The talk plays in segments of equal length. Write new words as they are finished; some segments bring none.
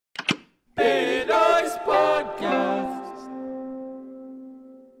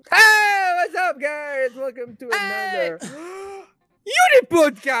up, guys? Welcome to another Unit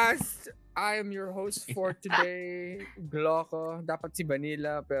Podcast. I am your host for today, Gloco. Dapat si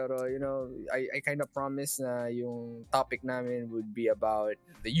Vanilla, pero you know, I kind of promised na yung topic namin would be about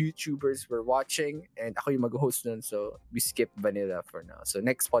the YouTubers we're watching, and ako yung mag-host nun, so we skip Vanilla for now. So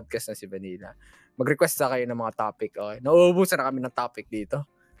next podcast na si Vanilla. Mag-request na kayo ng mga topic. Okay? Nauubusan na kami ng topic dito.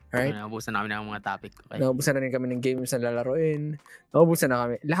 Alright? Nauubusan na kami ng mga topic. Okay? Nauubusan na rin kami ng games na lalaroin. Nauubusan na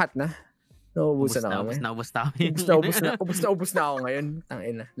kami. Lahat na. Nauubusan na kami. Ubus na kami. Ubus na ako ngayon.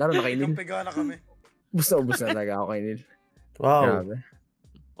 Tangina. Laro na kay Nhil. Kapiga na kami. Ubus na talaga ako kay Nhil. Wow. Grabe.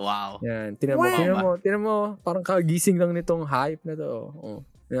 Wow. Yan. Tinan mo. Parang kagising lang nitong hype na to. Oh.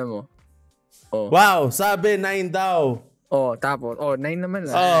 Tinan mo. Oh. Wow. Sabi 9 daw. Oh, tapos. Oh, 9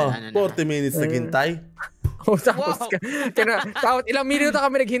 naman lang. Oh, 40 minutes naghintay. Oh, tapos. Tapos ilang minuto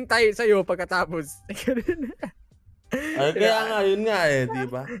kami naghintay sa'yo pagkatapos. Ay, kaya nga, yun nga eh, di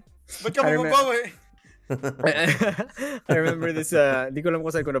ba? Ba't ka mababaw eh? I remember this, di ko alam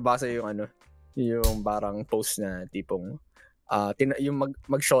kung saan ko nabasa yung yung parang post na tipong, yung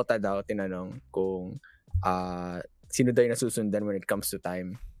mag-shota daw, tinanong kung sino daw yung nasusundan when it comes to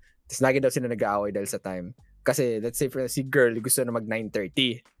time. Tapos lagi daw sila nag-aaway dahil sa time. Kasi, let's say, si girl, gusto na mag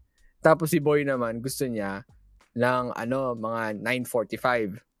 9:30. Tapos si boy naman, gusto niya ng, mga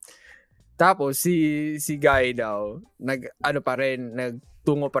 9:45. Tapos, si guy daw,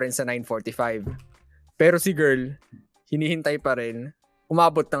 nagtungo pa rin sa 9:45. Pero si girl, hinihintay pa rin,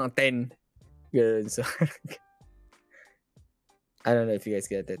 umabot ng 10. Ganun. So, I don't know if you guys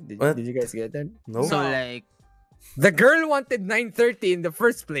get it. Did you guys get it? No. So like, the girl wanted 9:30 in the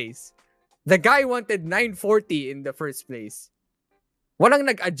first place. The guy wanted 9:40 in the first place. Walang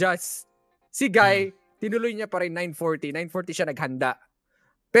nag-adjust. Si guy, tinuloy niya pa rin 9:40. 9:40 siya naghanda.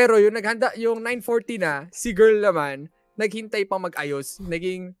 Pero yung naghanda, yung 9:40 na, si girl naman, naghintay pa mag-ayos.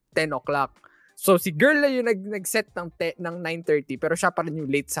 Naging 10 o'clock. So, si girl na yung nag-set ng 9:30, pero siya pa rin yung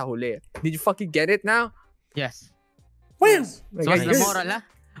late sa huli. Did you fucking get it now? yes. Well, So what's the moral, ha?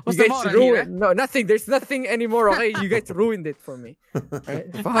 What's You the guys moral ruined. here? No, nothing. There's nothing anymore, okay? You guys ruined it for me. Alright?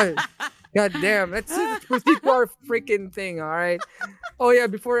 Fine. God damn. Let's proceed to our freaking thing, alright? Oh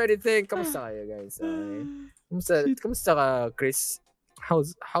yeah, before anything, kamusta kayo, guys? Kamusta ka, Chris?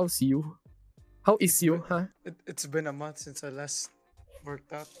 How's you? How is you, huh? It's been a month since I last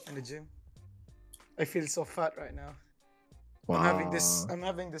worked out in the gym. I feel so fat right now. Wow. I'm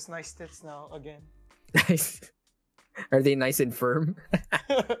having this nice tits now again. Nice. Are they nice and firm?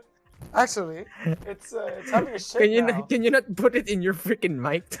 Actually, it's having a shape now. Can you not put it in your freaking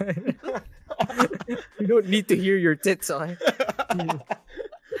mic? You don't need to hear your tits, okay?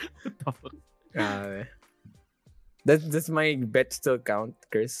 Does my bet still count,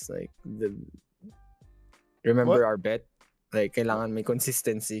 Chris? Like, remember our bet? Like, kailangan may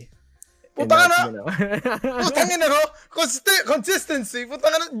consistency. Putang na! Putang na, no? Consistency.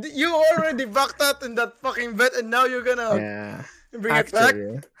 Putang na, you already backed out in that fucking bet and now you're gonna bring it back?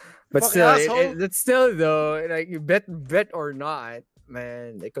 But Fucking it's still though, like, you bet or not,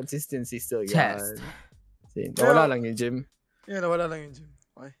 man, the consistency still Chest. Nawala lang yung gym. Yeah, nawala lang yung gym.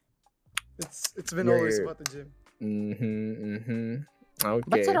 Okay. It's been always about the gym.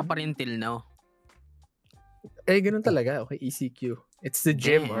 Okay. Ba't sarap pa rin till now? Eh, ganun talaga. Okay, ECQ. It's the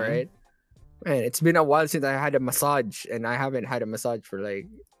gym, alright? Man, it's been a while since I had a massage, and I haven't had a massage for like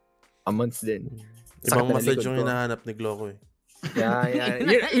a month din. Ibang massage yung hinahanap ni Gloco eh. Yeah.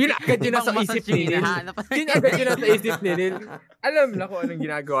 Yun agad yun nasa isip ni Nhil. Yun agad yun nasa isip ni Nhil. Alam na kung anong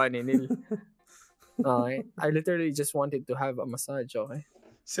ginagawa ni Nhil. Okay. I literally just wanted to have a massage, okay?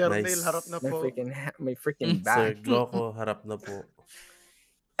 Cherdleys, Nice. harap na po. My freaking Sir back. Gloco, harap na po.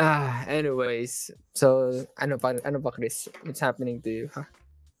 Anyways. So, ano pa, Chris? What's happening to you, huh?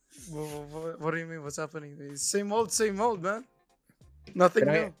 What do you mean? What's happening? Same old, man. Nothing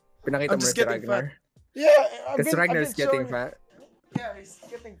new. Pinakita I'm mo just na si getting Ragnar. Yeah, Because Ragnar's getting fat. Yeah, he's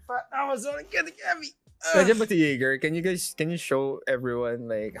getting fat. Amazon getting heavy. Nandiyan ba si Jaeger? Can you show everyone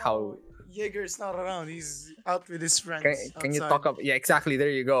like how Jaeger's not around. He's out with his friends. Can you talk about? Yeah, exactly.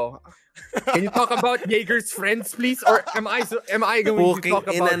 There you go. Can you talk about Jaeger's friends, please? Or am I going to talk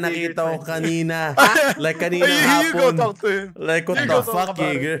about Jaeger's nakita ko friends? kanina. Like kanina You go hapon. talk to him. Like what You the go talk fuck, about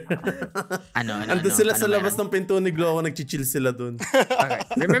it. Jaeger? Andun sila sa labas meron? ng pinto ni Gloco, nagchichill sila dun.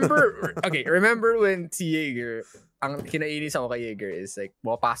 Okay. Remember when si Jaeger, ang kinainis ako kay Jaeger is like,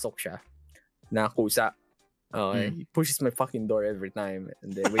 pumapasok siya na kusa. Okay. He pushes my fucking door every time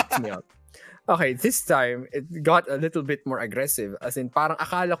and then wakes me up. Okay, this time, it got a little bit more aggressive. As in, parang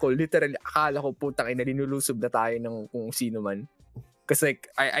literally akala ko putang ina, linulusob na tayo ng kung sino man. Because like,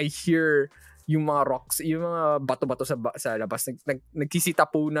 I hear yung mga rocks, yung mga bato-bato sa labas,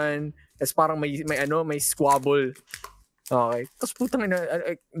 nagkisitapunan, tapos parang may squabble. Okay. Tapos putang ina,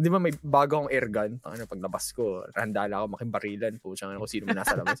 di ba may bago akong airgun? Paglabas ko, handa lang ako makibarilan po. Siya kung sino man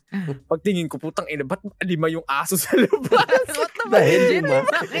nasa labas. Pagtingin ko, putang ina, ba't 5 yung aso sa labas? Dahil 5?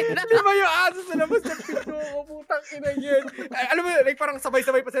 5 yung aso sa labas. Nagpito ko, putang ina yun. Alam mo, like parang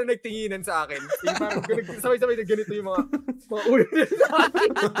sabay-sabay pa sila nagtinginan sa akin. Like, parang sabay-sabay na ganito yung mga ulo nila sa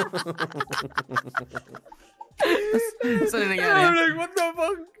akin. So, ano nangyari? I'm like, what the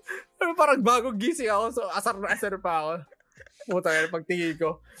fuck? Parang bagong gising ako, so asar na asar pa ako. Puta nga, pagtingin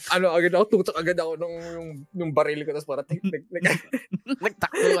ko, agad ako, tutok agad ako nung baril ko, tapos parang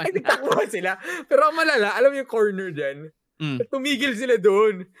nagtakbuhan sila. Pero ang malala, alam mo yung corner dyan, tumigil sila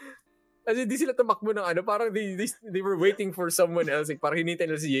doon. Kasi di sila tumakbo ng parang they were waiting for someone else, like, parang hinintay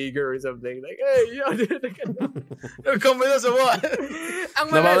nila si Jaeger or something. Like, hey, Come with us or what?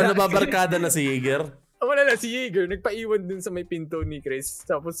 Ang malala, nababarkada na si Jaeger. Ang malala, si Jaeger, nagpaiwan dun sa may pinto ni Chris.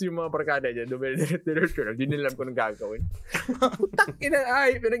 Tapos yung mga barkada dyan, dumiret ko lang. Hindi nila alam kung anong gagawin. Putak ina,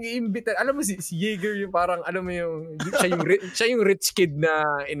 pinag-iimbita. Alam mo, si Jaeger yung parang, alam mo yung, siya yung rich kid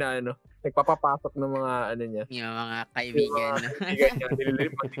na nagpapapasok ng mga, niya. Yung mga kaibigan.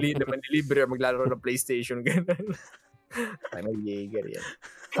 Kaibigan niya, manlilibre, maglalaro ng PlayStation, gano'n. Ano, Jaeger yan.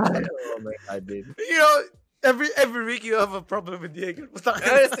 Oh my God, dude. You know, every week you have a problem with Jaeger.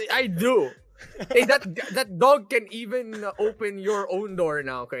 I do. Hey, that dog can even open your own door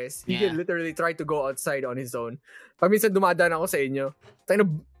now, Chris. He can literally try to go outside on his own. Pag minsan dumadaan ako sa inyo,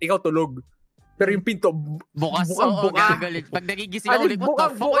 ikaw tulog. Pero yung pinto, bukas. Gagalit. Pag nagigising ako, what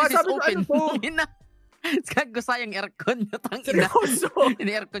the fuck, why is this open? Gusto yung aircon nyo, tangina.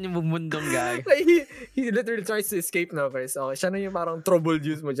 Ini-aircon yung bumundong guy. Like, he literally tries to escape now, Chris. Okay, siya na yung parang troubled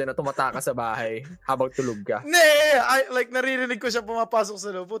youth mo dyan na tumataka sa bahay habang tulog ka. Naririnig ko siya pumapasok sa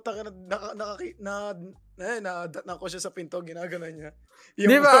loob. Puta ka na ko siya sa pinto, ginagana niya.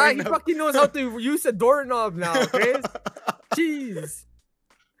 Di ba? He fucking knows how to use a doorknob now, Chris. Jeez.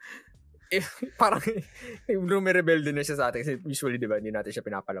 Parang, may rebelde na siya sa atin. Kasi usually, di ba, hindi natin siya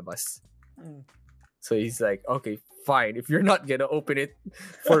pinapalabas. So he's like, okay, fine. If you're not gonna open it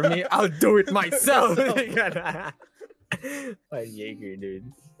for me, I'll do it myself. Fine, Jaeger, dude.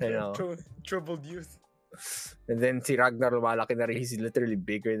 I know. Troubled youth. And then si Ragnar lumalaki na rin. He's literally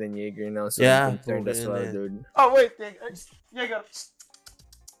bigger than Jaeger now. So yeah, he's concerned as well, dude. Oh, wait. Jaeger.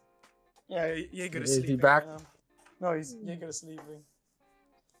 Yeah, Jaeger is sleeping. Is he back? No, Jaeger is sleeping.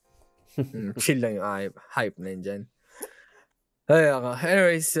 Chill lang yung hype na yun dyan.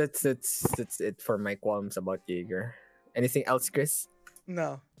 Anyways, that's it for my qualms about Jaeger. Anything else, Chris?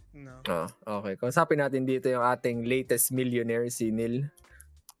 No. Oh, okay. Kausapin natin dito yung ating latest millionaire, si Nhil.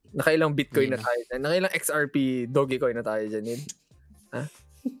 Nakailang Bitcoin na tayo dyan. Nakailang XRP Doge coin na tayo dyan, Nhil. Ha?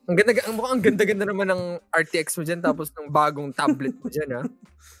 Ang ganda-ganda naman ng RTX mo dyan, tapos ng bagong tablet mo dyan, ha?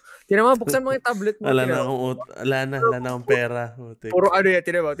 Tinama, buksan mo yung tablet mo. Wala na akong pera. Puro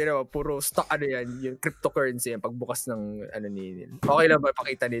tinama, puro stock yung cryptocurrency yan, pagbukas ng ni Nhil. Okay lang ba,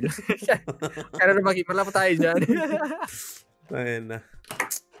 pakita nila. Kaya na wala pa tayo dyan. Ayun na.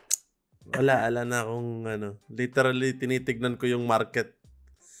 Wala na akong literally tinitignan ko yung market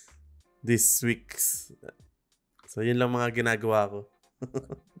this weeks. So yun lang mga ginagawa ko.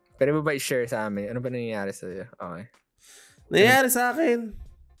 Pwede mo ba i-share sa amin? Ano ba nangyayari sa'yo? Okay. Nangyayari sa akin?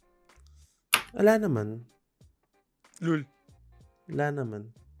 Wala naman. Lul. Wala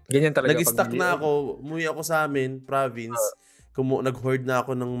naman. Ganyan talaga. Nag-stock na ako. Umuwi ako sa amin, province. Nag-hoard na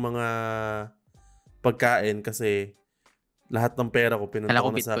ako ng mga pagkain kasi lahat ng pera ko pinunta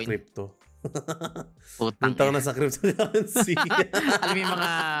ko na sa crypto. Pinunta ko na sa cryptocurrency. Alam mo yung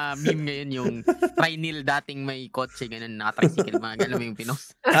mga meme ngayon, yung try Nhil dating may kotse, ganun, nakatricycle, mga alam mo yung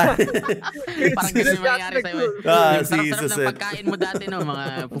pinos. Parang ganun yung mangyayari sa'yo. Yung sarap-sarap ng pagkain mo dati,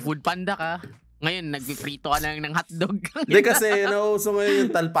 mga food panda ka. Ngayon, nagpiprito ka lang ng hotdog. Hindi kasi, nauso ngayon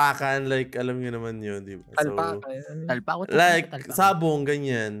yung talpakan. Like, alam nyo naman yun, di ba? Talpako. Like, sabong,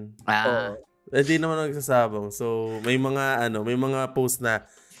 ganyan. Hindi naman nagsasabong. So, may mga post na,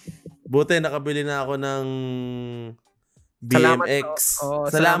 buti nakabili na ako ng BMX.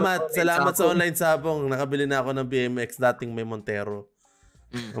 Salamat sa online sabong. Nakabili na ako ng BMX. Dating may Montero.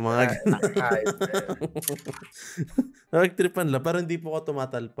 Ang mga nagtripan lang. Pero hindi po ako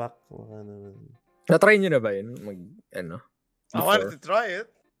tumatalpak. Na-try nyo na ba yun? I wanted to try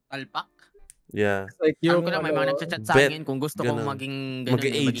it. Talpak? Yeah. Like yung, may mga nagchat sa akin kung gusto kong maging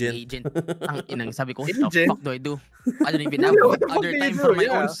agent. Ang sabi ko, what the fuck do I do? Ano yung binago? Other time for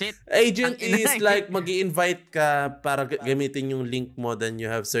my own shit. Agent is like mag-i-invite ka para gamitin yung link mo, then you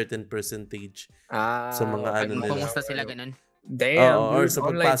have certain percentage sa mga nila. Kumusta sila ganun? Damn, or dude, sa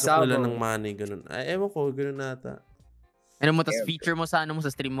online pagpasok nila sabong. ng money, ganun. Ay, ewan ko, ganun nata. Ano mo, tas feature mo sa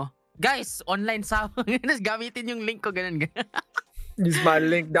sa stream mo. Guys, online sabong. Gamitin yung link ko, ganun. Use my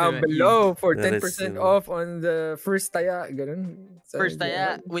link down below for That 10% is, off on the first taya. Ganun. First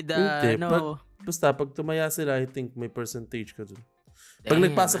taya with the, Basta, pag tumaya sila, I think may percentage ka dun. Pag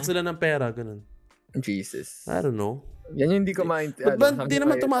nagpasok sila ng pera, ganun. Jesus. I don't know. Yan yung hindi ko maintindihan. Ba't hindi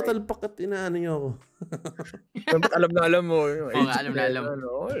naman tumatalpak at inaano nyo ako? Ba't alam na alam mo? Oo nga, alam na alam.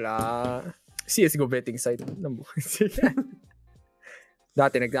 Wala. CSGO betting site.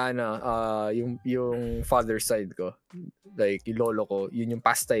 Dati yung father side ko, like yung lolo ko, yun yung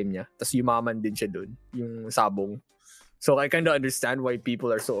pastime niya. Tapos yumaman din siya dun, yung sabong. So I kind of understand why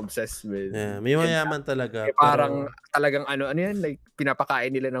people are so obsessed with. Yeah, may mayaman talaga. Parang talagang ano yan, like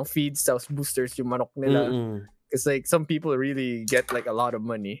pinapakain nila ng feeds, tapos boosters yung manok nila. Because like some people really get like a lot of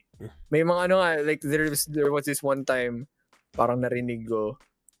money. May mga like there was this one time, parang narinig ko,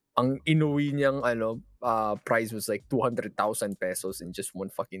 ang inuwi niyang price was like 200,000 pesos in just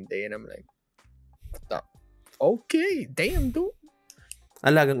one fucking day. And I'm like, okay, damn dude.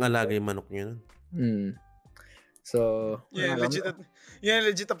 Alagang-alaga yung manok niya. So,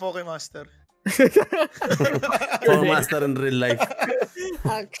 legit a Pokemaster. Pokemaster in real life.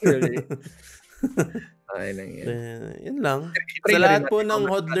 Actually. Ay lang yan. Yan lang. Sa lahat po ng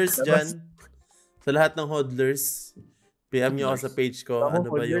hodlers dyan, sa lahat ng hodlers, PM nyo ako sa page ko. Ano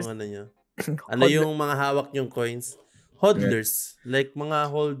ba yung ano nyo? Ano yung mga hawak nyong coins? Hodlers. Like mga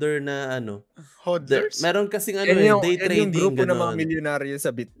holder na ano. Hodlers? Meron kasing day trading. Yung grupo ng mga ganon. milyonaryo sa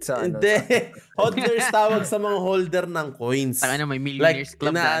Hindi. Hodlers tawag sa mga holder ng coins. May millionaires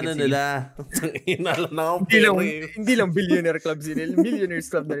club na agad nila. Hindi lang billionaire club sila. Millionaires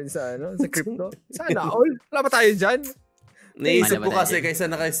club na rin sa crypto. Sana all. Wala pa tayo dyan. Naisip ko kasi kaysa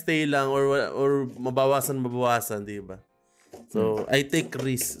naka-stay lang or mabawasan, di ba? So, I take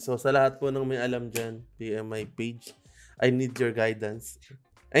risk. So, sa lahat po ng may alam dyan, PM my page. I need your guidance.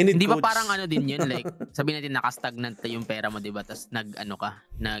 I need Hindi coach. ba parang din yun? Like, sabihin natin nakastagnant yung pera mo, diba? Tapos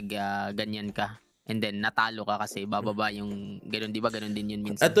ganyan ka. And then, natalo ka kasi bababa yung ganun, diba? Ganun din yun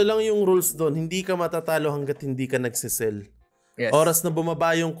minsan. Ito lang yung rules doon. Hindi ka matatalo hanggat hindi ka nagsisell. Yes. Oras na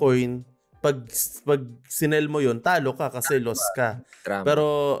bumaba yung coin, pag sinell mo yun, talo ka kasi loss ka. Drama.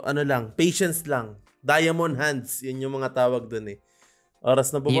 Pero, patience lang. Diamond hands, yun yung mga tawag doon eh.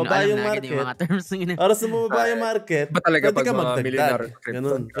 Oras na bumaba yung market. Yung mga terms Oras na bumaba yung market. Talaga pwede pag ka mga magdagdag.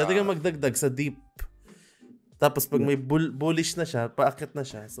 Ganun. Pwede ka magdagdag sa deep. Tapos pag may bullish na siya, paakit na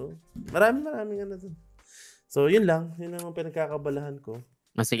siya. So, maraming ano dun. So, yun lang. Yun lang ang pinagkakabalahan ko.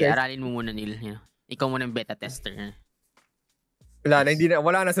 Sige, aralin mo muna, Nhil. Ikaw muna yung beta tester. Wala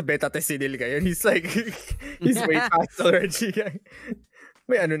na sa beta test si Nhil kayo. He's like, he's way past already.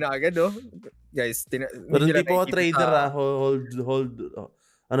 May na agad, Guys, pero hindi po ako trader,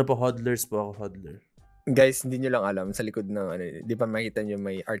 hodlers po ako, hodler. Guys, hindi nyo lang alam, sa likod ng, di ba makita nyo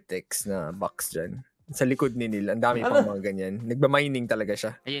may Artex na box dyan? Sa likod ni Nhil, ang dami pang mga ganyan. Nagba-mining talaga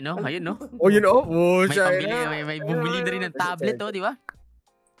siya. Ayun, no? Oh, yun, oh. May bumili na rin ng tablet, di ba?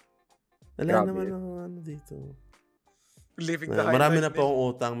 Wala naman ako dito. Living the marami na po akong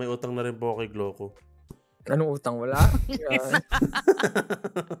utang. May utang na rin po kay Gloco. Anong utang? Wala.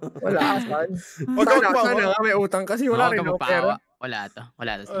 Wala, asan? Sana nga may utang kasi wala rin ako pera. Wala to.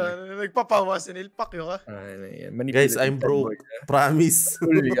 Nagpapawa si Nhil. Pakyo ka. Guys, I'm broke. Promise.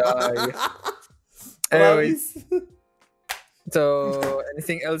 Anyways. So,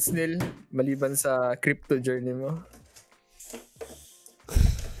 anything else, Nhil? Maliban sa crypto journey mo?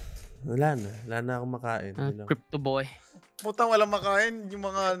 Wala na akong makain. Crypto boy. Putang walang makain, yung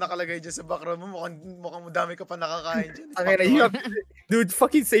mga nakalagay dyan sa background mo, mukhang dami ka pa nakakain dyan. Dude,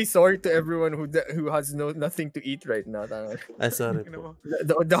 fucking say sorry to everyone who has nothing to eat right now. Sorry po.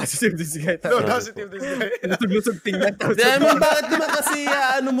 The audacity of this guy. The audacity of this guy. Lusog tingnan. Bakit naman kasi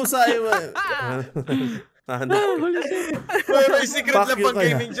mo sa iyo? May secret lang pang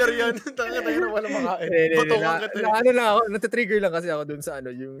gaming jar yan. Tanga na walang makain. Ako, natatrigger lang kasi ako dun sa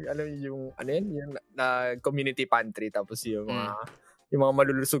yung community pantry, tapos yung mga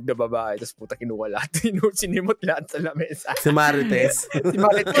malulusog na babae, tapos puta kinuha lahat. Sinimot lahat sa lamesa. Si Marites.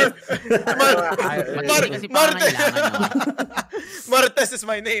 Marites is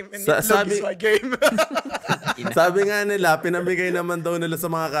my name and Itlog is my game. Sabi nga nila, pinamigay naman daw nila sa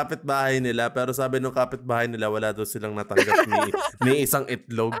mga kapitbahay nila, pero sabi nung kapitbahay nila, wala daw silang natanggap ni isang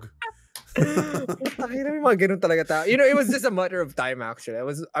itlog. May mga ganun talaga tao. It was just a matter of time actually.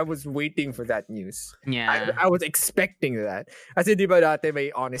 I was waiting for that news. Yeah. I was expecting that. Kasi di ba dati may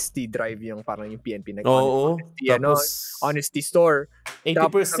honesty drive yung parang yung PNP Oo. honesty store.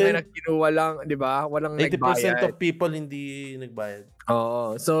 Tapos ang kinuha lang, di ba? Walang 80% of people hindi nagbayad.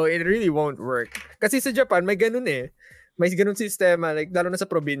 So it really won't work. Kasi sa Japan, may ganun eh. May ganun sistema, like, lalo na sa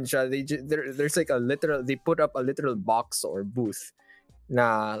probinsya, there's like they put up a literal box or booth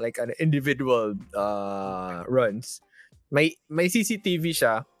na like an individual runs. May CCTV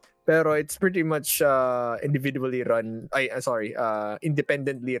siya, pero it's pretty much independently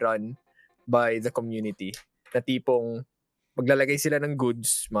run by the community. Na tipong maglalagay sila ng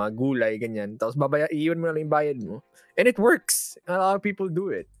goods, mga gulay, ganyan. Tapos iiwan mo na lang yung bayad mo. And it works. A lot of people do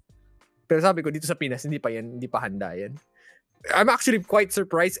it. Pero sabi ko, dito sa Pinas, hindi pa handa yan. I'm actually quite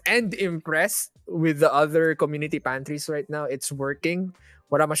surprised and impressed with the other community pantries right now. It's working.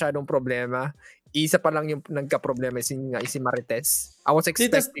 Wala masyadong problema. Isa pa lang yung nagka-problema si Marites. I was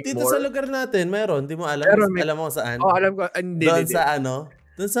expecting dito more. Dito sa lugar natin, meron. Di mo alam? Alam mo saan? Alam ko.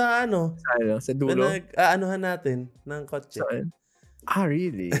 Doon sa Sa dulo? Aanohan natin ng kotse. Saan?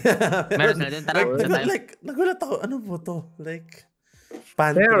 Really? Meron na din. Nagulat ako. Ano po to? Like,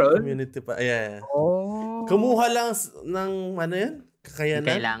 pantry community pa. Yeah. Kumuha lang ng ano yan?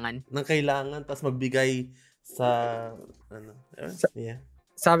 Kakayanan? Ng kailangan. Tapos magbigay sa yeah.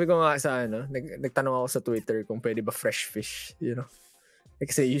 Sabi ko nga sa nagtanong ako sa Twitter kung pwede ba fresh fish, you know.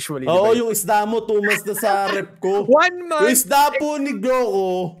 Kasi usually yung isda mo 2 months na sa rep ko. 1 month. Yung isda po ni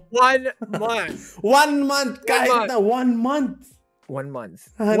Gloco 1 month. 1 month kahit na 1 month. 1 month.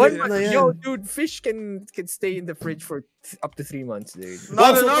 1 month. Yo, dude, fish can stay in the fridge for up to 3 months, dude. So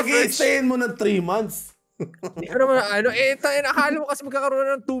pag-i-stayin mo ng 3 months. Hindi ko naman, akala mo kasi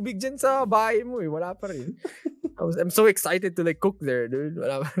magkakaroon ng tubig dyan sa bahay mo eh. Wala pa rin. I'm so excited to like cook there, dude.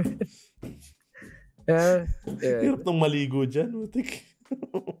 Wala pa rin. Yeah. Hirap nang maligo dyan.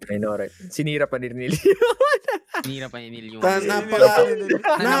 I know, right? Sinira pa ni Nhil. Sinira pa ni Nhil yung...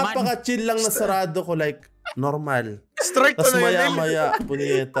 Napaka-chill lang na sarado ko. Like, normal. Strike pa tas na yun. maya-maya,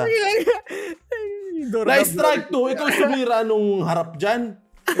 punyeta. Na-strike to. Ikaw sumira nung harap dyan.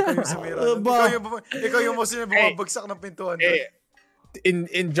 Ikaw yung most na bumabagsak ng pintuan.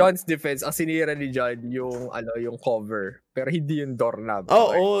 In John's defense, ang sinira ni John yung cover, pero hindi yung doorknob.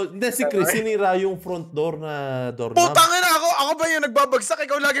 Hindi si Chris sinira yung front door na doorknob. Putang ina ako ba yung nagbabagsak?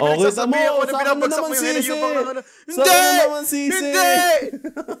 Ikaw lagi pinagsasabihan ko na binabagsak mo yung hinayubang ng ano. Hindi!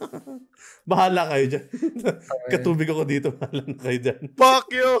 Bahala kayo dyan. Katubig ako dito. Bahala na kayo dyan.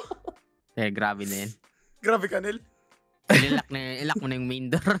 Fuck you! Grabe na yan. Grabe ka, Nhil. Ilak mo na yung main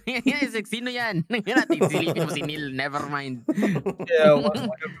door. Sino yan? Silipin mo si Nhil. Never mind. Yeah,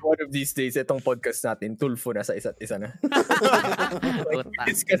 one of these days, itong podcast natin, tulfo na sa isa't isa na.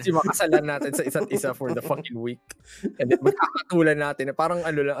 Discuss yung makasalan natin sa isa't isa for the fucking week. And then magkakatulan natin. Parang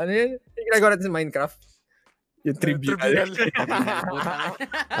ano yan? Yung ginagawa natin sa Minecraft. Yung tribunal.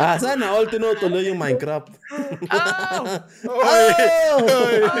 Sana all tinutuloy yung Minecraft.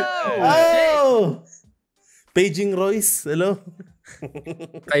 Paging Royce, hello?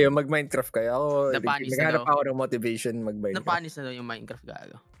 Kayo, mag-Minecraft kayo. Ako, naghanap ako ng motivation mag-Minecraft. Napanis na daw yung Minecraft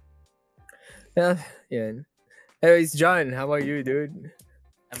gago. Yeah, yan. Anyways, John, how are you, dude?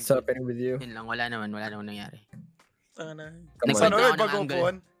 What's happening with you? Yun lang, wala naman nangyari. Sana may bagong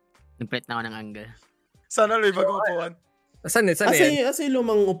upuan. Nag-print na ako ng angle. Sana may bagong upuan. Saan Asa yung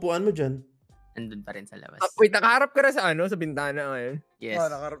lumang upuan mo dyan? Andun pa rin sa labas. Wait, nakaharap ka na sa bintana ngayon? Yes.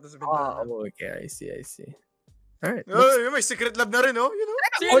 Nakaharap na sa bintana. Okay, I see. Alright. May secret lab na rin, oh. You know?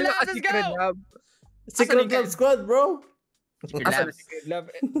 Secret lab. Secret lab squad, bro. Secret lab.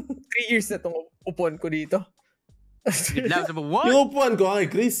 3 years na tong upuan ko dito. Secret lab number 1. Yung upuan ko kay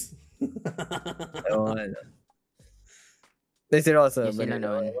Chris. Seryoso. Ayun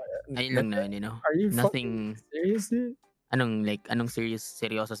lang naman, you know. Are you nothing serious, dude? Anong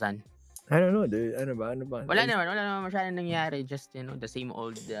seryoso san? I don't know, dude. Ano ba? Wala naman masyadong nangyari. Just, you know, the same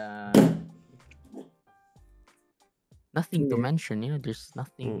old... nothing to mention, you know. There's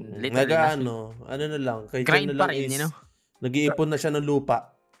nothing. Literally ano na lang. Kay grind na pa rin, you know. Nag-iipon na siya ng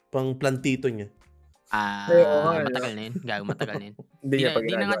lupa. Pang plantito niya. Matagal na yun. Matagal na yun. Hindi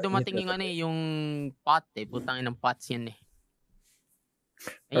na nga dumating yung pot eh. Putangin ng pots yan eh.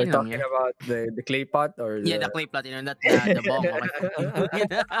 Are you talking about the clay pot or the clay pot, you know, not the bomb.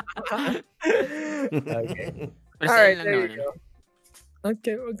 Okay. Alright, there you go.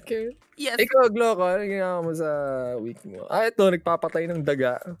 Okay. Yes. Ikaw, Gloco, ano ginawa mo sa week mo? Ito, nagpapatay ng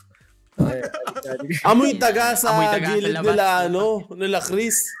daga. Amoy daga sa gilid nila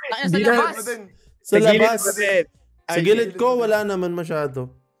Chris. Sa labas. Sa gilid ko, wala naman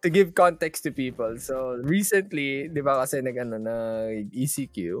masyado. To give context to people, so recently, di ba kasi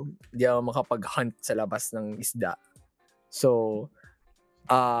nag-ECQ, di ako makapag-hunt sa labas ng isda. So,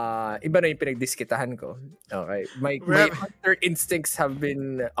 iba na yung pinagdiskitahan ko. Okay. My hunter instincts have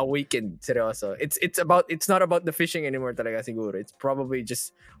been awakened. Seryoso. It's not about the fishing anymore talaga siguro. It's probably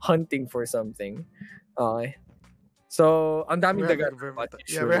just hunting for something. Okay. So, ang daming daga.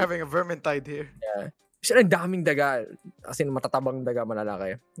 Yeah, we're having a vermintide here. Yeah. Ang daming daga. As in, matatabang daga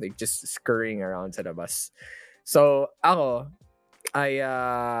malalaki. Like, just scurrying around sa labas. So, I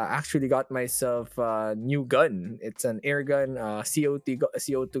actually got myself a new gun. It's an air gun, CO2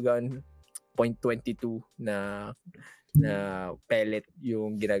 gun, .22 na pellet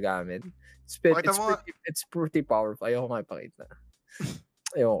yung ginagamit. It's pretty powerful. Ayoko nga ipakita.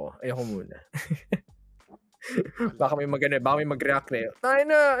 Ayoko muna. Baka may mag-react na yun. Tayo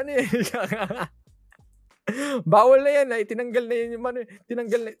na! Ano yun? Bawal na yan. Tinanggal na yun yung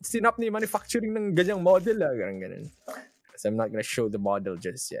sinap na yung manufacturing ng ganyang model. Ganun. So I'm not gonna show the model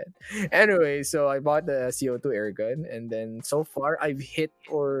just yet. Anyway, so I bought the CO2 air gun, and then so far I've hit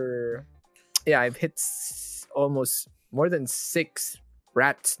almost more than 6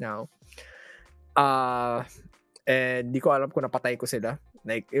 rats now. And di ko alam kung napatay ko sila.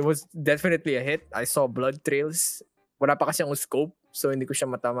 Like, it was definitely a hit. I saw blood trails. Wala pa kasi ang scope, so hindi ko siya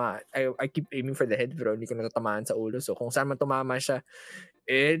matama. I keep aiming for the head, pero hindi ko natatamaan sa ulo. So kung saan man tumama siya,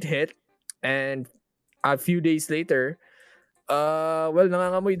 it hit. And a few days later,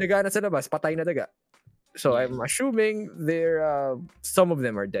 nangangamoy daga na sa labas, patay na daga. So I'm assuming some of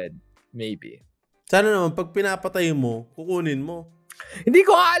them are dead, maybe. Sana naman pag pinapatay mo, kukunin mo. Hindi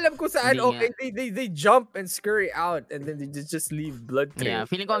ko alam kung saan. Okay, they jump and scurry out and then they just leave blood trail. Yeah,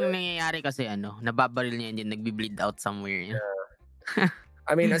 feeling ko ang nangyayari kasi nababaril niya yan, nagbi-bleed out somewhere. Yeah.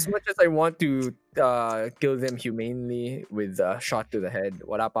 I mean, as much as I want to kill them humanely with a shot to the head,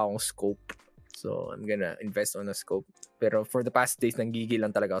 wala pa akong scope. So I'm gonna invest on a scope. Pero for the past days, nanggigil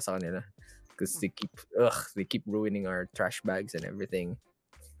lang talaga ako sa kanila. Because they keep ruining our trash bags and everything.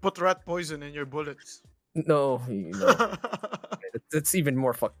 Put rat poison in your bullets. No. That's even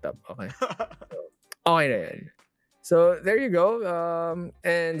more fucked up. Okay. Okay na yan. So there you go.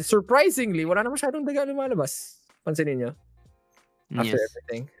 And surprisingly, wala na masyadong daga lumalabas. Pansinin nyo? After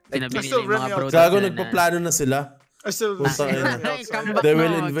everything. Sinabi nila yung mga bro. Gago, nagpaplano na sila. They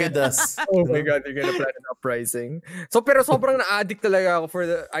will invade us. Oh my God, they're gonna plan an uprising. So, pero sobrang na-addict talaga ako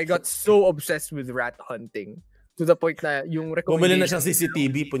I got so obsessed with rat hunting. To the point na yung recommendation. Bumili na siyang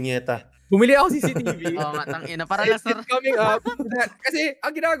CCTV, punyeta. Bumili ako CCTV. Matangina. Para lang sir. Coming up. Kasi,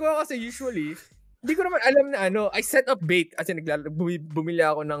 ang ginagawa kasi usually, hindi ko naman alam na I set up bait. Kasi bumili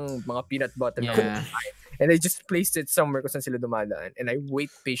ako ng mga peanut butter. Yeah. And I just placed it somewhere kung saan sila dumadaan. And I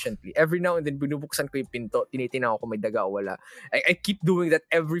wait patiently. Every now and then, binubuksan ko yung pinto. Tinitingnan ko kung may daga o wala. I keep doing that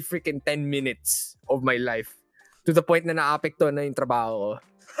every freaking 10 minutes of my life. To the point na naapekto na yung trabaho ko.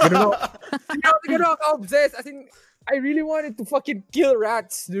 Ganun ako obsessed. As in, I really wanted to fucking kill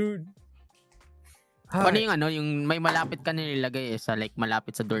rats, dude. Paano yung may malapit ka nilagay sa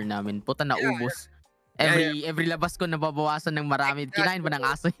malapit sa door namin. Puta na ubos. Every labas ko nababawasan ng marami. Kinain ba ng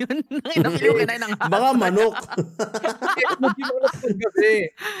aso yun? Kinain ng aso. Mga manok.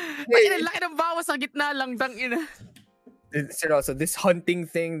 Ang laki ng bawas sa gitna lang. Tangina. So this hunting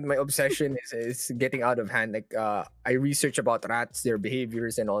thing, my obsession is getting out of hand. Like I research about rats, their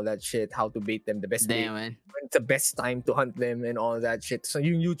behaviors and all that shit, how to bait them the best way, when's the best time to hunt them and all that shit. So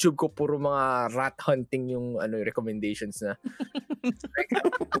yung YouTube ko puro mga rat hunting yung recommendations na.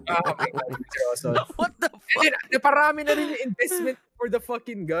 Oh my God, seryoso. What the fuck? And then, parami na rin yung investment for the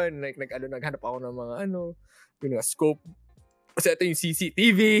fucking gun. Like naghanap ako ng mga yung scope. Kasi ito yung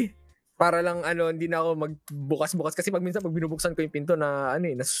CCTV. Para lang hindi na ako magbukas-bukas kasi minsan pag binubuksan ko yung pinto na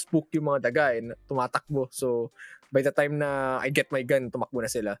na-spook yung mga daga tumatakbo. So by the time na I get my gun, tumakbo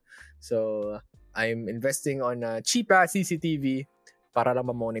na sila. So I'm investing on a cheap CCTV para lang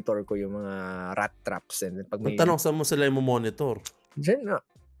ma-monitor ko yung mga rat traps. And pag may tanong saan mo sila yung monitor? Diyan na.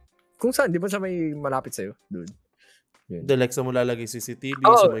 Kung saan, di ba siya may malapit sa'yo, dude? Like sa mo lalagay CCTV,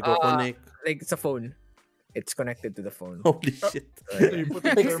 sa may connect. Like sa phone. It's connected to the phone. Holy shit. You put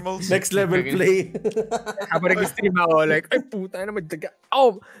the thermals. Next level play. Habang nag-stream ako, like, ay puta na magdaga.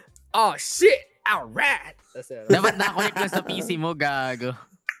 Oh shit! Alright! Dapat na-connect mo sa PC mo, gago.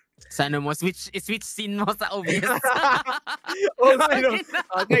 Sana mo, switch scene mo sa OBS.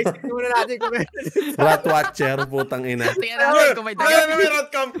 Okay, sige muna natin kung Rat watcher, putang ina. Tingnan natin kung may daga.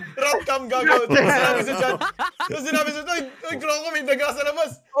 Ratcam gagawin. Tapos sinabi sa ito, ko may daga sa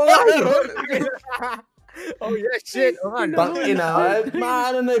labas. Oh yeah, shit. Tangina.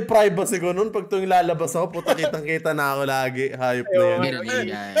 Maano na yung privacy ko nun. Pag tuwing lalabas ako, puta kitang-kita na ako lagi. Hayop na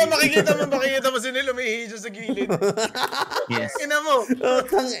yan. Makikita mo si Nhil, umihi siya sa gilid. Yes. Ina mo.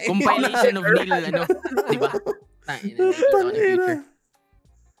 Compilation of Nhil, diba? Tangina.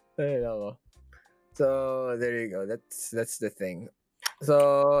 Ay, nako. So, there you go. That's the thing.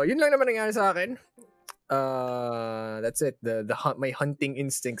 So, yun lang naman nangyari sa akin. That's it. My hunting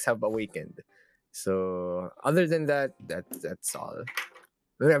instincts have awakened. So, other than that, that's all.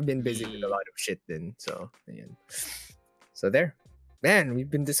 I've been busy with a lot of shit then. So, ayan. So there. Man, we've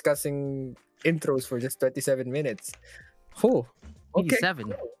been discussing intros for just 27 minutes. Oh, okay. 27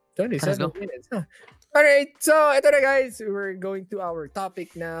 minutes. Huh? All right. So, ito na guys. We're going to our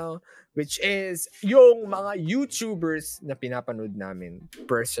topic now, which is yung mga YouTubers na pinapanood namin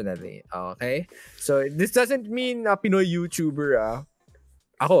personally. Okay? So, this doesn't mean Pinoy YouTuber,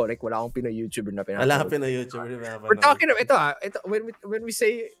 Ako, like, wala akong Pinoy YouTuber na pinapanood. Wala akong Pinoy YouTuber na pinapanood. We're talking about, ito, when we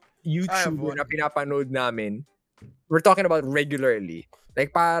say YouTuber na pinapanood namin, we're talking about regularly.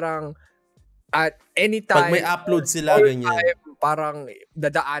 Like, parang, at any time, pag may upload sila, ganyan. Time, parang,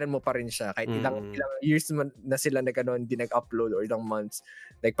 dadaanan mo pa rin siya. Kahit ilang years na sila hindi nag-upload or ilang months.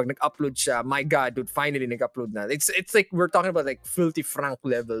 Like, pag nag-upload siya, my God, dude, finally nag-upload na. It's like, we're talking about, like, filthy Frank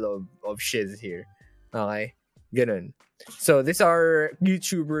level of shiz here. Okay? Ganun. So these are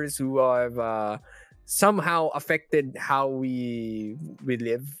YouTubers who have somehow affected how we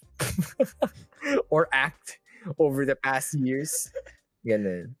live or act over the past years.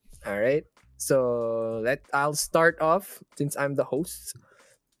 Ganun. All right. So I'll start off since I'm the host.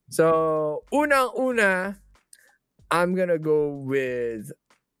 So unang-una, I'm gonna go with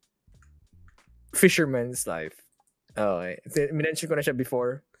Fisherman's Life. Okay. Minention ko na siya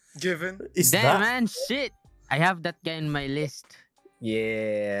before. Given. Damn, man, shit. I have that guy in my list.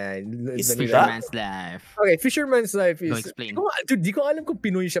 Yeah. Fisherman's Life. Okay, Fisherman's Life is... Go explain. Dude, di ko alam kung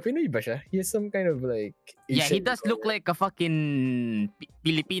Pinoy siya. Pinoy ba siya? He has some kind of like... Asian, yeah, he does look like a fucking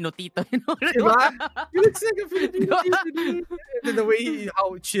Filipino tito. You know? Diba? He looks like a Filipino tito. The way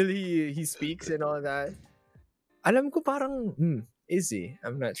how chill he speaks and all that. Alam ko parang... is he?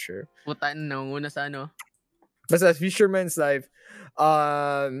 I'm not sure. Putan na una sa ano. Basta Fisherman's Life.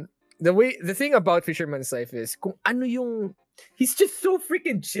 The thing about Fisherman's Life is kung ano yung he's just so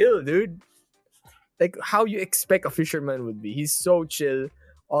freaking chill, dude. Like how you expect a fisherman would be. He's so chill.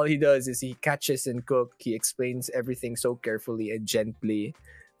 All he does is he catches and cook. He explains everything so carefully and gently.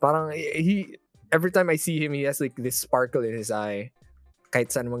 Parang every time I see him, he has like this sparkle in his eye. Kahit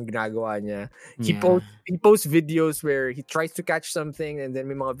saan mang ginagawa niya. Yeah. He posts videos where he tries to catch something and then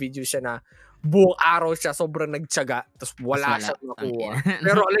may mga videos siya na buong araw siya, sobrang nagtiyaga, tapos wala siya nakuha.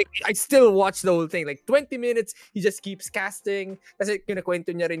 Pero like, I still watch the whole thing. Like, 20 minutes, he just keeps casting. Kasi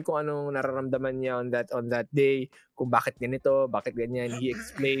kinakwento niya rin kung anong nararamdaman niya on that day, kung bakit ganito, bakit ganyan. He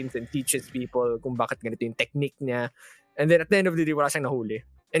explains and teaches people kung bakit ganito yung technique niya. And then at the end of the day, wala siyang nahuli.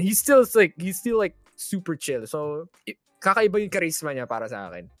 And he's still like super chill. So, kakaiba yung charisma niya para sa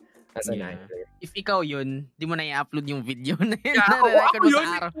akin. As an actor. If ikaw yun, di mo na i-upload yung video na yun. Yeah, ako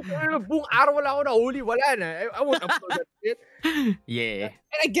yun. Buong araw wala ako nahuli. Wala na. I won't upload that shit. Yeah.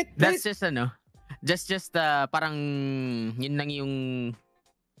 And I get this. That's just parang yun lang yung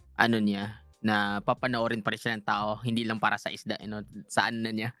niya na papanoorin pa rin siya ng tao. Hindi lang para sa isda. Saan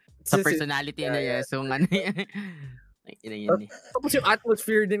na niya. Sa personality na niya. So Tapos yung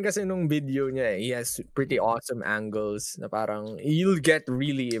atmosphere din kasi nung video niya, he has pretty awesome angles na parang you'll get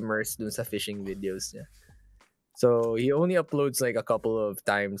really immersed dun sa fishing videos niya. So he only uploads like a couple of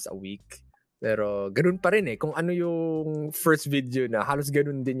times a week. Pero ganun pa rin kung ano yung first video na halos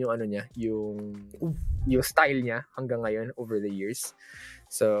ganun din yung niya, yung style niya hanggang ngayon over the years.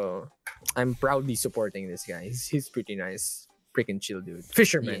 So I'm proudly supporting this guy. He's pretty nice. Freaking chill dude.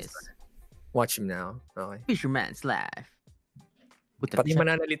 Fisherman. Yes. Watch him now. Okay. Fisherman's Life. Pati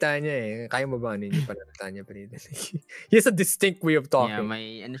mananalita niya Kaya mo ba yung pananalita niya? He has a distinct way of talking. Yeah,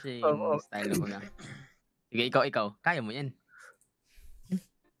 may siya yung style mo na. Sige, ikaw. Kaya mo yan.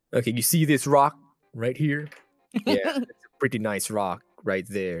 Okay, you see this rock right here? Yeah, it's a pretty nice rock right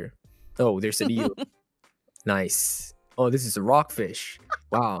there. Oh, there's an eel. Nice. Oh, this is a rockfish.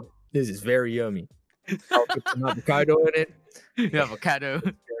 Wow, this is very yummy. I'll put some avocado in it. Avocado.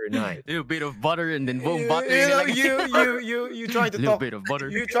 Very nice. A little bit of butter and then boom, butter. You trying to talk. Bit of butter.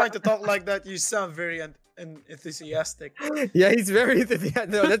 You trying to talk like that. You sound very enthusiastic. Yeah, he's very enthusiastic.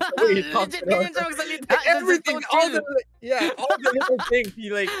 No, that's the way he talks. Like everything, all the little things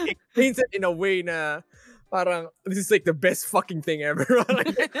he like explains it in a way na parang this is like the best fucking thing ever.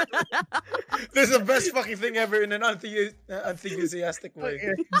 This is the best fucking thing ever in an enthusiastic way.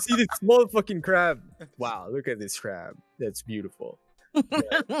 You see this small fucking crab. Wow, look at this crab. That's beautiful. I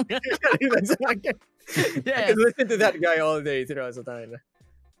can listen to that guy all day.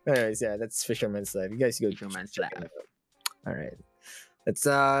 Anyways, yeah, that's Fisherman's Life. You guys go Fisherman's Life. All right. Let's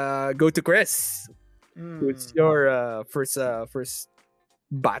go to Chris. What's your first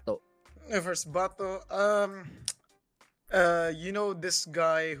bato? First bato. You know this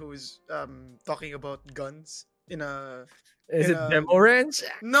guy who's talking about guns in a. Is it Demo Ranch?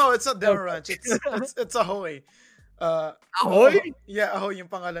 No, it's not Demo Ranch. It's Ahoy. Ahoy? Yeah, Ahoy yung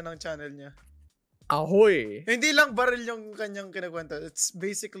pangalan ng channel niya. Ahoy. Hindi lang baril yung kanyang kinakwento. It's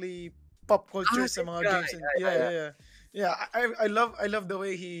basically pop culture sa mga games. Yeah. I love the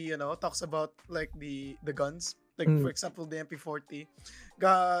way he talks about like the guns. Like for example, the MP40.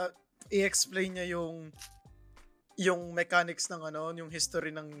 I-explain niya yung mechanics ng yung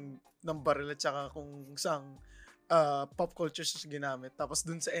history ng baril at saka kung saan pop culture siya ginamit. Tapos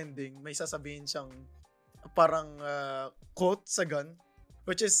dun sa ending, may sasabihin siyang parang quote sa gun,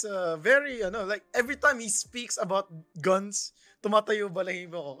 which is very like every time he speaks about guns, tumatayo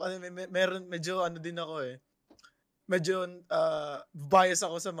balahibo ko. Kasi meron medyo din ako medyo bias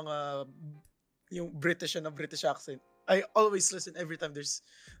ako sa mga yung British accent. I always listen every time there's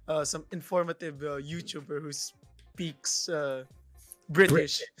some informative YouTuber who speaks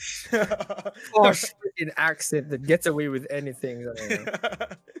British. Posh freaking accent that gets away with anything.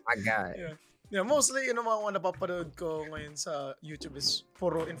 My God. Yeah, mostly mga napapanood ko ngayon sa YouTube is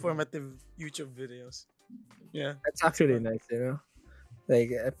puro informative YouTube videos. Yeah. That's actually nice,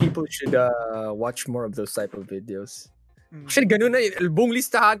 Like people should watch more of those type of videos. Actually, ganun na buong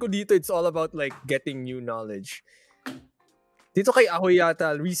listahan ko dito, it's all about like getting new knowledge. Dito kay Ahoy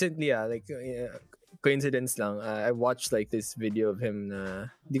yata recently like coincidence lang, I watched like this video of him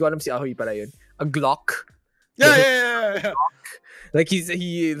na di ko alam si Ahoy pala yun. A Glock. Yeah. Like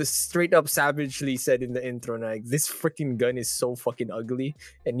he straight up savagely said in the intro like this freaking gun is so fucking ugly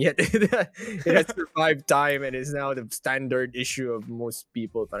and yet it has survived time and is now the standard issue of most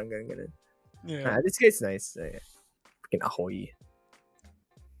people. Parang ganun. Yeah. This guy's nice. Freaking Ahoy.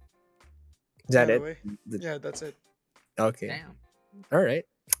 Is that it? Yeah, that's it. Okay. Damn. All right.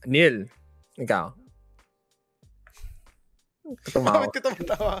 Nhil, ikaw. Bakit ka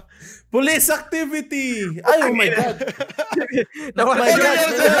tumatawa? PoliceActivity! Ay, oh my God! Oh my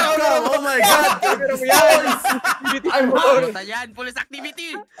God! I'm hacked! Yan,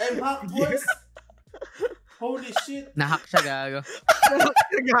 PoliceActivity! I'm hacked, boys! Holy shit! Nahack siya, gago.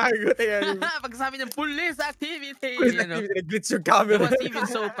 Gago, tingnan. Pag sabi ng PoliceActivity! Nag-glitch yung camera. I was even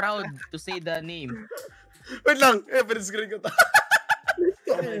so proud to say the name. Wait lang, pinag-screen ko to.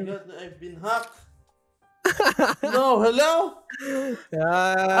 Oh my God, I've been hacked! No, hello?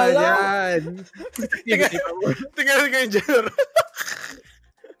 Yan. Tingnan kayo dyan.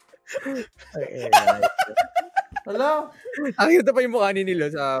 Hello? Ang ito pa yung mukha ni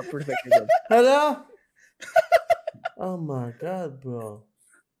Nilo sa perspective. Hello? Oh my God, bro.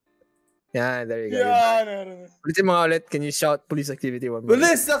 Yeah, there you go. Yeah. Ulitin mga ulit, can you shout PoliceActivity one more?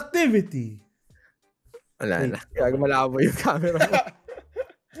 PoliceActivity! Wala na. Kaya malabo yung camera mo.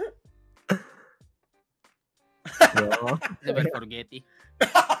 Never forget it.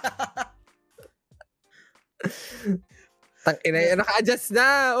 Tangina, naka-adjust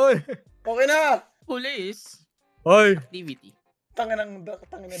na. Oy. Okay na. Police Oy. Activity. Tangin ng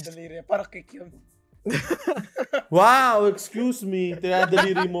daliri. Para kick yun. Wow, excuse me.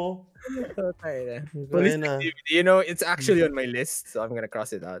 Tinadaliri mo. PoliceActivity. It's actually on my list, so I'm gonna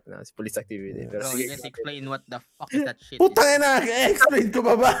cross it out now. It's PoliceActivity. Pero just explain what the fuck is that shit. Putang ina, explain ko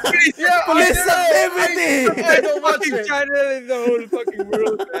ba? Yeah, PoliceActivity! I don't watch fucking it. channel in the whole fucking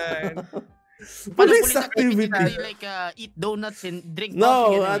world, man. PoliceActivity. Like eat donuts and drink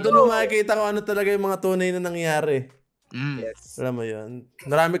No, coffee. doon mo makikita ko ano talaga yung mga tunay na nangyari. Yes. Alam mo yun.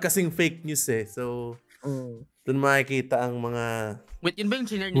 Marami kasing fake news So, doon makikita ang mga Wait, yun ba yung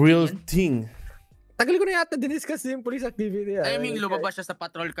sinare ni real Gian? thing. Tagal ko na yata diniscuss yung PoliceActivity. I mean, lumabas siya sa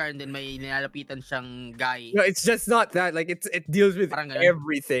patrol car and then may nilalapitan siyang guy. No, it's just not that. Like, it deals with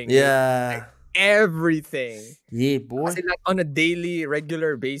everything. Yeah. Like, everything. Yeah, boy. Kasi on a daily,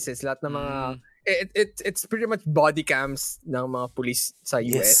 regular basis, lahat ng mga... It's pretty much body cams ng mga police sa US.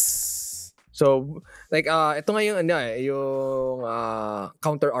 Yes. So, like, ito nga yung,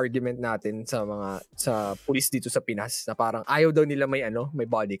 counter argument natin sa police dito sa Pinas na parang ayaw daw nila may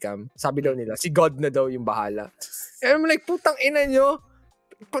body cam. Sabi daw nila, si God na daw yung bahala. And I'm like, putang ina nyo,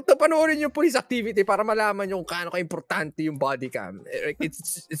 panoorin yung PoliceActivity para malaman nyo kung kaano ka-importante yung body cam.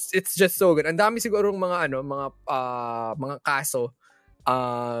 It's just so good. Ang dami sigurong mga kaso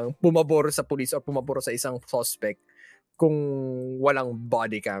pumabor sa police or pumabor sa isang suspect kung walang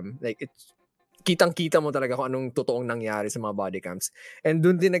body cam. Like, it's kitang-kita mo talaga kung anong totoong nangyari sa mga body cams. And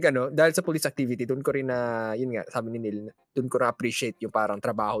dun din dahil sa PoliceActivity, dun ko rin yun nga, sabi ni Nhil, dun ko na-appreciate yung parang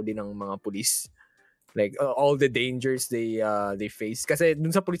trabaho din ng mga police. Like, all the dangers they face. Kasi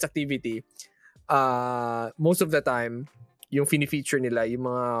dun sa PoliceActivity, most of the time, yung fini-feature nila, yung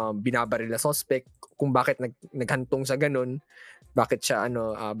mga binabaril na suspect, kung bakit naghantong sa ganun, bakit siya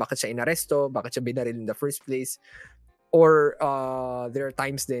inaresto, bakit siya binaril in the first place. Or there are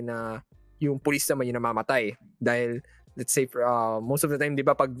times din na yung police naman yung namamatay dahil let's say most of the time, 'di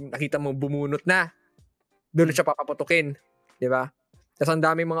ba, pag nakita mo bumunot na, doon siya papaputukin, 'di ba? Tapos ang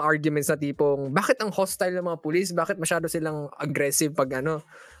daming mga arguments na tipong bakit ang hostile ng mga police, bakit masyado silang aggressive pag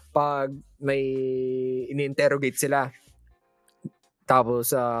may ini-interrogate sila.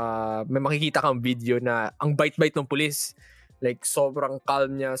 Tapos may makikita kang video na ang bite-bite ng police. Like, sobrang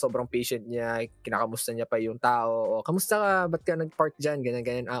calm niya, sobrang patient niya, kinakamusta niya pa yung tao. O, kamusta ka? Ba't ka nag-park dyan?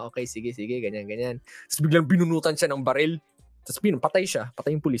 Ganyan. Okay, sige, ganyan. Tapos biglang binunutan siya ng baril. Tapos patay siya.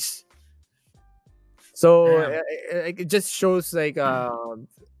 Patay yung police. So, it just shows like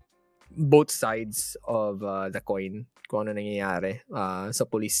both sides of the coin kung ano nangyayari sa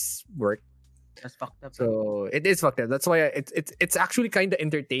police work. That's fucked up. So, it is fucked up. That's why it's actually kind of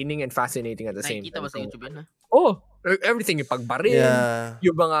entertaining and fascinating at the same time. Nakikita ba sa YouTube yan, ha? Oh, everything, yung pagbaril,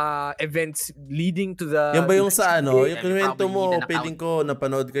 yung mga events leading to the... Yan ba yung sa yung kwento mo, feeling ko,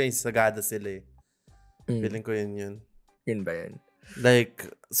 napanood ko yung Sagada sila eh. Feeling ko yun. Yun ba yan? Like,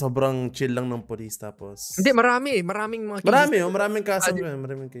 sobrang chill lang ng police tapos... Hindi, maraming mga cases. Maraming kaso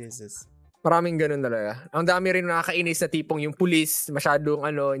maraming cases. Maraming ganun talaga. Ang dami rin nakakainis na tipong yung police, masyadong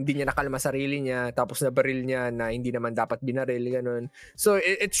hindi niya nakalma sarili niya, tapos nabaril niya na hindi naman dapat binaril, ganun. So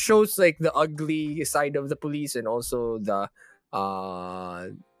it shows like the ugly side of the police and also the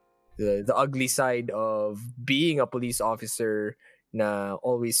ugly side of being a police officer na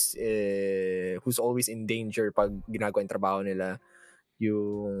always who's always in danger pag ginagawa yung trabaho nila.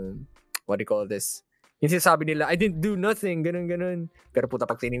 Yung what do you call this? Yung sinasabi nila, I didn't do nothing, ganun. Pero puta,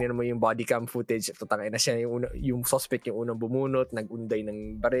 pag tinignan mo yung body cam footage, tutangay na siya yung suspect yung unang bumunot, nagunday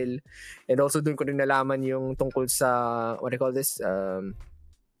ng baril. And also doon ko rin nalaman yung tungkol sa, what do you call this?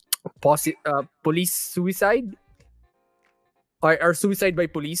 Police suicide? Or suicide by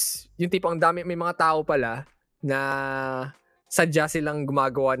police. Yung tipo, ang dami, may mga tao pala na sadya silang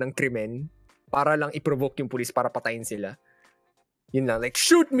gumagawa ng krimen para lang i-provoke yung police para patayin sila. Yun lang, like,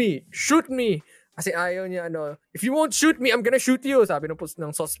 shoot me! Kasi ayaw niya, if you won't shoot me, I'm gonna shoot you. Sabi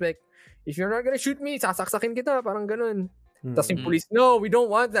ng suspect. If you're not gonna shoot me, sasaksakin kita. Parang ganun. Tapos yung police, no, we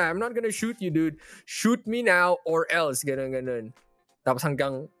don't want that. I'm not gonna shoot you, dude. Shoot me now or else. Ganun. Tapos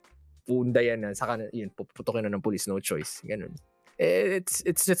hanggang pundayan na. Saka yun, puputokin na ng police. No choice. Ganun. It's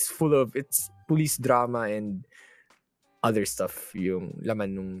just full of, it's police drama and other stuff yung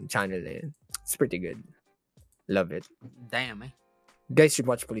laman ng channel na yun. It's pretty good. Love it. Damn, eh. Guys should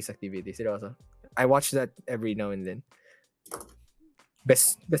watch PoliceActivity. Seryoso. I watch that every now and then.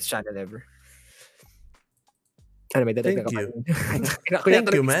 Best channel ever. Ano, may dadag na kapatid.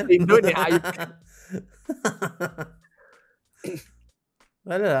 Thank you, man.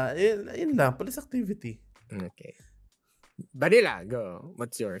 Wala, yun lang. PoliceActivity. Okay. Vanilla, go.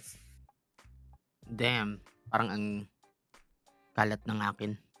 What's yours? Damn. Parang ang kalat ng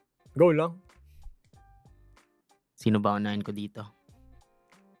akin. Go lang. Sino ba unahin ko dito?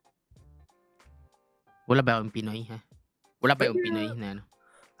 Wala ba yung Pinoy, ha? Wala ba yung Pinoy na ano?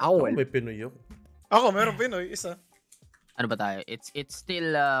 Ako, may Pinoy yun. Ako, meron Pinoy, isa. Ano ba tayo? It's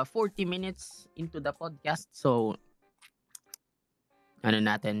still 40 minutes into the podcast, so ano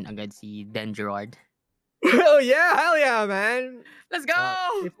natin agad si Gerard. Oh yeah, hell yeah, man. Let's go!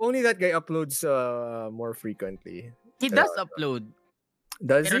 If only that guy uploads more frequently. He does upload.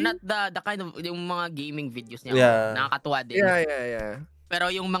 Does Pero he? not the kind of yung mga gaming videos niya. Yeah. Nakakatuwa din. Yeah. Pero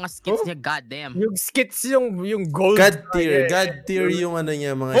yung mga skits niya, goddamn. Yung skits yung gold. God tier yung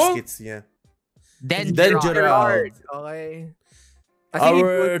niya, mga skits niya. Gerard. Okay.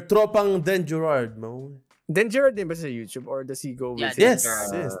 Our tropang Gerard, mo. Gerard din ba sa YouTube or does he go with Yes,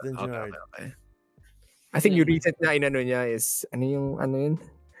 Gerard. Okay. I think yung recent na inano niya is ano yun?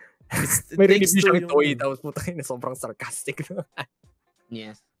 May review siyang toy tapos putang na sobrang sarcastic.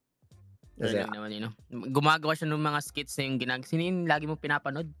 Yes. Naman, gumagawa siya ng mga skits na yung sino yung lagi mo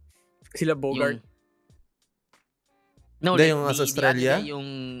pinapanood? Sila Bogart. Yung sa Australia?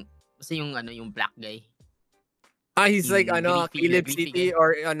 Yung black guy. He's like Caleb City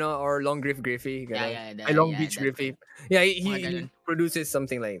or Long Reef Griffey. Long Beach Griffey. Yeah, he produces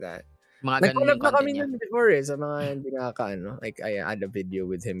something like that. Nag-collab na kami nun before sa mga hindi like I had a video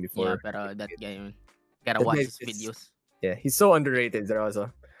with him before. Yeah, pero that guy, gotta watch his videos. Yeah, he's so underrated there also.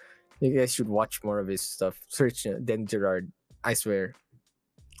 You guys should watch more of his stuff. Search Gerard. I swear.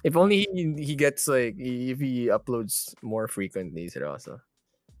 If only he gets if he uploads more frequently, also.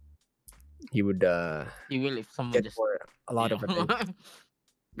 He would he will if someone get just a lot of attention.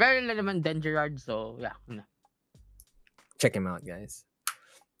 Very naman Gerard, so yeah. Check him out, guys.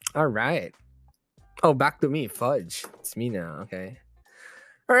 All right. Oh, back to me. Fudge. It's me now. Okay.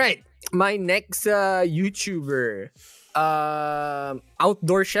 All right. My next YouTuber,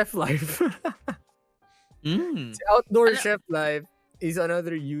 Outdoor Chef Life. Outdoor Chef Life is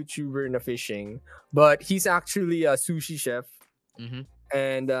another YouTuber na fishing, but he's actually a sushi chef.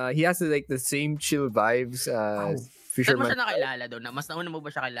 And he has like the same chill vibes as Fisherman. Saan mo siya nakilala doon? Mas nauna mo ba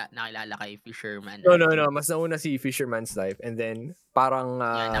siya nakilala kay Fisherman? No. Mas nauna si Fisherman's Life. And then, parang...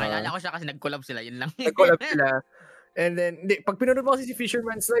 nakilala ko siya kasi nag-collab sila. Yun lang. Nag-collab sila. And then, pag pinanood mo kasi si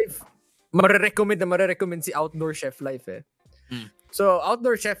Fisherman's Life, marirecommend si Outdoor Chef Life eh. So,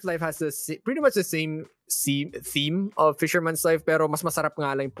 Outdoor Chef Life has pretty much the same theme of Fisherman's Life, pero mas masarap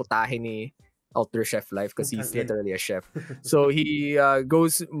nga lang yung putahe ni Outdoor Chef Life because he's literally a chef. So he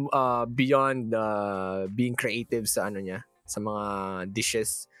goes beyond being creative sa sa mga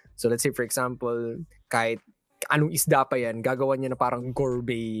dishes. So let's say for example, kahit anong isda pa yan, gagawa niya na parang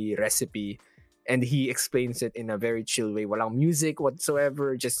gourmet recipe and he explains it in a very chill way. Walang music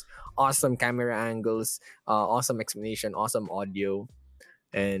whatsoever, just awesome camera angles, awesome explanation, awesome audio.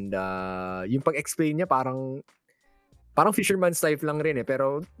 And yung pag-explain niya parang Fisherman's Life lang rin eh,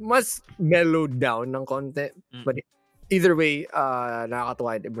 pero mas mellowed down ng konti. But either way,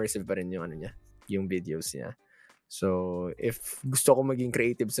 nakakatuwa at immersive pa rin yung yung videos niya. So, if gusto ko maging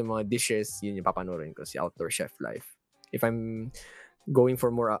creative sa mga dishes, yun yung papanoorin ko, si Outdoor Chef Life. If I'm going for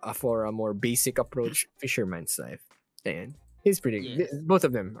a more basic approach, Fisherman's Life. And he's pretty good. Both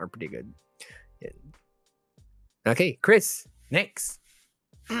of them are pretty good. Yeah. Okay, Chris, next.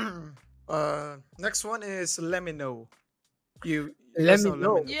 Next one is LEMMiNO.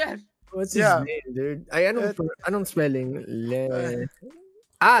 LEMMiNO. Yes. What's his name, dude? Anong spelling?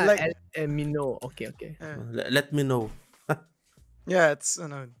 LEMMiNO. Okay. Let me know. Yeah, it's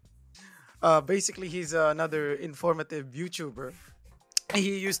basically he's another informative YouTuber.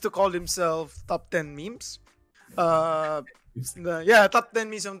 He used to call himself Top 10 Memes. Top 10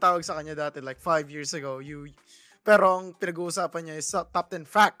 memes yung tawag sa kanya dati like 5 years ago. Pero ang pinag-uusapan niya is top 10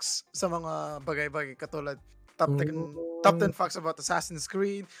 facts sa mga bagay-bagay katulad top 10 facts about Assassin's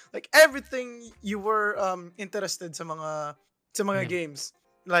Creed, like everything you were interested sa mga games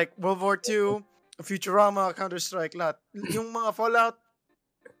like World War II, Futurama, Counter-Strike, lahat. Yung mga Fallout,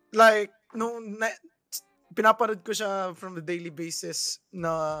 like pinapanood ko siya from the daily basis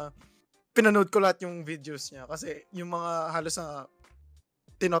na pinanood ko lahat yung videos niya kasi yung mga halos na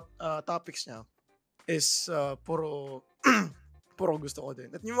topics niya is puro gusto ko din.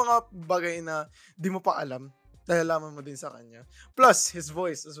 At yung mga bagay na di mo pa alam, nalalaman mo din sa kanya. Plus, his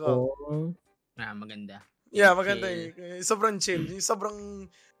voice as well. Maganda. Yeah, maganda. Sobrang chill. Sobrang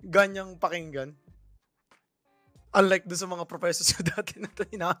ganyang pakinggan. Unlike doon sa mga professors ko dati na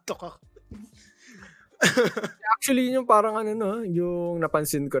hinatok ako. Actually, yung parang yung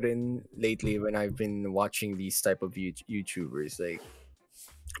napansin ko rin lately when I've been watching these type of YouTubers, like,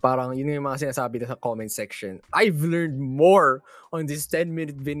 parang yun yung mga sinasabi na sa comment section. I've learned more on this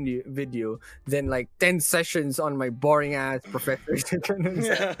 10-minute video than like 10 sessions on my boring ass professors.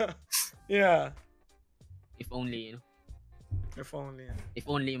 Yeah. If only, If only. If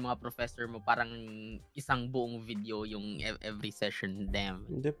only yung mga professor mo parang isang buong video yung every session. Damn.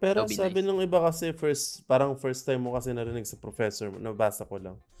 Hindi, pero sabi nung iba kasi first time mo kasi narinig sa professor mo. Nabasa ko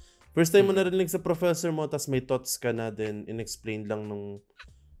lang. First time mo narinig sa professor mo tas may thoughts ka na din in-explain lang nung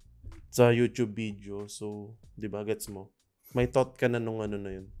sa YouTube video. So, di ba, gets mo? May thought ka na nung na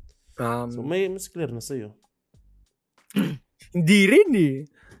yun. So, mas clear na sa'yo. Hindi rin eh.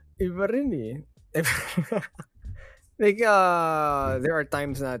 Iba rin eh. Like, there are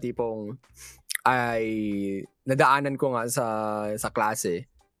times na tipong nadaanan ko nga sa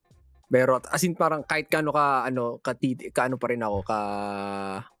klase. Pero, as in, parang kahit kaano pa rin ako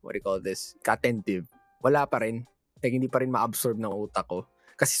what do you call this? Ka-attentive. Wala pa rin. Like, hindi pa rin ma-absorb ng utak ko.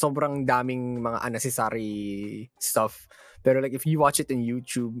 Kasi sobrang daming mga unnecessary stuff. Pero like if you watch it in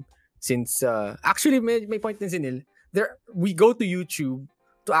YouTube, since actually may point din si Nhil, we go to YouTube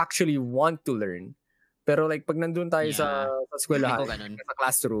to actually want to learn. Pero like pag nandun tayo sa eskwelahan, sa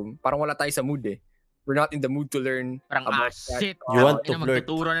classroom, parang wala tayo sa mood eh. We're not in the mood to learn. Parang shit. You want to flirt.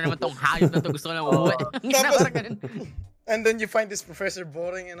 Magtuturo na naman tong hayop na to. Gusto ko lang uuwi. And then you find this professor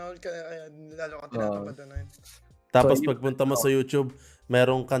boring and all. Lalo kang tinatamad na yun. Tapos pagpunta mo sa YouTube,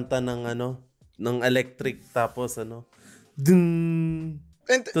 merong kanta ng electric, tapos dun.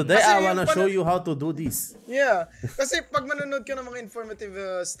 Today I wanna show you how to do this. Yeah. Kasi pag manonood ka ng mga informative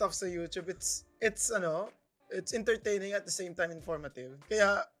stuff sa YouTube, it's entertaining at the same time informative.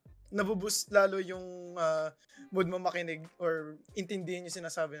 Kaya nabuboost lalo yung mood mo makinig or intindihin yung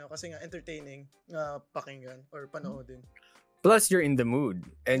sinasabi mo kasi nga entertaining pakinggan or panoodin. Plus, you're in the mood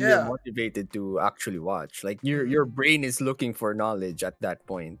and you're motivated to actually watch. Like your brain is looking for knowledge at that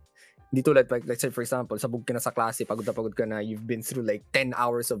point. Hindi tulad, like, let's say for example, sabog ka na sa klase, pagod ka na, you've been through like 10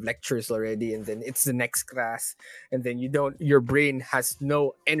 hours of lectures already, and then it's the next class, and then your brain has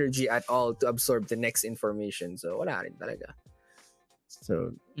no energy at all to absorb the next information. So wala rin talaga.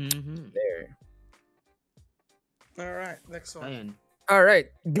 So there. All right, next one. Ayun. All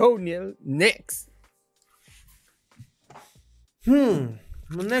right, go Nhil. Next. The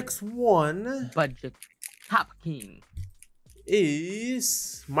next one Budget Top King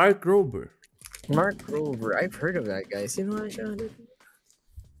is Mark Rober. Mark Rober. I've heard of that guy. Sino siya?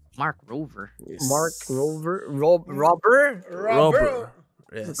 Mark Rover. Yes. Mark Rover? Robber? Robber.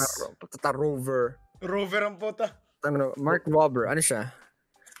 Yes. Rover. Rover ang puta. Mark Rober. Ano siya?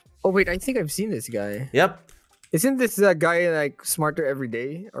 Oh wait, I think I've seen this guy. Yep. Isn't this guy like smarter every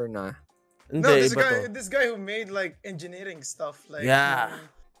day or not? No, this guy who made like engineering stuff, like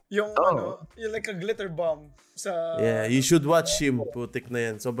yung like a glitter bomb sa. Yeah, you should watch him. Putik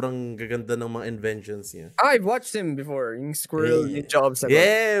na yan. Sobrang gaganda ng mga inventions niya. I've watched him before. Yung squirrel jobs.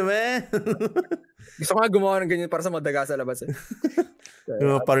 Yeah, man. Gusto ko nga gumawa ng ganyan para sa madaga sa labas.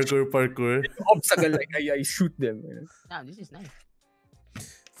 Parkour. Obstacle, like I shoot them. Ah, this is nice.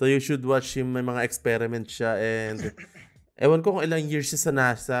 So you should watch him. May mga experiment siya and ewan ko kung ilang years siya sa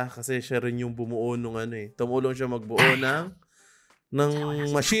NASA kasi siya rin yung bumuo nung tumulong siya magbuo ng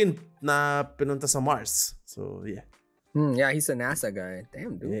machine na pinunta sa Mars. So, yeah. Yeah, he's a NASA guy.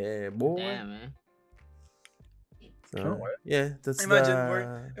 Damn, dude. Yeah, boy. Damn, man. So, yeah, that's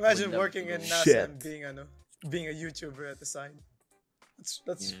imagine working in NASA and being a YouTuber at the side.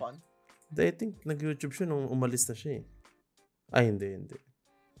 That's fun. I think nag-YouTube siya nung umalis na siya eh. Ay, hindi.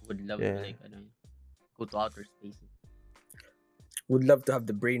 Would love to go to outer space. Would love to have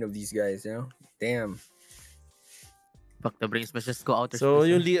the brain of these guys, you know? Damn. Fuck the brains, but just go outer space. So,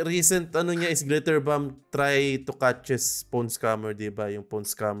 yung recent niya is Glitter Bomb try to catch his phone scammer, diba? Yung phone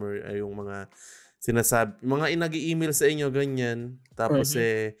scammer ay yung mga sinasabi, mga inag-email sa inyo, ganyan. Tapos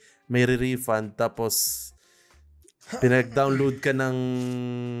may refund. Tapos, pinag-download ka ng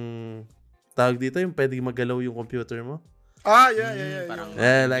tawag dito, yung pwede magalaw yung computer mo. Yeah. Parang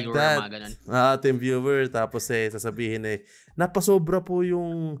like that. TeamViewer. Tapos sasabihin napasobra po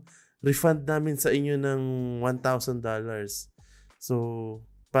yung refund namin sa inyo ng $1,000. So,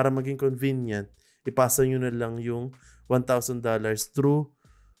 para maging convenient, ipasa nyo na lang yung $1,000 through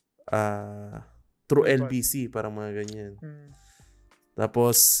LBC, parang mga ganyan.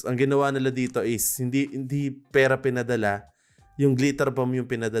 Tapos, ang ginawa nila dito is, hindi pera pinadala, yung glitter bomb yung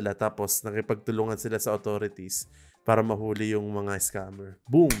pinadala, tapos nakipagtulungan sila sa authorities para mahuli yung mga scammer.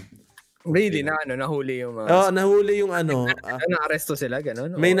 Boom! Really? Nahuli yung mga... nahuli yung na-aresto sila,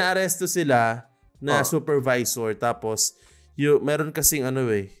 gano'n? May na-aresto sila na supervisor. Tapos, meron kasing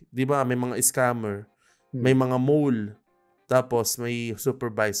di ba, may mga scammer, may mga mole, tapos may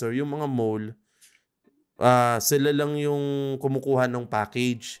supervisor. Yung mga mole, sila lang yung kumukuha ng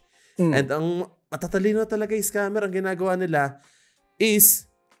package. And ang matatalino talaga yung scammer, ang ginagawa nila is,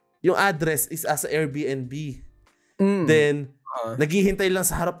 yung address is as Airbnb. Then, naghihintay lang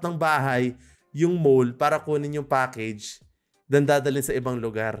sa harap ng bahay yung mole para kunin yung package, then dadalhin sa ibang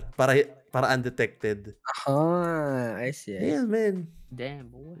lugar para undetected. I see. Yeah, man.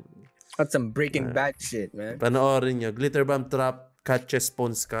 Damn, boy. That's some Breaking Bad shit, man. Panoorin nyo. Glitter Bomb Trap catches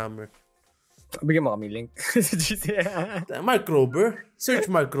phone scammer. Bigyan mo kami link. Mark Rober. Search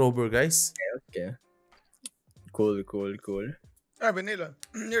Mark Rober, guys. Okay. Cool. Vanilla,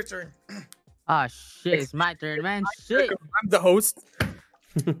 your turn. Shit, it's my turn, man. Shit. I'm the host.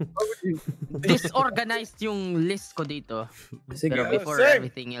 Disorganized yung list ko dito. Pero before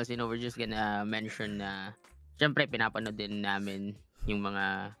everything else, we're just gonna mention na syempre pinapanood din namin yung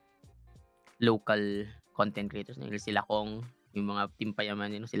mga local content creators. Sila Kong, yung mga Team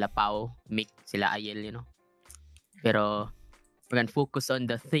Payaman, sila Pao, Mick, sila Ayel, Pero we're gonna focus on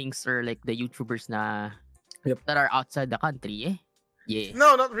the things or like the YouTubers na that are outside the country, Yeah.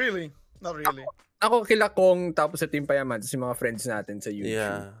 No, not really. Ako kila Kong, tapos sa Team Payaman, tapos yung mga friends natin sa YouTube.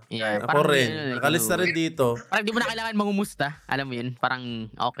 Yeah. Ako rin. Nakalista rin dito. Parang di mo na kailangan mangumusta. Alam mo yun? Parang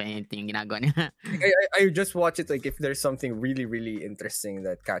okay, ito yung ginagawa niya. I just watch it like if there's something really, really interesting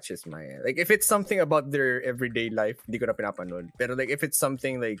that catches my eye. Like if it's something about their everyday life, hindi ko na pinapanood. Pero like if it's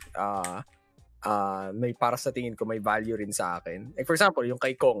something like may para sa tingin ko may value rin sa akin. Like for example, yung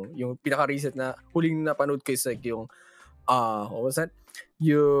kay Kong, yung pinaka-recent na huling napanood ko is like yung what was that?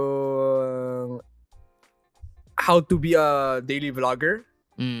 Yung how to be a daily vlogger.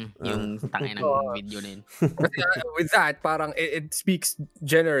 Yung tangin ng video na yun. With that, parang it speaks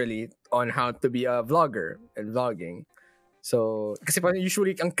generally on how to be a vlogger and vlogging. So, kasi parang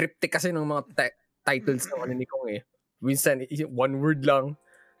usually, ang cryptic kasi ng mga titles ng ni Kong eh. Minsan, one word lang.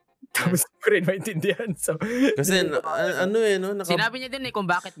 Tapos ko rin maintindihan. So, kasi, no? Sinabi niya din kung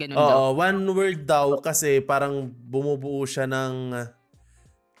bakit ganun daw. One word daw kasi parang bumubuo siya ng...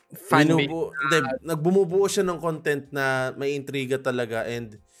 Nagbumubuo siya ng content na may intriga talaga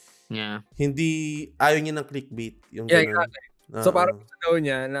and hindi ayaw niya ng clickbait. Yung exactly. So parang gusto daw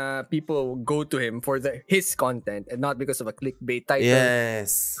niya na people go to him for his content and not because of a clickbait title.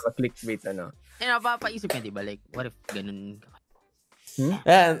 Yes. A clickbait napapaisip niya, di ba? Like, what if ganun?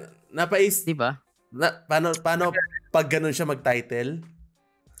 Napaisip. Di ba? Paano pag ganun siya mag-title?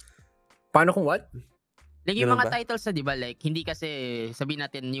 Paano kung what? Like, yung mga titles na, di ba? Like, hindi kasi, sabihin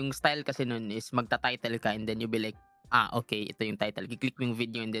natin, yung style kasi nun is magta-title ka and then you be like, okay, ito yung title. Kiklik mo yung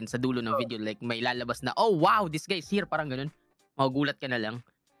video and then sa dulo ng video, like, may lalabas na, oh, wow, this guy's here. Parang ganun. Magugulat ka na lang.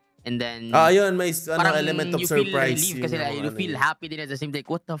 And then, yun, may element of surprise. You feel relieved kasi you feel happy din at the same time. Like,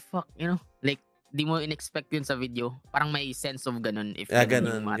 what the fuck? You know? Like, di mo in-expect yun sa video. Parang may sense of ganun. If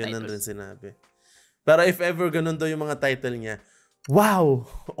ganun din sinabi. Pero if ever ganun daw yung mga title niya, wow!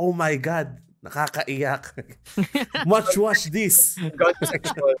 Oh my God! Nakakaiyak. Must watch this.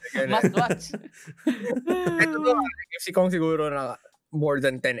 Must watch. Ito ba, si Kong siguro na more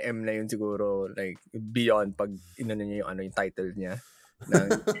than 10M na yun siguro. Like, beyond pag inano niya yung title niya.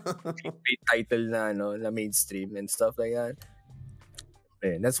 Title na, na mainstream and stuff like that.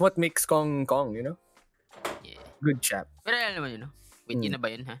 And that's what makes Kong, you know? Yeah. Good chap. Pero alam mo yun, no? Wait, yun na ba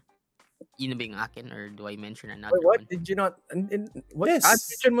yun, ha? Yun na ba yung akin or do I mention another one? What? Did you not? What? Yes.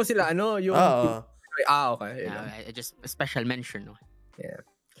 Mention mo sila, yung... okay. Just a special mention, no? Yeah.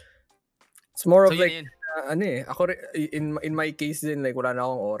 It's more of so, like, ako in my case din, like, wala na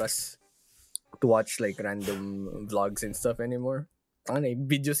akong oras to watch like random vlogs and stuff anymore.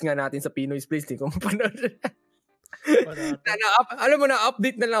 Videos nga natin sa Peenoise Place, di ko mapanood. Alam mo na,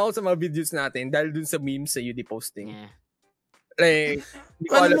 update na lang ako sa mga videos natin dahil dun sa memes sa UD posting. Yeah. Like,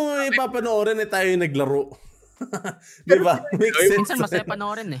 alam mo, ipapanoorin tayo yung naglaro. Di ba? Makes sense. Minsan masaya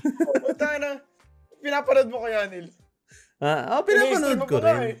panoorin eh. Punta na. Pinapanood mo kaya, Nhil? Pinapanood ko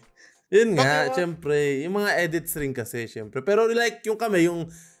rin. Yun nga, syempre. Yung mga edits rin kasi, syempre. Pero like, yung kami, yung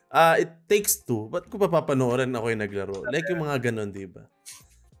it takes two. Ba't ko pa papanoorin ako yung naglaro? Like yung mga ganun, di ba?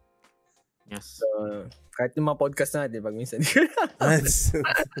 Yes. So, kahit yung mga podcast natin, pag minsan.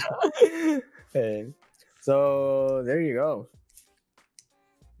 So, there you go.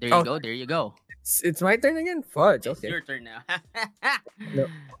 There you go. It's my turn again? Fudge, okay. It's your turn now. No.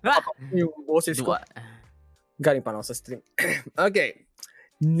 Yung boses ko. Galing pa na ako sa stream. Okay.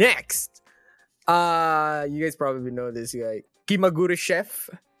 Next. You guys probably know this guy. Kimagure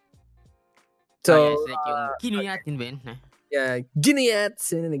Chef. So, yes, like yung kinuyatin ba yun? Yeah,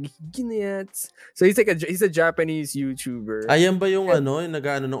 Giniyats. So he's a Japanese YouTuber. Ayan ba yung yung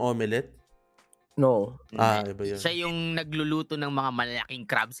nag-ano ng omelette? No. Iba yun. Siya yung nagluluto ng mga malaking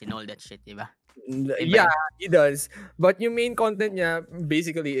crabs and all that shit, diba? Yeah, he does. But yung main content niya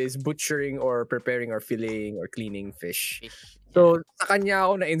basically is butchering or preparing or filleting or cleaning fish. So sa kanya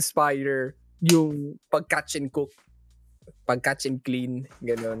ako na-inspire yung pag-catch and cook. Pag-catch and clean,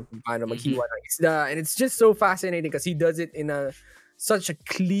 gano'n, paano maghiwa ng isda. And it's just so fascinating because he does it in such a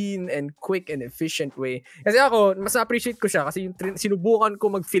clean and quick and efficient way. Kasi ako, mas appreciate ko siya kasi yung sinubukan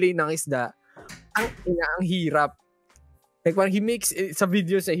ko mag-fillet ng isda, ang hirap. Like, parang he makes it, sa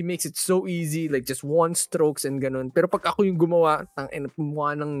videos he makes it so easy, like just one strokes and gano'n. Pero pag ako yung gumawa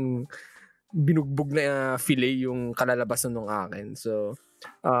ng binugbog na fillet yung kalalabasan ng akin. So,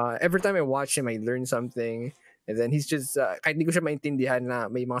 every time I watch him, I learn something. And then he's just, kahit hindi ko siya maintindihan na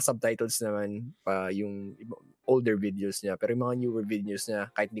may mga subtitles naman yung older videos niya. Pero yung mga newer videos niya,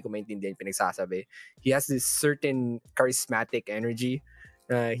 kahit hindi ko maintindihan pinagsasabi, he has this certain charismatic energy.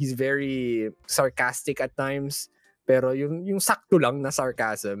 He's very sarcastic at times. Pero yung sakto lang na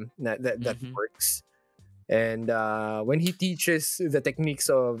sarcasm, that works. And when he teaches the techniques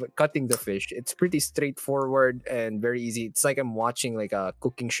of cutting the fish, it's pretty straightforward and very easy. It's like I'm watching like a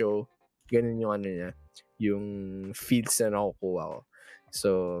cooking show. Ganun yung niya. Yung feeds na nakukuha ko. So,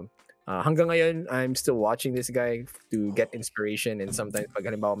 hanggang ngayon, I'm still watching this guy to get inspiration and sometimes pag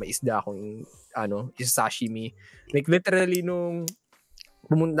halimbawa may isda akong sashimi. Like literally nung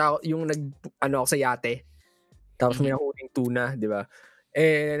pumunta ako, yung ako sa yate, tapos may nakuling tuna, di ba?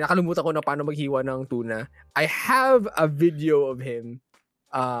 Eh, nakalimutan ko na paano maghiwa ng tuna. I have a video of him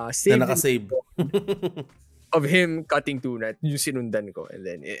na nakasave. of him cutting tuna. Yung sinundan ko. And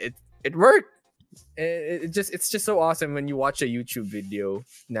then it worked. It's just so awesome when you watch a YouTube video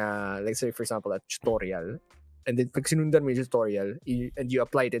na, like say for example, a tutorial, and then pag sinundan mo yung tutorial and you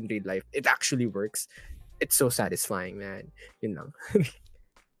apply it in real life, it actually works. it's so satisfying, man. Yun lang.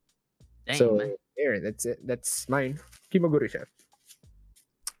 Dang, So, man. there, that's it. That's mine. Kimagure siya.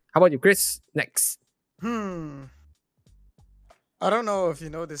 How about you, Chris? Next. I don't know if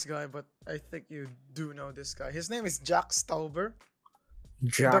you know this guy, but I think you do know this guy. His name is JackStauber.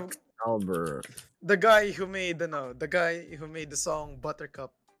 JackStauber. The guy who made the song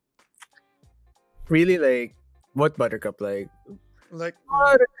Buttercup. Really, like, what Buttercup? Like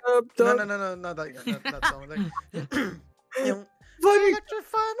Buttercup. dog? No, not that song. Like, yung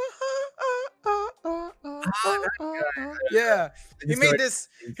electrify my yeah. He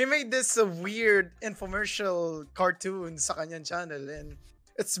made this weird infomercial cartoon sa kanyang channel, and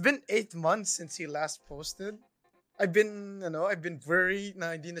it's been 8 months since he last posted. I've been worried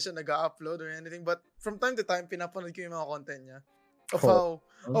na hindi na siya nag-upload or anything, but from time to time pinapanood ko yung mga content niya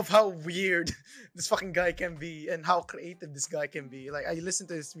of how weird this fucking guy can be and how creative this guy can be. Like, I listen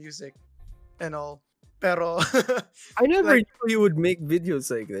to his music and all, pero I never knew he would make videos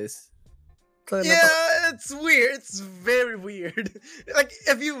like this. yeah, it's weird. It's very weird. Like,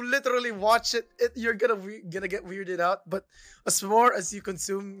 if you literally watch it, you're gonna get weirded out. But as more as you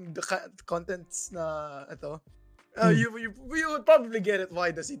consume the contents na ito, you would probably get it.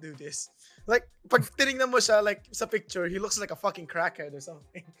 Why does he do this? Like, pag tinignan mo siya, like, sa picture, he looks like a fucking crackhead or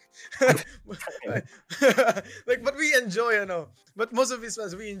something. Like, but we enjoy, but most of his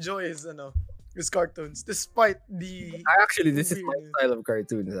fans, we enjoy his cartoons, despite the... Actually, this is my style of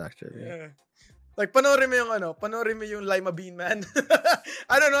cartoons, actually. Yeah. Like, panoorin mo yung Lima Bean Man.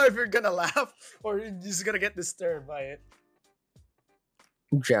 I don't know if you're gonna laugh or you're just gonna get disturbed by it.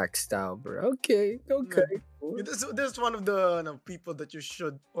 JackStauber. Okay. Cool. This is one of the people that you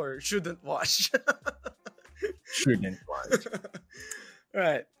should or shouldn't watch. Shouldn't watch.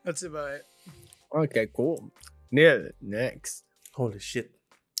 Right, that's about it. Okay, cool. Nhil, next. Holy shit.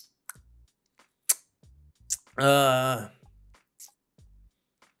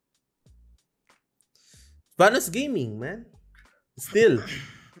 VanossGaming, man. Still.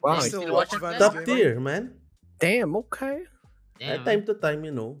 Wow, You still watch it, man? Top tier, man. damn, okay. Damn, Time to time,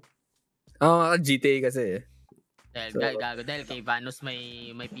 GTA kasi. Dahil kay Vanos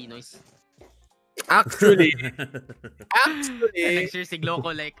may Peenoise. Actually. Nag-share si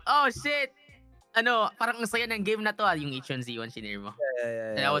Gloco like, oh shit! Parang ang saya ng game na to, yung H1Z1 shinare mo.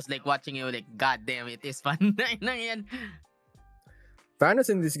 Yeah. And I was like watching it like, god damn, it is fun. Yan. Vanoss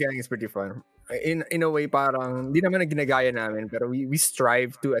in this gang is pretty fun. In a way, parang, di naman na ginagaya namin, pero we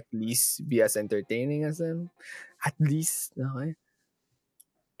strive to at least be as entertaining as them. At least, okay?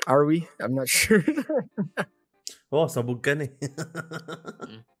 Are we? I'm not sure. Sabog ka na eh.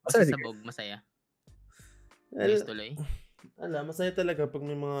 Sabog, masaya. Tuloy. Masaya talaga pag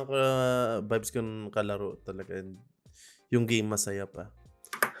may mga vibes kang kalaro talaga. Yung game masaya pa.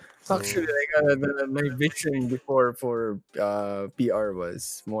 So, actually, like, my vision before for PR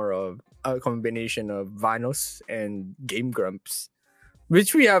was more of a combination of Vanoss and Game Grumps,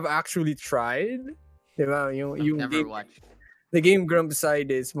 which we have actually tried. Diba? Yung Never watched. The Game Grumps side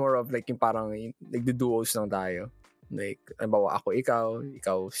is more of like yung parang like the duos lang tayo. Like, halimbawa ako, ikaw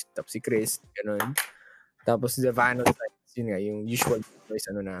tapos si Chris, ganun. Tapos the Vanoss side, yun nga, yung usual voice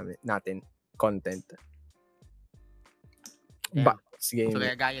natin, content. Yeah. Game. So,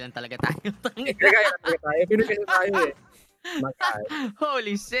 gaya lang talaga tayo. Pinagaya tayo eh.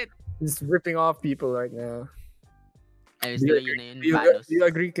 Holy shit. Just ripping off people right now. Do you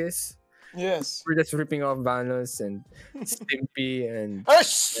agree, Kiss? Yes. We're just ripping off Vanoss and Stimpee and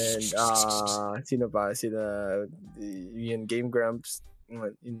sino pa? Yung Game Grumps.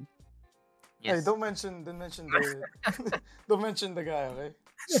 Yes. Hey, don't mention the guy, okay?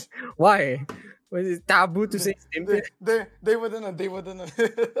 Why? Was it taboo to say Stimpee? They wouldn't know. They would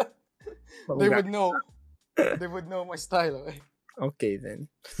know. They would know my style, okay? Okay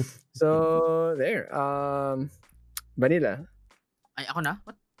then. So there. Vanilla. Ay, ako na?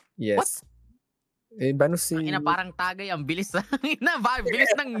 What? Yes. What? Vanoss si... Parang tagay, ang bilis.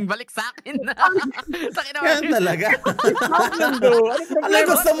 Bilis ng balik sa akin. Yan talaga.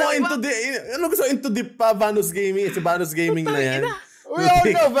 Ano gusto into the VanossGaming? Si VanossGaming na yan. We all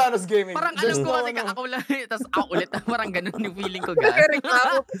know VanossGaming. Parang alam ko kasi ako lang, tapos ako ulit. Parang ganun yung feeling ko, guys.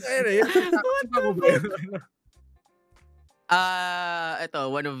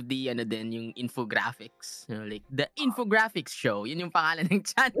 Ito, one of the, yung infographics. Like, the Infographics Show. Yun yung pangalan ng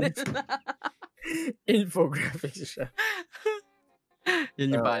channel. Infographics Show.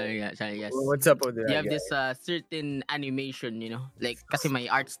 Yun yung pangalan nga. Yes. What's up with that? You have this certain animation, like, kasi may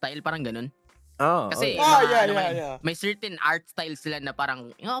art style, parang ganun. Kasi, may certain art style sila na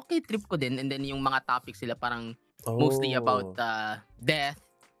parang, okay, trip ko din. And then, yung mga topics sila parang mostly about death.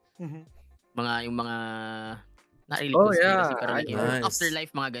 Yung mga na-relate Oh, conspiracy, yeah. pero like, Nice.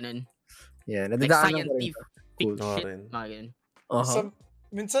 afterlife, mga ganun. Yeah, Like nadadaanan ko rin scientific Cool. shit, Rin. mga ganun. Uh-huh.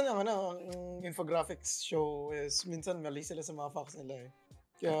 Minsan ang yung Infographics Show is minsan mali sila sa mga facts nila eh.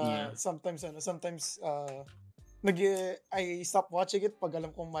 Kaya sometimes I stop watching it pag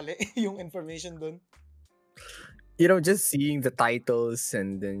alam kong mali yung information dun. You know, just seeing the titles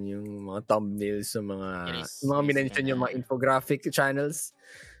and then yung mga thumbnails ng mga minention yung mga infographic channels.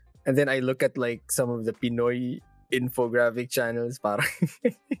 And then I look at like some of the Pinoy infographic channels parang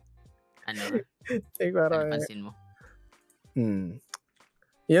like parang pansin mo?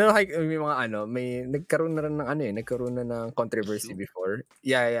 You know, like may nagkaroon na rin ng controversy before.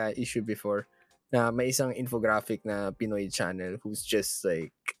 Yeah, issue before. Na may isang infographic na Pinoy channel who's just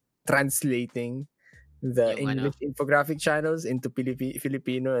like translating the English infographic channels into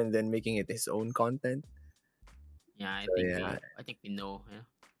Filipino and then making it his own content. Yeah, I think we know.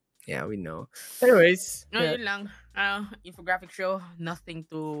 Yeah, we know. Anyways. Yun lang. Infographic show, nothing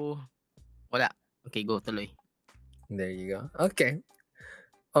to... Wala. Okay, go, tuloy. There you go. Okay.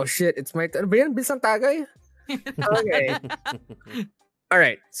 Oh shit, it's my turn. Ba yan? Bilisang tagay? Okay.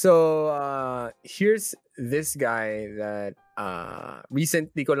 Alright, so here's this guy that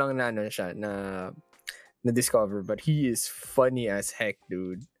recently ko lang na-discover, but he is funny as heck,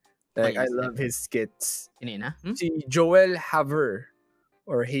 dude. Like, I love his skits. Si Joel Haver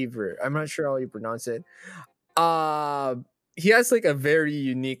or Haver. I'm not sure how you pronounce it. He has like a very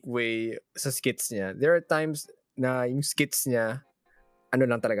unique way sa skits niya. There are times na yung skits niya,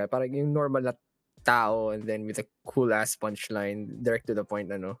 lang talaga, parang yung normal na tao and then with a cool ass punchline, direct to the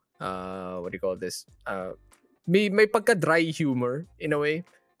point, what do you call this? May pagka dry humor in a way.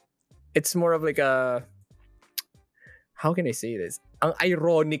 It's more of like a, how can I say this? Ang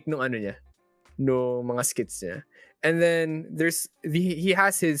ironic nung niya, no mga skits niya. And then he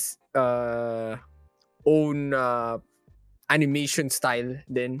has his own animation style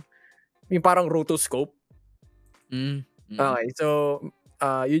din. Yung parang rotoscope. Okay, so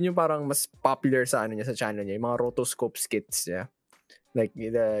yun yung parang mas popular sa sa channel niya, yung mga rotoscope skits niya. Like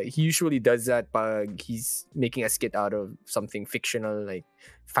he usually does that pag he's making a skit out of something fictional, like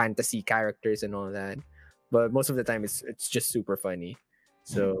fantasy characters and all that. But most of the time it's just super funny.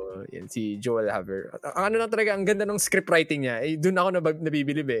 So, yan, si Joel Haver. Lang talaga, ang ganda ng script writing niya. Doon ako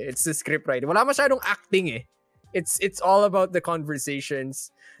nabibilib eh. It's the script writing. Wala masyadong acting eh. It's all about the conversations.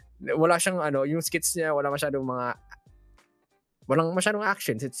 Wala siyang yung skits niya, walang masyadong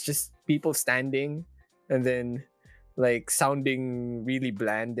actions. It's just people standing and then like sounding really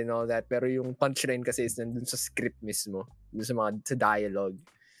bland and all that. Pero yung punchline kasi is nandun sa script mismo. Dun sa dialogue.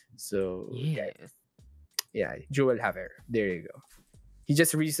 So, yeah, Joel Haver. There you go. He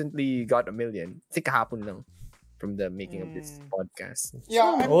just recently got 1 million. I think kahapon lang from the making of this podcast. Yeah,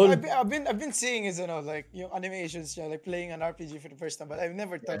 I've been seeing his like yung animations siya, like playing an RPG for the first time, but I've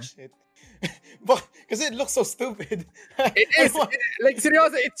never touched it. But because it looks so stupid. It is. Like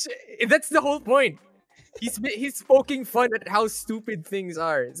seriously, that's the whole point. He's poking fun at how stupid things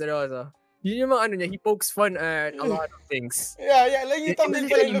are. Seryoso. Yun yung mga niya, he pokes fun at a lot of things. Yeah, like you thumbnail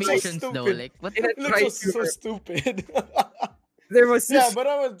pala, it looks so stupid. Though, like, what it looks so stupid. There was this... Yeah,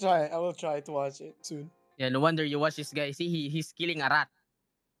 but I will try to watch it soon. Yeah, no wonder you watch this guy. See, he's killing a rat.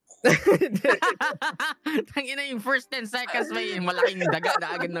 Tangina yung first 10 seconds may malaking daga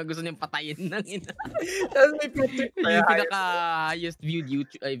na agad na gusto niyang patayin. That's my picture. Yung pinaka-highest viewed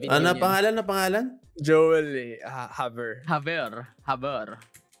YouTube video niya. Pangalan? Joel Haver.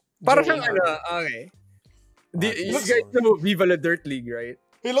 Parang siyang okay. You guys know Viva la Dirt League, right?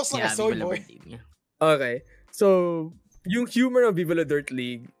 He looks like a soy boy. Okay. So, yung humor of Viva la Dirt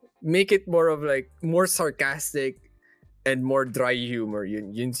League, make it more of like, more sarcastic and more dry humor.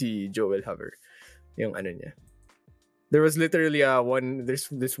 Yun si Joel Haver. Yung niya. There was literally there's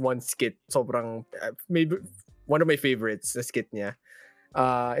this one skit, sobrang, maybe one of my favorites, the skit niya.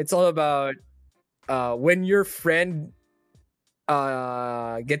 It's all about when your friend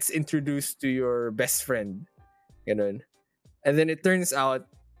gets introduced to your best friend. Ganun. And then it turns out,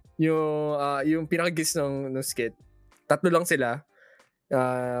 yung pinakagis ng skit, tatlo lang sila.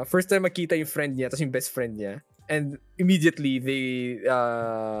 First time makita yung friend niya, tapos yung best friend niya. And immediately, they,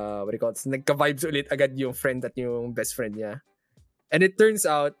 what do you call it? Nagka-vibes ulit agad yung friend at yung best friend niya. And it turns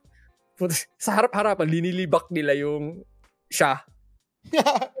out, sa harap-harapan, linilibak nila yung siya.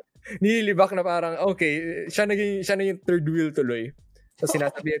 Nililibak na parang, okay, siya na yung third wheel tuloy. So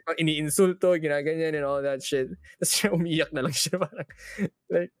sinasabi, iniinsulto, ginaganyan and all that shit. Tapos siya umiyak na lang siya. Parang,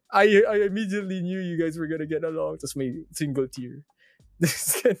 like, I immediately knew you guys were gonna get along. Tapos may single tear.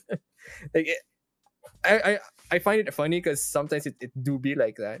 Like, I find it funny because sometimes it do be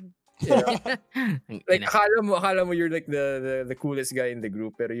like that. You know? Like, akala mo you're like the coolest guy in the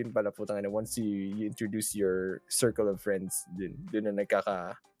group, pero yun pala putang ina, once you introduce your circle of friends, dun na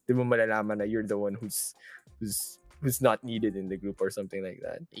dun mo malalaman na you're the one who's not needed in the group or something like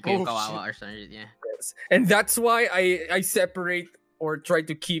that. Ikaw yung kawawa or something, yeah. Yes. And that's why I separate or try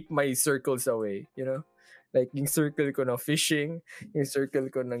to keep my circles away, you know? Like, yung circle ko ng fishing, yung circle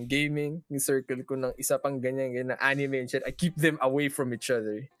ko ng gaming, yung circle ko ng isa pang ganyan anime and shit, I keep them away from each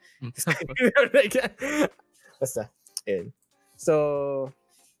other. Like, basta. Yun. So,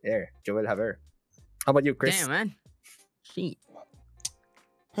 there. Joel, have her. How about you, Chris? Damn, man. Shit.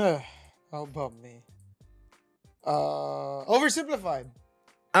 How about me? Oversimplified.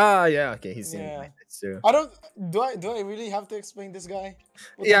 Yeah, okay, he's in. That's true. Do I really have to explain this guy?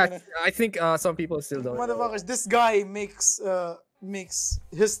 I think some people still don't. Motherfuckers, this guy makes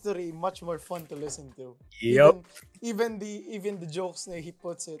history much more fun to listen to. Yep. Even the jokes na he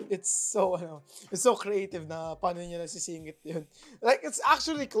puts it's so creative na paano niya nasisingit yun. Like, it's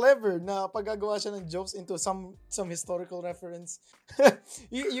actually clever na paggagawa siya ng jokes into some historical reference.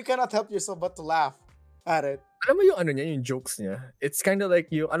 you cannot help yourself but to laugh at it. Alam mo yung yung jokes niya? It's kind of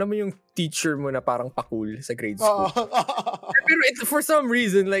like alam mo yung teacher mo na parang pakul sa grade school. Pero for some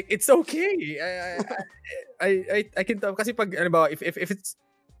reason, like, it's okay. I can tell kasi pag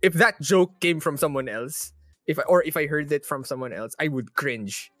if that joke came from someone else, if I heard it from someone else, I would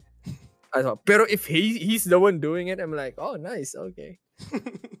cringe. Pero if he's the one doing it, I'm like, oh, nice, okay.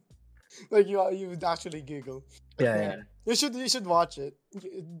 Like, you would actually giggle. Yeah. You should watch it.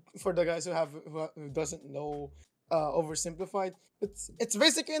 For the guys who doesn't know Oversimplified, it's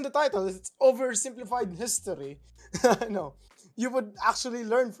basically in the title. It's oversimplified history. No, you would actually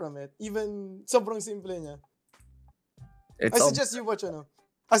learn from it. Even sobrang simple niya. I suggest you watch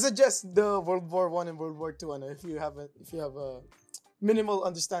I suggest the World War I and World War II if you have a minimal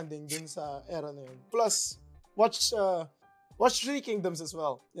understanding dun sa era na yun. Plus, watch Three Kingdoms as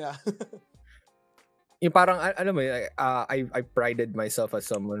well. Yeah. Yung parang, alam mo, I prided myself as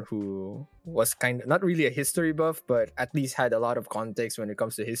someone who was kind of, not really a history buff, but at least had a lot of context when it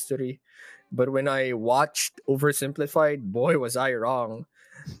comes to history. But when I watched Oversimplified, boy, was I wrong.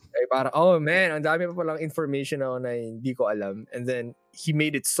 Ay, parang, oh man, ang dami pa palang information ako na hindi ko alam. And then, he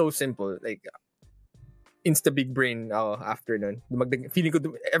made it so simple. Like, insta big brain ako after nun. Feeling ko,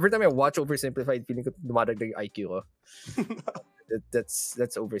 every time I watch Oversimplified, feeling ko dumadagdag yung IQ ko. That's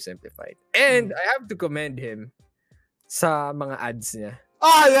Oversimplified. And I have to commend him sa mga ads niya.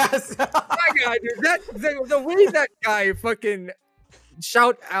 Oh, yes! My God, dude, the way that guy fucking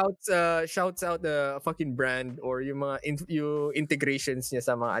shouts out the fucking brand or yung mga yung integrations niya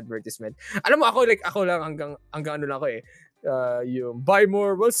sa mga advertisement. Alam mo, ako lang hanggang ano lang ako yung buy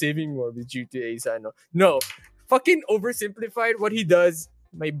more while saving more with GTA sa ano. No, fucking Oversimplified, what he does,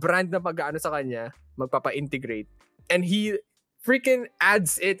 may brand na pag-ano sa kanya, magpapa-integrate. And he freaking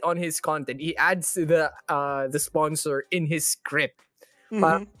adds it on his content. He adds the sponsor in his script.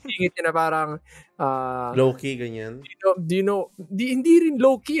 Parang tingin niya na parang low-key, ganyan. Do you know, hindi rin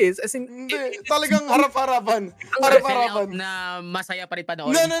low-key is. As in, talagang harap-harapan. Harap-harapan. Na masaya pa rin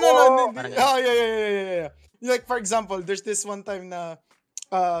panoorin. No. Oh, yeah. Like, for example, there's this one time na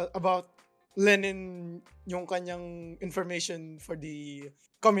about Lenin, yung kanyang information for the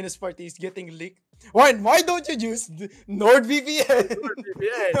Communist Party is getting leaked. Why don't you use NordVPN?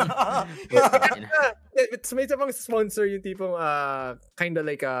 May isa pang sponsor yung tipong kind of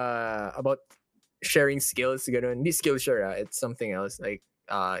like about sharing skills, ganun. Hindi Skillshare, it's something else. Like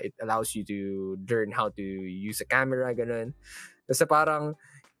it allows you to learn how to use a camera, ganun. Kasi parang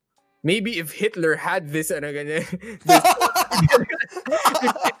maybe if Hitler had this ganyan,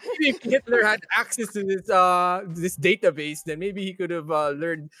 if Hitler had access to this database, then maybe he could have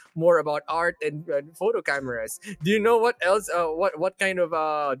learned more about art and photo cameras. Do you know what else? What kind of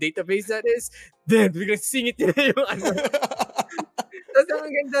database that is? Then we're gonna sing it yung ano. Tapos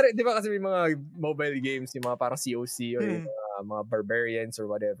ang ganda rin, di ba kasi may mga mobile games, yung mga parang COC or yung mga Barbarians or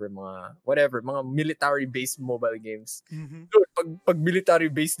whatever, mga military-based mobile games. So, pag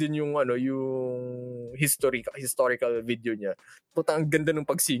military-based din yung yung historical video niya, puta ang ganda ng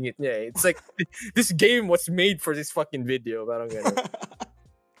pagsingit niya eh. It's like, this game was made for this fucking video. Parang gano'n.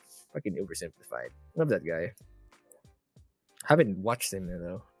 Fucking Oversimplified. Love that guy. Haven't watched him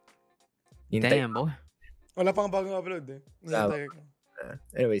though. Damn, boy. Wala pang bagong upload eh.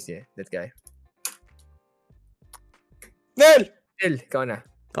 Anyways, yeah, that guy. Nhil, ikaw na.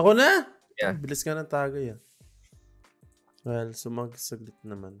 Ako na? Yeah. Bilis ka ng tagay. Well, sumagsaglit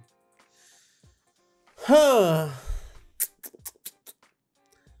naman.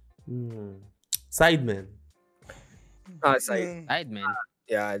 Sidemen. Sidemen. Sidemen.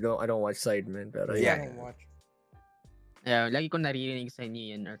 Yeah, I don't watch Sidemen, pero I yeah. don't watch. Lagi ko naririnig sa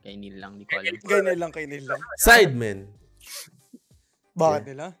inyo yan or kay Nhil lang, di ko alam. Kay Nhil lang. Sidemen.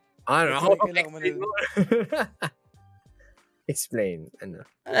 Bakit nila? I don't know. Kailangan mo nila. Explain. Ano?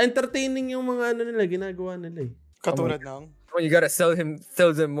 Entertaining yung mga nila, ginagawa nila eh. Katulad ng? Well, you gotta sell them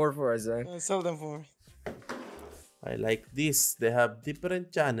more for us, eh? Sell them for. I like this. They have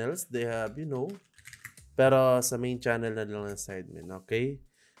different channels. They have, pero sa main channel na lang ng Sidemen, okay?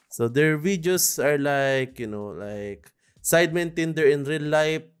 So their videos are like, like Sidemen Tinder in real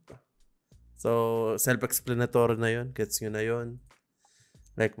life. So self-explanatory na yun. Gets nyo na yun.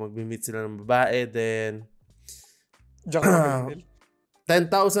 Like magmi-meet sila ng babae, then 10,000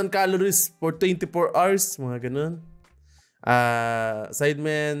 calories for 24 hours, mga ganun.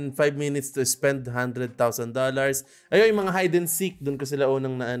 Sidemen 5 minutes to spend $100,000. Ayun yung mga hide and seek, doon ko sila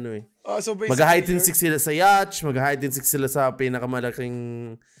unang na ano eh. So mag-hide and seek sila sa yacht, mag-hide and seek sila sa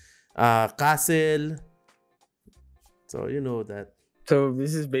pinakamalaking castle. So you know that. So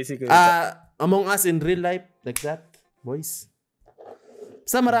this is basically Among Us in real life, like that, boys.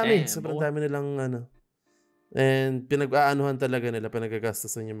 Sa marami, sobrang dami nilang ano. And pinag-aanuhan talaga nila,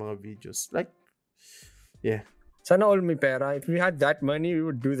 pinagagastasan yung mga videos. Like, yeah. Sana all may pera. If we had that money, we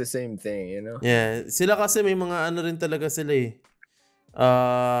would do the same thing, Yeah. Sila kasi may mga ano rin talaga sila eh.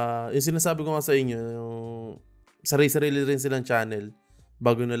 Yung sinasabi ko nga sa inyo, yung sarili-sarili rin silang channel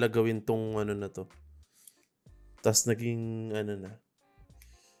bago nila gawin tong ano na to. Tapos naging ano na.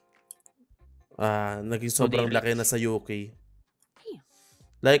 Naging sobrang laki na sa UK.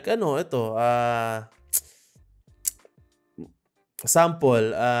 Like ano, ito, sample,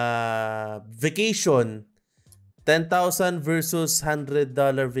 vacation, 10,000 versus $100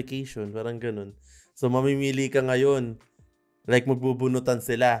 vacation. Parang ganun. So, mamimili ka ngayon. Like, magbubunutan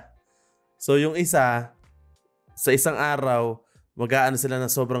sila. So, yung isa, sa isang araw, mag-aano sila na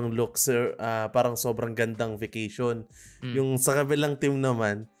sobrang looks, parang sobrang gandang vacation. Yung sa kabilang team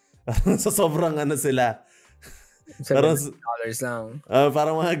naman, parang sa sobrang ano sila. Parang $7 lang.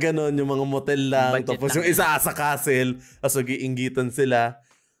 Parang mga ganon, yung mga motel lang. Budget tapos lang. Yung isa sa castle, tapos mag-iinggitan sila.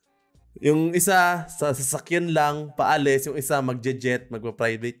 Yung isa sa sasakyan lang, paalis. Yung isa magje-jet,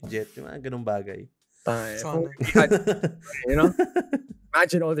 magpa-private jet. Yung mga ganong bagay.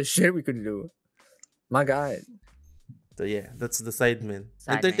 Imagine all the shit we could do. My God. So yeah, that's the Sidemen.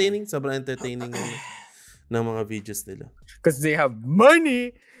 Entertaining, sobrang entertaining ng mga videos nila. Because they have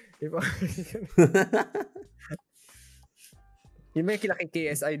money! Yung may kilaki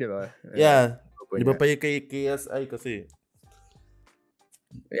KSI, di ba? Yeah. Di ba pa yung kay KSI kasi?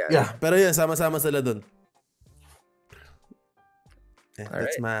 Yeah. Pero yun, sama-sama sila dun.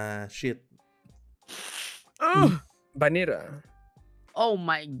 That's my shit. Banira. Oh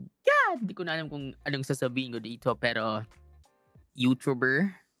my God! Di ko na alam kung anong sasabihin ko dito, pero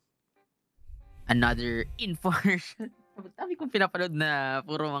YouTuber, another infomercial. Sabi kong pinapanood na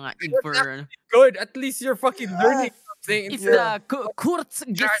puro mga infomercial. Good! At least you're fucking learning something. It's the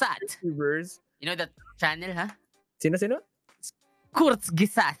Kurzgesagt. You know that channel, ha? Sino?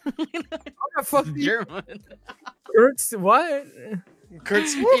 Kurzgesagt. German. Kurz what? It's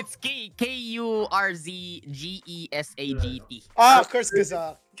Kurzgesagt.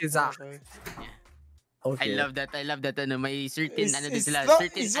 Kurzgesagt. Okay. I love that. May certain his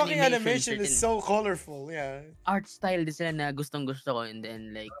fucking animation is so colorful. Yeah. Art style din sila na gustong-gusto ko, and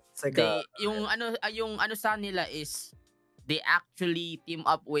then like yung ano sa nila is they actually team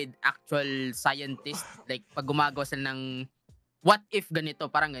up with actual scientists. Like pag gumagawa sila ng what if ganito,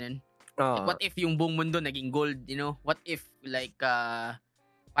 parang ganun. Like, what if yung buong mundo naging gold, What if like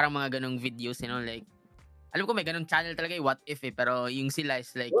parang mga ganung videos, like alam ko may ganung channel talaga what if pero yung sila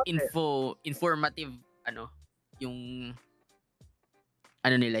is like informative yung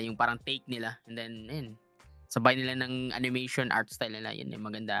nila, yung parang take nila, and then sabay nila ng animation art style nila, yun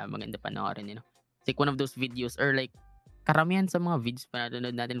maganda panoorin, It's like one of those videos, or like karamihan sa mga videos pa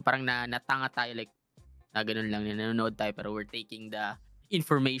natin parang natanga tayo, like na ganun lang, nanonood tayo pero we're taking the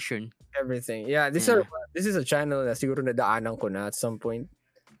information, everything. Yeah, this is a channel na siguro nadaanan ko na at some point.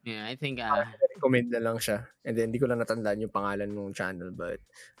 Yeah, I think comment na lang siya, and then di ko lang natandaan yung pangalan ng channel, but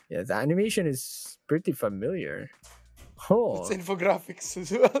yeah, the animation is pretty familiar. It's infographics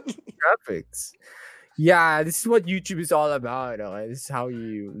as well. Graphics. Yeah, this is what YouTube is all about. Okay? This is how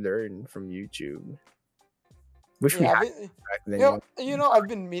you learn from YouTube. Wish we had back then. I've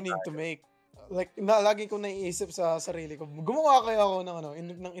been meaning to make, like, lagi ko naiisip sa sarili ko. Gumawa kaya ako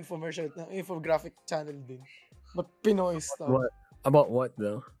ng infomercial, ng infographic channel din. But Peenoise stuff. What? About what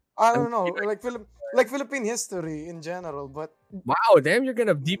though? I don't know. Like Philippine history in general, but wow, damn, you're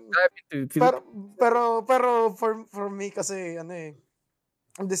gonna deep dive into pero for me kasi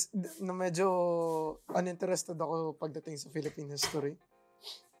na medyo uninterested ako pagdating sa Philippine history.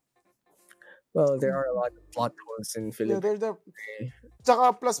 Well, there are a lot of plot holes in Philippine history.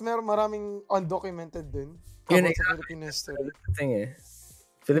 Tsaka plus maraming undocumented din about sa Philippine history. That's the thing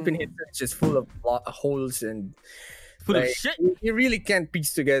Philippine history is just full of plot holes and full of shit. You really can't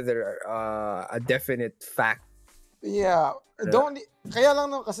piece together a definite fact. Yeah. Kaya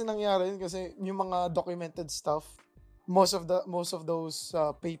lang kasi nangyari yun kasi yung mga documented stuff, most of those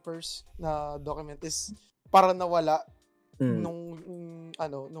papers na document is para nawala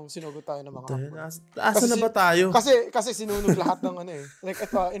nung sinugod tayo ng mga Hapon. Asa na ba tayo? Kasi sinunog lahat ng like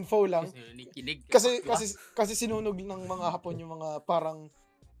ito info lang. Kasi sinunog ng mga Hapon yung mga parang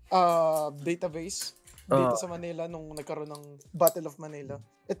database dito sa Manila nung nagkaroon ng Battle of Manila.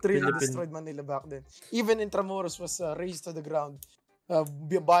 It really destroyed Manila back then. Even Intramuros was razed to the ground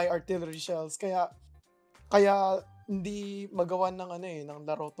by artillery shells. Kaya hindi magawa ng ng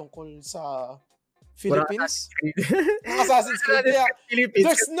laro tungkol sa Philippines. Assassin's Creed.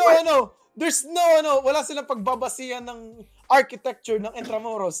 There's no wala silang pagbabasihan ng architecture ng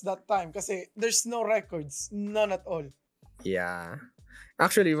Intramuros that time kasi there's no records, none at all. Yeah.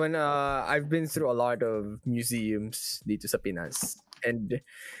 Actually, when I've been through a lot of museums dito sa Pinas, and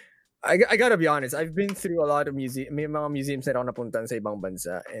I gotta be honest, I've been through a lot of may mga museums na ako napuntan sa ibang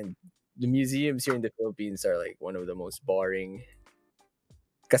bansa, and the museums here in the Philippines are like one of the most boring.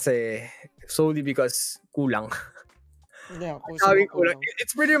 Kasi solely because kulang. Yeah, kulang.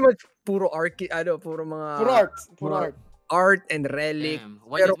 It's pretty much puro art and relic.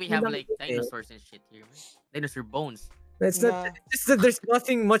 Why don't we have like dinosaurs and shit here? Dinosaur bones. It's not. It's that there's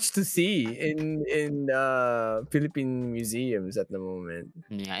nothing much to see in Philippine museums at the moment.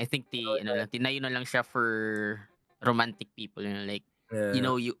 Yeah, I think tinayo na lang siya for romantic people, like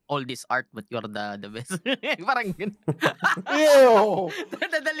all this art but you're the best. Parang ganun. Ew.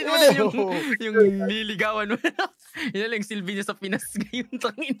 Dadalhin mo na yung niligawan mo. Yun lang silbi niya sa Pinas ngayon,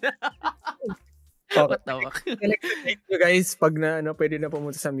 tangina. What the fuck? Guys, pag pwede na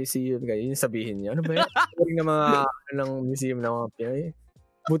pumunta sa museum, guys, yun sabihin niyo. Ano ba yan? Sabihin ng mga museum na mga Pinoy.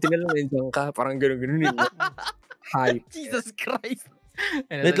 Buti na lang nandiyan ka. Parang gano'n yun. Hype. Jesus Christ.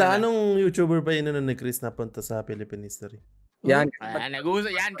 Wait lang, anong YouTuber ba yun ni Chris napunta sa Philippine history? Yan. Nag-uuso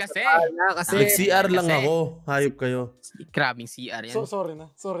yan kasi. Nag-CR lang ako. Hayop kayo. Grabing CR yan. So, sorry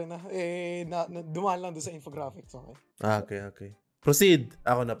na. Dumaan lang doon sa infographics. Okay. Proceed.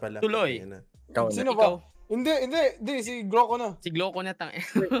 Ako na pala. Tuloy. Sino ba? Hindi. Si Gloco na. Si Gloco na tang.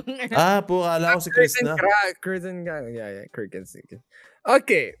 Alam ko si Chris na. Kirk and Sigan.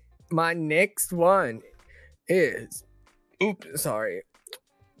 Okay. My next one is... sorry.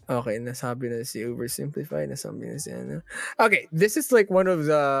 Okay, nasabi na si OverSimpillfied. Nasabi na si Okay, this is like one of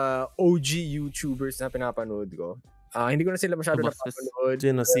the OG YouTubers na pinapanood ko. Hindi ko na sila masyado napapanood.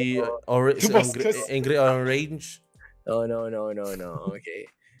 Sino? Si Angry Orange? No. Okay.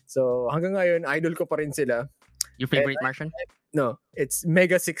 So, hanggang ngayon, idol ko pa rin sila. Your favorite Martian? No, it's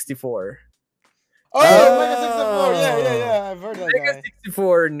Mega 64. Mega 64! Yeah. I've heard that Mega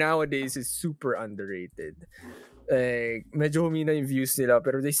 64 nowadays is super underrated. Like, medyo humina yung views nila,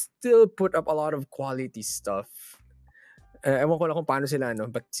 pero they still put up a lot of quality stuff. Ewan ko lang kung paano sila,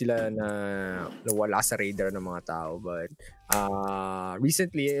 ba't sila nawala sa radar ng mga tao. But,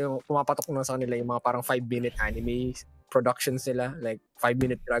 recently, pumapatok na sa kanila yung mga parang 5-minute anime productions nila, like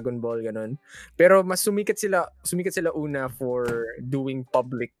 5-minute Dragon Ball, ganun. Pero mas sumikat sila una for doing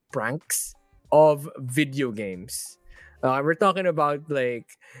public pranks of video games. We're talking about like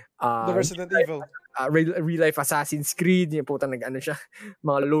the Resident Evil. Real life Assassin's Creed, yung puta siya,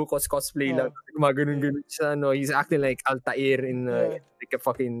 mga low-cost cosplay lang, mga ganun siya, he's acting like Altair in like a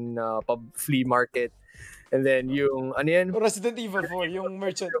fucking flea market. And then yung Resident Evil 4, yung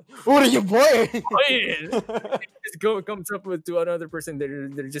merchant. Uri yung boy! Just comes up to another person.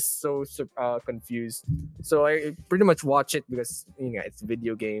 They're just so confused. So I pretty much watch it because it's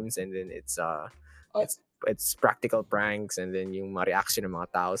video games, and then it's practical pranks, and then yung mga reaction ng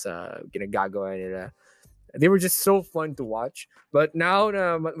mga tao sa ginagagawa nila. They were just so fun to watch. But now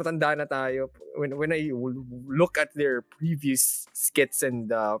na matanda na tayo, when I look at their previous skits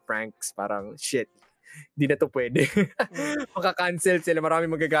and pranks, parang shit. Di na to pwede. Maka-cancel sila. Marami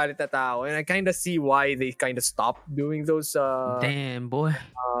magagalit na tao. And I kind of see why they kind of stopped doing those damn boy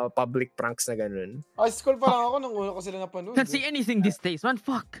public pranks na ganun. School pa lang ako nung una ko sila napanood. Can't say anything these days, man.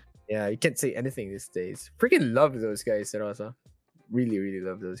 Fuck. Yeah, you can't say anything these days. Freaking love those guys, Rosa. Really, really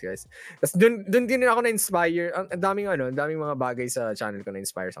love those guys. Tapos dun din ako na-inspire. Ang daming mga bagay sa channel ko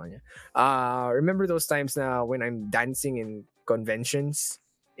na-inspire sa kanya. Remember those times na when I'm dancing in conventions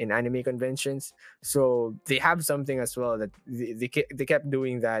in anime conventions. So they have something as well that they kept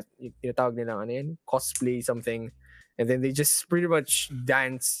doing that. Tawag nilang ano yun? Cosplay something, and then they just pretty much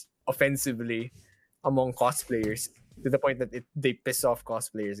dance offensively among cosplayers to the point that they piss off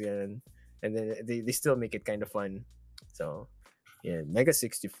cosplayers again, and then they still make it kind of fun. So yeah, Mega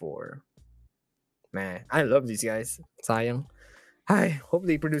 64. Man, I love these guys. Sayang. I hope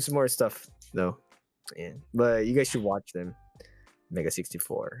they produce more stuff though. Yeah, but you guys should watch them. Mega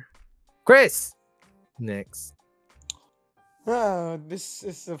 64. Chris, next. This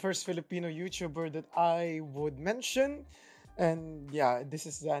is the first Filipino YouTuber that I would mention. And yeah, this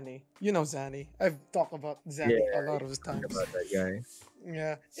is Zanny. You know Zanny. I've talked about Zanny a lot of times. About that guy.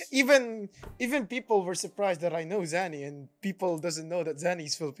 Yeah. Even people were surprised that I know Zanny, and people doesn't know that Zanny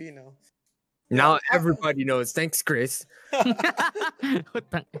is Filipino. Now everybody knows. Thanks, Chris.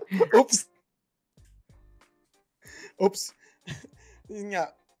 Oops. Oops. Yeah.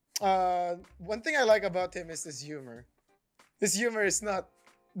 One thing I like about him is his humor. His humor is not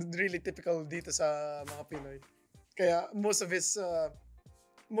really typical dito sa mga Pinoy. Kaya most of his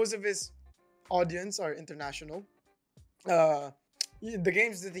audience are international. The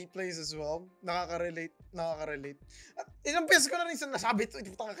games that he plays as well, nakaka-relate. Ilang beses ko na rin nasabi ito,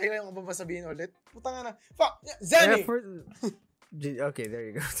 putang kailangan ko ba masabihin ulit? Putang na, fuck, Zanny! Okay, there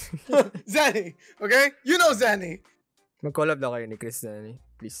you go. Zanny, okay? You know Zanny. Mag-collab na kayo ni Chris, Zanny.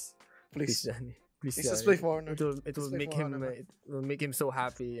 Please, Zanny. Please, just play for honor. It will make him so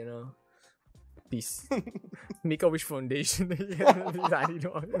happy, you know. Peace. Make-A-Wish Foundation. Zanny,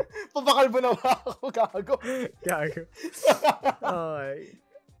 no? Papakalbo na ba ako? Gago.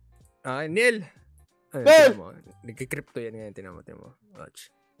 Nhil. Nhil! Nagkikrypto yan ngayon, tinamo. Watch.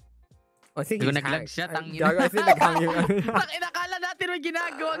 I think he's nag-lag siya, tangin. I think nag-hang yung Nakala natin yung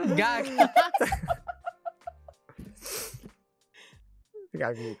ginagawang gag.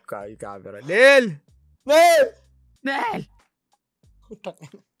 Gagawin ka yung camera. Nhil!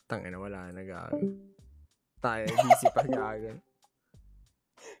 Tangina, wala na gagawin. Tayo, busy pa gagawin.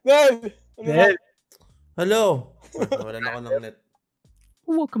 Nhil! Hello! Wala na ako ng net.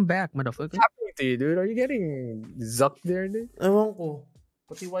 Welcome back, motherfucker. What's happening to you, dude? Are you getting zucked there, dude? Ewan ko.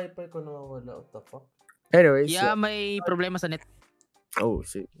 Pati wifi ko nawawala. What the fuck? Anyways. Yeah, may problema sa net. Oh,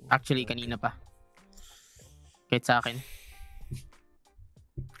 shit. Actually, kanina pa. Kahit sa akin.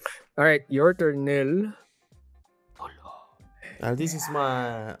 Alright, your turn, Nhil. This is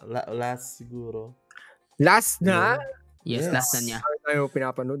my last siguro. Last na? Yes, last na niya. Ano tayo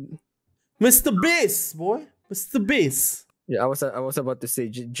pinapanood? MrBeast, boy. MrBeast. Yeah, I was about to say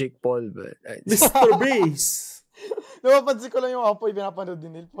Jake Paul, but MrBeast. Napapansin ko lang yung Apoy pinapanood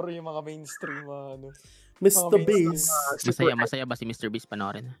din nila. Puro yung mga mainstream, MrBeast. Masaya ba si MrBeast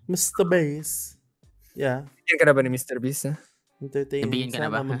panoorin? MrBeast. Yeah. Bigyan ka na ba ni MrBeast, ha? Entertaining. Nabigyan ka na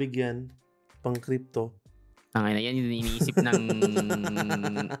ba? Mabigyan. Pang crypto. Ang ina, yan yung iniisip ng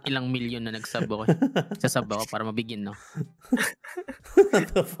ilang milyon na nag-sub ako. Sasub ako para mabigyan, no?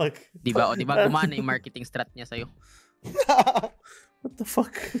 What the fuck? Diba gumana yung marketing strat niya sa'yo? What the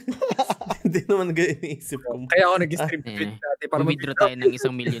fuck? Hindi naman ganyan iniisip ko. Kaya ako nag-stream tweet dati para withdraw tayo ng 1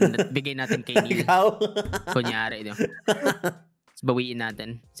 million at bigay natin kay Nhil. Kunyari, no? Tapos bawiin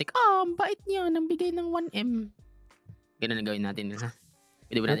natin. It's like, ang bait niya nang bigay ng 1M. Ganun na gawin natin, ha?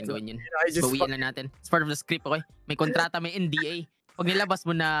 Pwede ba natin gawin yun? Bawiin lang natin. It's part of the script, okay? May kontrata, may NDA. Pag nilabas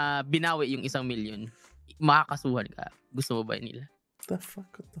mo na binawi yung 1 million, makakasuhan ka. Gusto mo ba yun nila? What the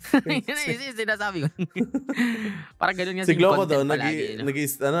fuck? Yun sinasabi ko. Parang ganun nga si Gloco daw,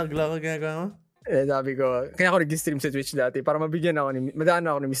 Gloco gagawa mo? Sabi ko, kaya ako nag-stream sa Twitch dati para madaan ako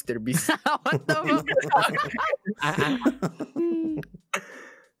ni MrBeast. What the fuck?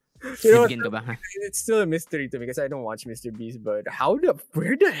 Ka ba? It's still a mystery to me because I don't watch MrBeast, but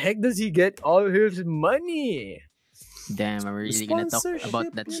where the heck does he get all his money? Damn, are we really gonna talk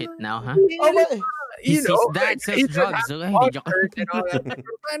about that shit now, huh? You know, that sells drugs, okay?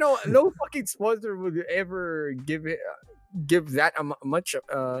 No fucking sponsor would ever give that much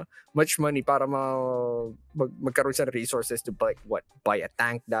money para magkaroon sa resources to buy a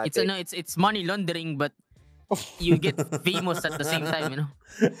tank that it's money laundering, but you get famous at the same time, you know.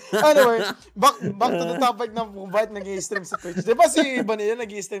 Anyway, back to the topic na kung bakit nag-i-stream sa Twitch. Di ba si Vanilla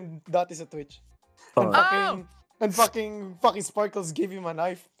nag-i-stream dati sa Twitch? And fucking Sparkles gave him a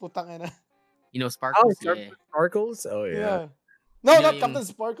knife. Putang ina. You know Sparkles? Sparkles? Oh, yeah. No, not Captain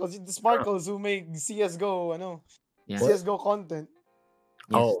Sparkles. The Sparkles who make CSGO, CSGO content.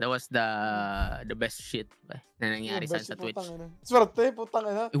 Yes, that was the best shit na nangyari sa Twitch. Swerte, putang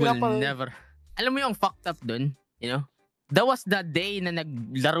ina. It will never. Alam mo yung fucked up dun, you know? That was the day na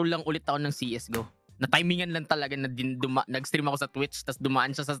naglaro lang ulit ako ng CSGO. na-timingan lang talaga na nag-stream ako sa Twitch tapos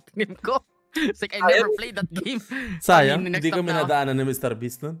dumaan siya sa stream ko. It's like, I never played that game. Sayang, hindi kami nadaanan ni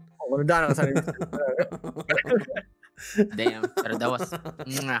MrBeast nun. Oo, nadaanan ka sa Damn, pero that was,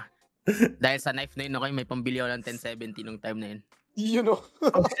 dahil sa knife na yun, okay, may pambili ako ng 1070 nung time na yun. You know.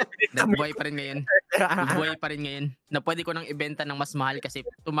 Nabuhay pa rin ngayon. Nabuhay pa rin ngayon. Na pwede ko nang ibenta ng mas mahal kasi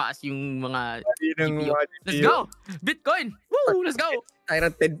tumaas yung mga GPU. Let's go! Bitcoin! Woo! Let's go!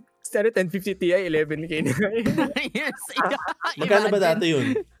 Tyrant 1050 Ti, 11K na. Yes! Magkano ba dati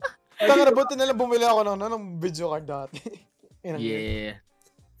yun? Tanga na, buti na lang bumili ako ng video card dati. Yeah.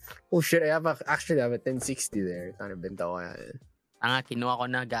 Oh shit, actually I have a 1060 there. Tanga, benta ko kaya. Kinuha ko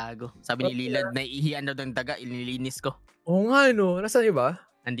na, gago. Sabi ni Lilad, naiihian daw ng daga, inilinis ko. Oo nga, no? Nasaan yun ba?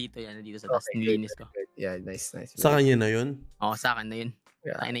 Nandito sa taas, nilinis ko. Yeah, nice. Sa kanya na yun? Oo, sa akin na yun.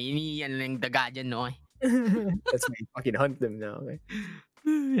 Yeah. Ay, iniihian lang yung daga dyan, no? Let's fucking hunt them now, okay?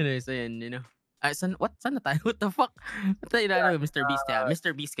 So yan, you know. Saan na tayo? What the fuck? What tayo na, MrBeast, yeah.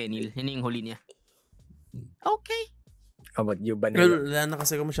 MrBeast kay Nhil. Yan yung huli niya. Okay. How about you, Ban? Wala na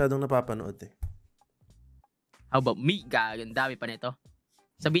kasi ko masyadong napapanood eh. How about me? Gagan, dami pa nito.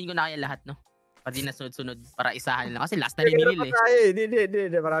 Sabihin ko na kaya lahat, no? Pati na sunod-sunod para isahan lang. Kasi last na rin Nhil eh.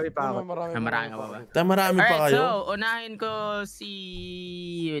 Hindi. Marami pa ako. Marami ka pa ba? Marami pa kayo? So, unahin ko si...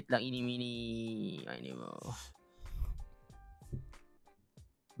 Wait lang, ini mo.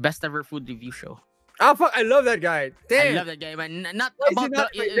 Best ever food review show. Ah, fuck, I love that guy. Damn. I love that guy, man. Not about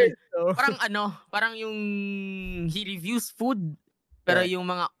the... Parang yung... He reviews food, pero yung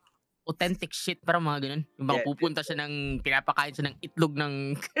mga authentic shit, parang mga ganun. Yung mga pupunta siya ng... Pinapakain siya ng itlog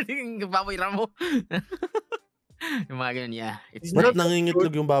ng... baboy ramo. Yung mga ganun, yeah. Ba't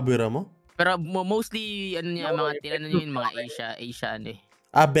nangingitlog yung baboy ramo? Pero mostly, mga tiranan yun, mga Asia,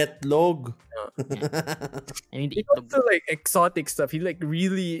 Betlog. Yeah. Also like exotic stuff. He like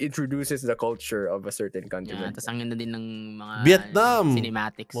really introduces the culture of a certain country. Yeah, tapos ang ganda din ng mga Vietnam.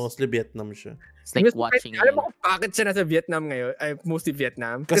 Cinematics. Mostly Vietnam siya. It's like watching. Alam mo kung bakit siya nasa Vietnam ngayon? Mostly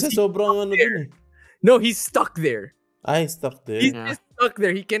Vietnam. Kasi sobrang ano dun eh. No, he's stuck there. He's stuck there. He's just stuck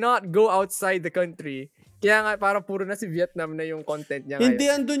there. He cannot go outside the country. Kaya nga, parang puro na si Vietnam na yung content niya ngayon. Hindi,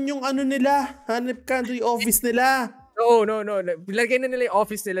 andun yung ano nila. Hanip ka, andun yung office nila. No. Lagay na nila yung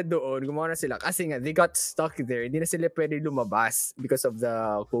office nila doon. Gumawa na sila. Kasi nga, they got stuck there. Hindi na sila pwede lumabas because of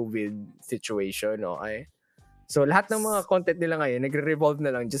the COVID situation. Okay? So, lahat ng mga content nila ngayon, nagre-revolve na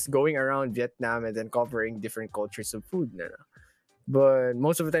lang just going around Vietnam and then covering different cultures of food na. But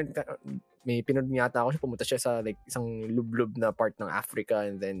most of the time, may pinod yata ako siya. Pumunta siya sa like isang lublub na part ng Africa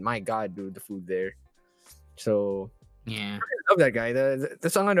and then, my God, dude, the food there. So, yeah. I love that guy.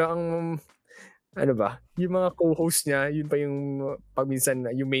 Tapos ano ba? Yung mga co-host niya, yun pa yung pagminsan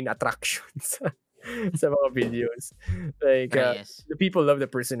yung main attractions sa mga videos. Like, yes. The people love the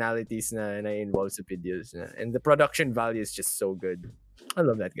personalities na involved sa videos na. And the production value is just so good. I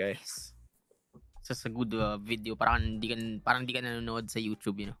love that guy. Yes. So, sa good video, parang di ka nanonood sa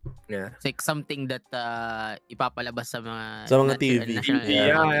YouTube, you know? Yeah. It's like something that ipapalabas sa mga TV. National,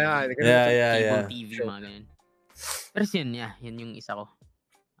 Yeah. TV, mga ganun. Pero yan yung isa ko.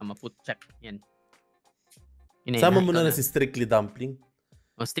 Maput check, yan. Sama mo na si Strictly Dumpling.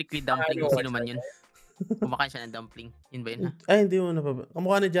 Strictly Dumpling, kung sino man yun. Kumakain siya ng dumpling. Yun ba yun, ha? Ay, hindi mo na pa ba?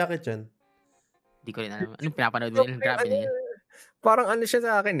 Kamukha ni Jackie Chan. Hindi ko rin alam. Anong pinapanood mo yun? Grabe na yun. Parang ano siya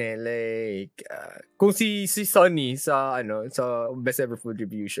sa akin like, kung si Sonny sa Best Ever Food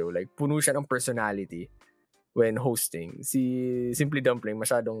Review Show, like, puno siya ng personality when hosting. Si Simply Dumpling,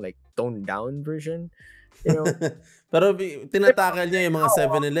 masyadong like toned down version. You know? Pero tinatakal niya yung mga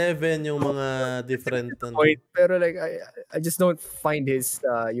 7-Eleven, yung mga different pero like I just don't find his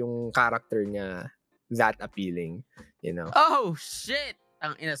yung character niya that appealing, you know. Oh shit.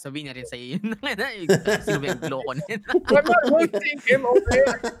 Ang sabihin niya rin sa iyo yun. Sino ba yung loko na yun? I'm not hosting him, okay?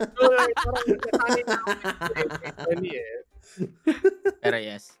 Pero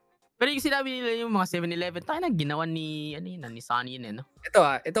yes. Pero yung sinabi nila yung mga 7-Eleven, tayo na ginawa ni Sunny yun, no?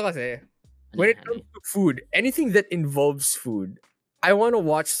 Ito kasi, when it comes to food, anything that involves food, I want to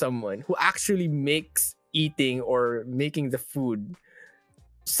watch someone who actually makes eating or making the food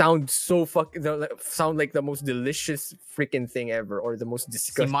sound like the most delicious freaking thing ever or the most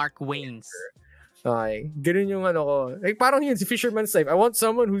disgusting. Si Mark Waynes. Ay, ganun yung ano ko. Like parang yun, si Fisherman's life. I want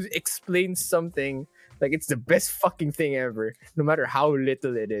someone who explains something like it's the best fucking thing ever, no matter how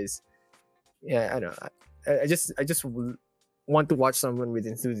little it is. Yeah, I know. I just want to watch someone with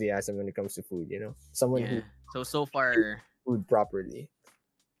enthusiasm when it comes to food, you know? Someone who so far food properly.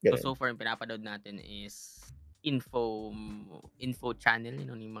 So far yung pinapanood natin is info channel, you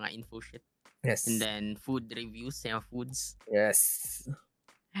know, yung mga info shit. Yes. And then food reviews, foods. Yes.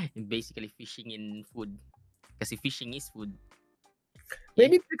 basically fishing in food. Kasi fishing is food.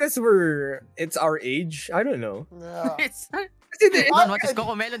 Maybe because it's our age. I don't know. Yeah. What is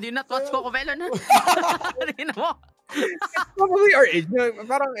Cocomelon? Do you not watch Cocomelon? It's probably our age.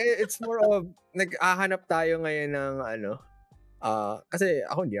 Parang it's more of nag-ahanap tayo ngayon ng kasi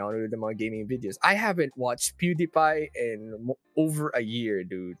ako hindi ako nanonood ng mga gaming videos. I haven't watched PewDiePie in over a year,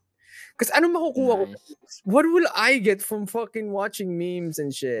 dude. Kasi ano makukuha ko? What will I get from fucking watching memes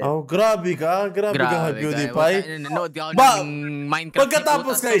and shit? Oh, grabe ka, PewDiePie. Nanood ka ng Minecraft.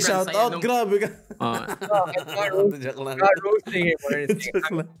 Pagkatapos kay shoutout, grabe ka. Not roasting him or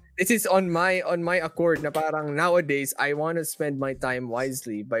anything. This is on my accord na parang nowadays I want to spend my time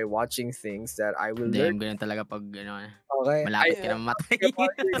wisely by watching things that I will learn. Ganyan talaga pag okay. Malapit ka na matay.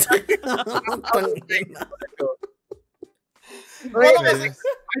 I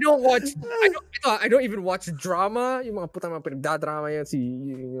don't even watch drama. Yung mga putang mga pinagdadrama yan,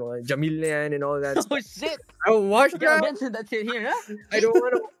 yung Jamil na yan and all that. Oh shit! I don't watch that. Mention that shit here, huh?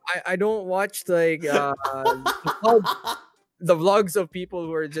 I don't watch like the vlogs of people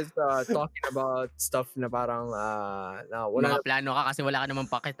who are just talking about stuff na parang wala mga plano ka kasi wala ka namang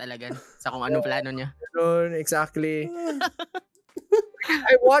pakit talaga sa kung anong plano niya. Exactly.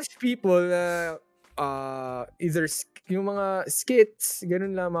 I watch people either yung mga skits,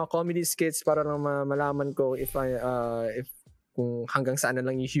 ganun lang, mga comedy skits para lang malaman ko if kung hanggang saan na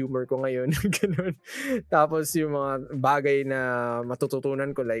lang yung humor ko ngayon. Ganun. Tapos yung mga bagay na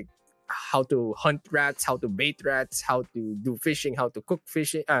matututunan ko like how to hunt rats, how to bait rats, how to do fishing, how to cook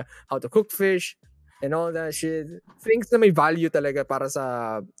fish, and all that shit. Things na may value talaga para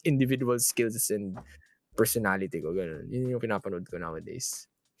sa individual skills and personality ko. Ganun. Yun yung pinapanood ko nowadays.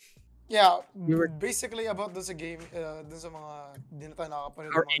 Yeah, basically about dun sa game, dun sa mga di na tayo nakakapanood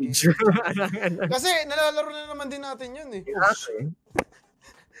ng mga games. Kasi nalalaro na naman din natin yun eh. Okay.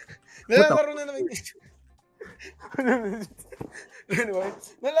 Nalalaro na naman. Anyway,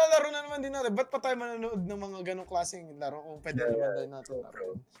 nalalaro na naman din natin. Ba't pa tayo manonood ng mga ganong klaseng laro kung pwede naman din natin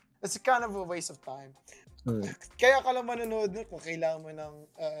laro? It's kind of a waste of time. Kaya ka lang manonood kung kailangan mo ng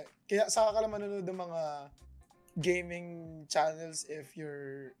kaya saka ka lang manonood ng mga gaming channels if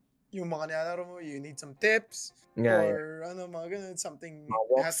yung mga nilalaro mo, you need some tips or mga ganun, something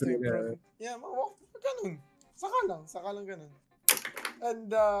has to improve. Yeah, mga walkthrough, ganun. Saka lang ganun. And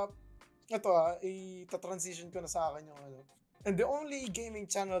ito ita-transition ko na sa akin yung And the only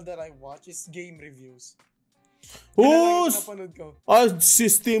gaming channel that I watch is game reviews. Si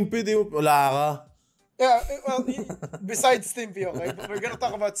Stimpee, wala ka. Yeah, well, besides Stimpee, okay? But we're gonna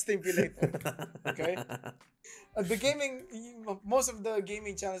talk about Stimpee later. Okay? Most of the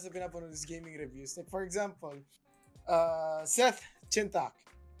gaming channels that pinapanood is gaming reviews. Like, for example, Seth Chintak.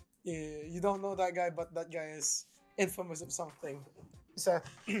 You don't know that guy, but that guy is infamous of something. Seth,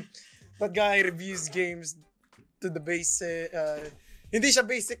 that guy reviews games to the basic. Hindi siya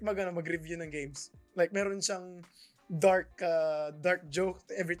basic mag-review ng games. Like, meron siyang dark joke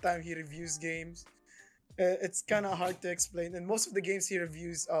every time he reviews games. It's kind of hard to explain, and most of the games he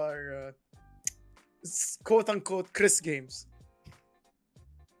reviews are quote-unquote Chris games.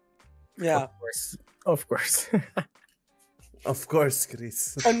 Yeah, of course. Of course,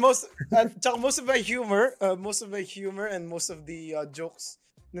 Chris. And most of my humor and most of the jokes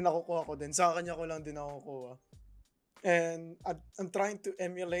na nakukuha ko din sa kanya ko lang din nakukuha. And I'm trying to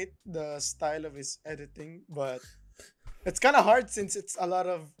emulate the style of his editing, but it's kind of hard since it's a lot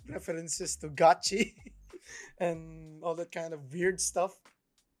of references to gachi and all that kind of weird stuff.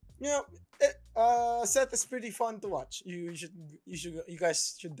 You know, Seth is pretty fun to watch. You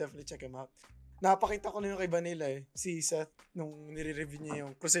guys should definitely check him out. Napakita ko na yung kay Vanilla si Seth nung nire-review niya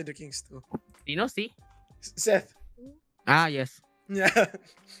yung Crusader Kings 2. Sino si? Seth. Ah, yes.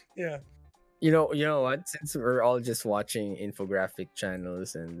 Yeah. You know what? Since we're all just watching infographic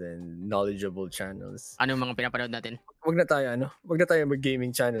channels and then knowledgeable channels. Ano yung mga pinapanood natin? Wag na tayo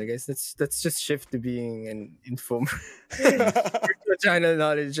mag-gaming channel, guys. Let's just shift to being an info channel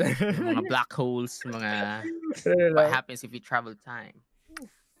knowledge. Mga black holes, mga what happens if you travel time.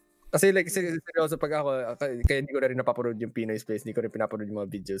 Kasi like seryoso pag ako, kaya hindi ko na rin napapanood yung Peenoise Place, hindi ko rin pinapanood yung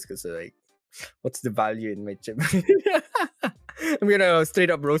mga videos kasi like, what's the value in my chip? I'm gonna straight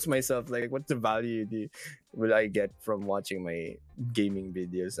up roast myself. Like, what's the value will I get from watching my gaming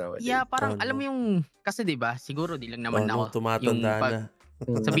videos nowadays? Yeah, parang alam mo yung, kasi diba, siguro di lang naman ako. Tumatanda na.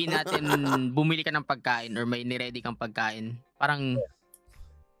 Sabihin natin, bumili ka ng pagkain or may niready kang pagkain, parang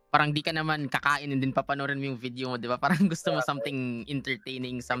di ka naman kakain and din papanoorin mo yung video mo, di ba? Parang gusto mo something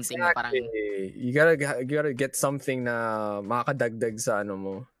entertaining, something exactly. Parang you gotta get something na makakadagdag sa ano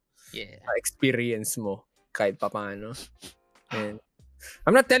mo. Yeah. Experience mo kahit papaano. And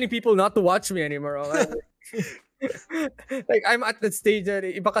I'm not telling people not to watch me anymore. Okay? Like, I'm at that stage na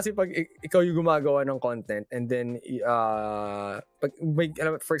iba kasi pag ikaw yung gumagawa ng content and then,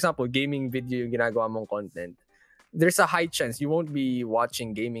 for example, gaming video yung ginagawa mong content, there's a high chance you won't be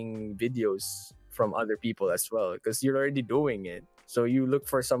watching gaming videos from other people as well because you're already doing it. So you look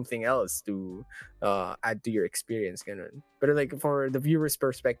for something else to add to your experience. Ganun. Pero like for the viewer's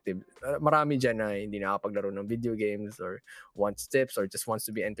perspective, marami dyan na hindi nakapaglaro ng video games or wants tips or just wants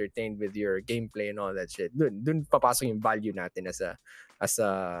to be entertained with your gameplay and all that shit. Dun papasok yung value natin as a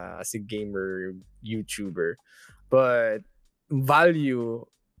gamer YouTuber. But value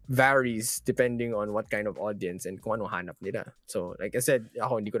varies depending on what kind of audience and kung anong hanap nila. So like I said,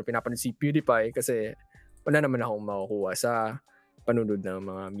 ako hindi ko na pinapanood si PewDiePie kasi wala naman akong makukuha sa panunod ng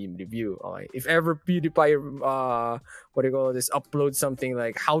mga meme review. Okay. If ever PewDiePie upload something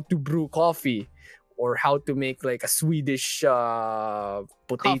like how to brew coffee or how to make like a Swedish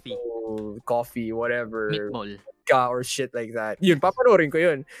potato coffee whatever meatball or shit like that. Yun, papanoorin ko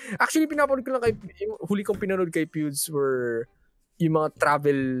yun. Actually, pinapanood ko lang yung huli kong pinanood kay Pewds were yung mga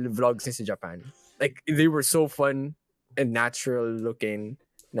travel vlogs niya sa Japan. Like, they were so fun and natural looking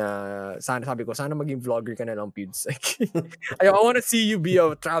na sabi ko, sana maging vlogger ka na lang, Pewds. Like, I want to see you be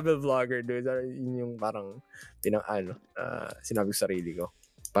a travel vlogger, dude. Yun yung parang, sinabi ko sa sarili ko.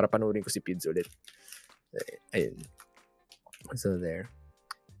 Para panoorin ko si Pewds ulit. Ayun. So, there.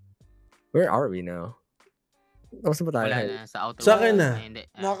 Where are we now? Tapos ba tayo? Wala na, sa outro. Sa akin na.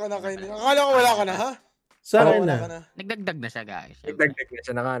 Akala ko wala ka na, ha? Sa akin na. Nagdagdag na siya, guys. Nagdagdag na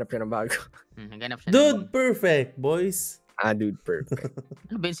siya. Nakahanap siya ng bago. Naghanap siya. Dude, perfect, boys. Dude, perfect.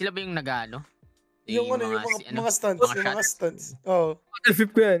 Ano ba yun? Sila ba yung nag-ano? Yung mga stunts. Yung mga stunts. Oh.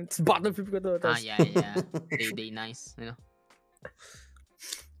 Battlefield ko yan. Battlefield ko to. Yeah. Day nice. You know?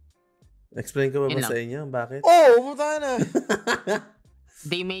 Explain ko ba sa inyo? Bakit? Puta na.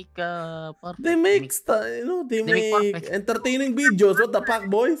 They make They make entertaining videos. What the fuck,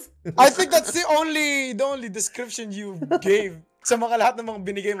 boys? I think that's the only description you gave sa mga lahat ng mga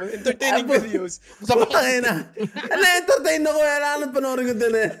binigay mo. Entertaining videos. Putangin na. Na-entertain ako. Kailangan panoorin ko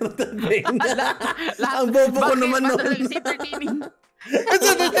din entertain. Ang bobo ko naman nun. It's entertaining. It's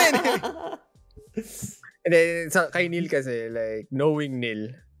entertaining. And then, kay Nhil kasi, like, knowing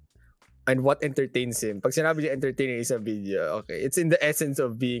Nhil and what entertains him. Pag sinabi niya entertaining is a video, okay, it's in the essence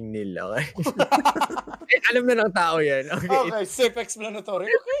of being Nhil, okay? Alam na ng tao yan. Okay, safe explanatory.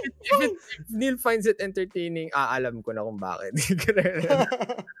 Okay. If Nhil finds it entertaining, alam ko na kung bakit.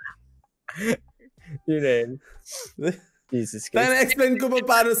 Yun rin. Jesus Christ. Kaya na-explain ko pa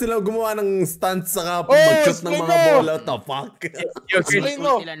paano sila gumawa ng stunts saka mag-shoot ng mga bola. What the fuck? Explain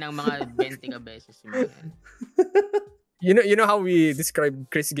mo. Sila ng mga 20 ka beses. You know how we describe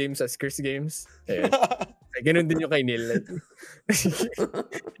Chris Games as Chris Games? Like, ganun din yung kay Nhil. Like,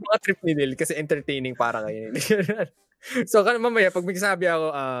 mga trip ni Nhil kasi entertaining para kay Nhil. So, mamaya, pag magsasabi ako,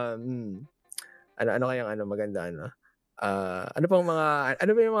 ano kayang maganda, ano ba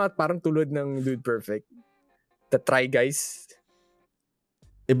yung mga parang tulad ng Dude Perfect? The Try Guys?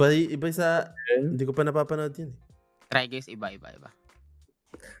 Iba sa, hindi ko pa napapanood yun. Try Guys, iba.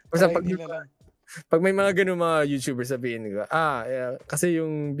 Basta pag may mga ganun mga YouTubers sabihin ko, kasi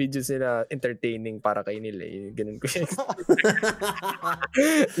yung videos nila entertaining para kay nila eh. Ganun ko yun.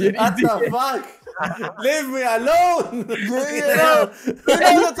 What the fuck? Leave me alone!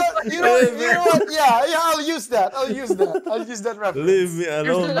 You know what? Yeah, I'll use that. I'll use that reference. Leave me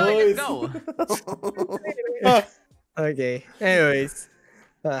alone, boys. Okay. Anyways.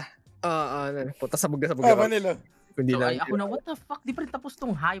 Puta sabog na ako. Manila. Kundi So, lang. ako na, what the fuck? Di pa rin tapos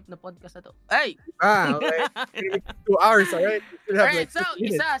tong hype na podcast na to. Hey! Okay. 2 hours, alright? Alright, so,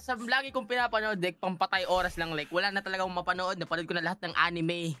 isa sa lagi kong pinapanood, like, pampatay oras lang, like, wala na talaga akong mapanood. Napanood ko na lahat ng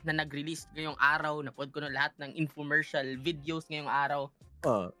anime na nag-release ngayong araw. Napanood ko na lahat ng infomercial videos ngayong araw.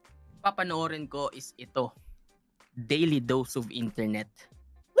 Papanoorin ko is ito. Daily Dose of Internet.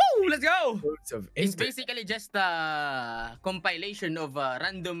 Woo! Let's go! It's basically just a compilation of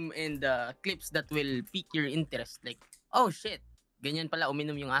random and clips that will pique your interest. Like, oh shit, ganyan pala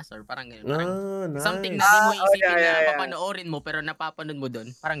uminom yung aso. Parang ganun. Nice. Something na di mo isipin na papanoorin mo pero napapanood mo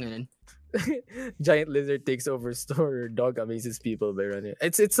doon. Parang ganun. Giant lizard takes over store. Dog amazes people by running.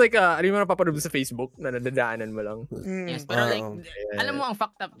 It's like ano yung napapanood mo sa Facebook na nadadaanan mo lang. Yes, pero like, alam mo ang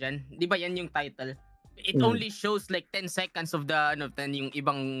fucked up dyan? Di ba yan yung title? It only shows like 10 seconds of the yung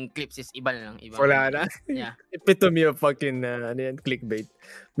ibang clips is iba na lang. Wala na. Yeah. Epitome of fucking clickbait.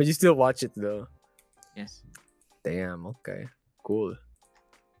 But you still watch it though. Yes. Damn, okay. Cool.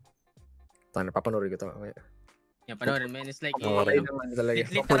 Papanoorin ko ito. Yeah, panoorin man. It's like, naman talaga.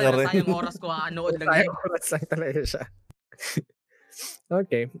 literal na tayong oras ko haanood lang. Tayong oras lang talaga siya.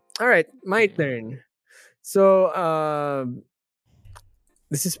 Okay. All right. My turn. So,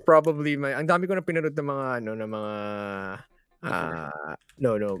 this is probably ang dami ko na pinanood ng mga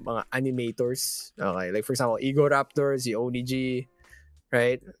mga animators. Okay, like for example, Ego Raptors, si Onigi,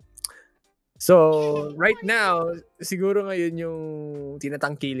 right? So, right now, siguro ngayon yung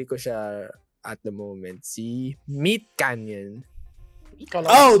tinatangkili ko siya at the moment, si MeatCanyon.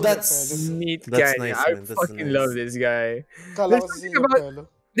 That's MeatCanyon. nice, I man. That's fucking nice. love this guy. Kala ko si Pelo.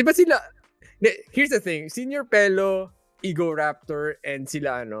 Di ba sila, here's the thing, Senior Pelo, Ego Raptor, and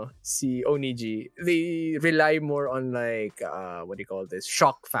sila si Onigi, they rely more on like, what do you call this,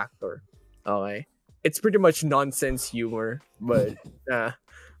 shock factor. Okay? It's pretty much nonsense humor, but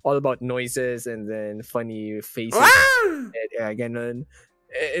all about noises and then funny faces. Ganun.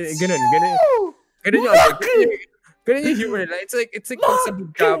 Ganun yung humor nila. It's like pag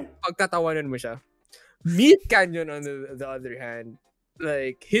sabog ka, pagtatawanan mo siya. MeatCanyon on the other hand,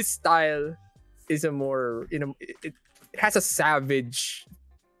 like his style is a more, it has a savage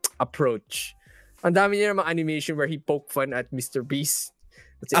approach. Ang dami niya ng mga animation where he poke fun at MrBeast.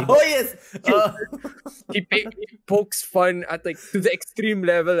 Yes! He pokes fun at like to the extreme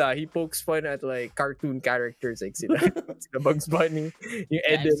level. He pokes fun at like cartoon characters like sila Bugs Bunny, yung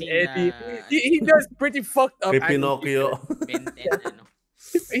Ed and Eddie. He does pretty fucked up Pinocchio.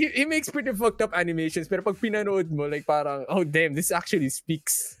 He makes pretty fucked up animations, pero pag pinanood mo, like parang, oh damn, this actually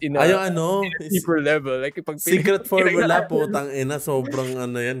speaks in a deeper level. Like pag Secret Formula, putang ina, sobrang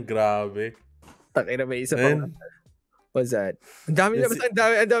yan, grabe. Tangina, may isa pang what's that? Ang dami.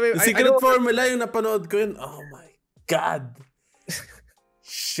 Secret Formula yung napanood ko yun. Oh my God.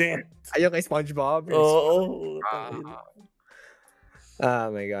 Shit. Ayun kay SpongeBob? Oo.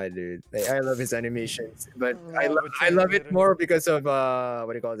 Oh my God, dude. Like, I love his animations. But I love it more because of, what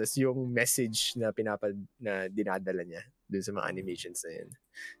do you call this? Yung message na dinadala niya dun sa mga animations na yun.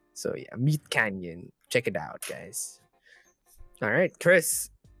 So yeah, MeatCanyon. Check it out, guys. Alright, Chris.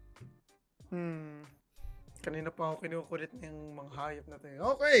 Kanina pa ako kinukulit ng mga hayop na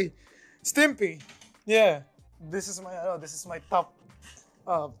tayo. Okay. Stimpee. Yeah. This is my top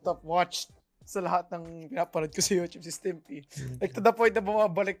watch sa lahat ng pinapanood ko sa YouTube, si Stimpee. Like to the point na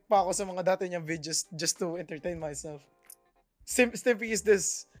bumabalik pa ako sa mga dati niyang videos just to entertain myself. Stimpee is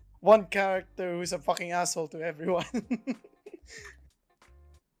this one character who's a fucking asshole to everyone.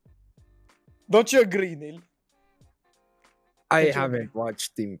 Don't you agree, Nhil? I haven't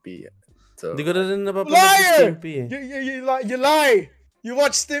watched Stimpee yet. So. Hindi ko na rin napapanood si Stimpee. You lie! You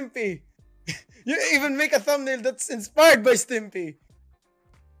watch Stimpee! You even make a thumbnail that's inspired by Stimpee!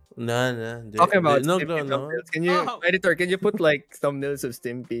 No. Talking about Stimpee thumbnails. Editor, can you put like thumbnails of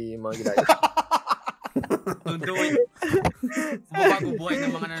Stimpee? Mga ginagawa? Bago buhay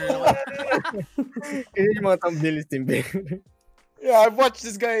ng mga nanonood. Yun yung mga thumbnail ni Stimpee. Yeah, I've watched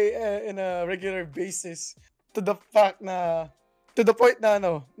this guy in a regular basis to the point na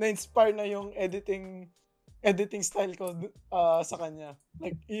na-inspire na yung editing style ko sa kanya.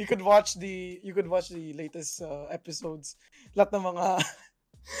 Like you could watch the latest episodes. Lahat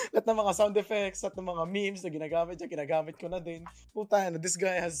ng mga sound effects, lahat ng mga memes na ginagamit ko na din. Puta na, this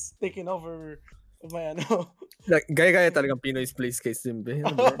guy has taken over my Like, gaya talagang Peenoise plays kay Stimpee.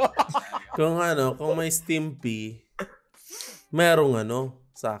 Kung may Stimpee, merong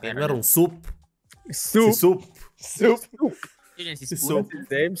sa akin, merong soup. Si Soup. Si Soup.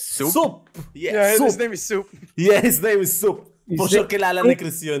 Soup. Yes. Yeah, Soup. his name is Soup. Yeah, his name is Soup. For sure, kilala ni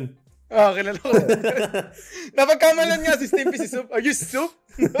Chris yun. Kilala ko. Napagkamalan nga si Stimpee si Soup. Are you Soup?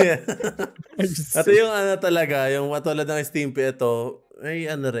 Yeah. At yung talaga, yung matulad ng Stimpee, ito, ay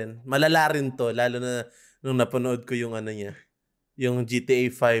rin, malala rin to, lalo na nung napanood ko yung niya, yung GTA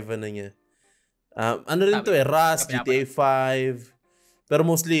 5 niya. Rin to Rust, GTA 5, pero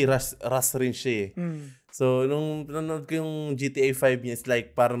mostly Rust rin siya So, nung nanonood ko yung GTA 5 niya, it's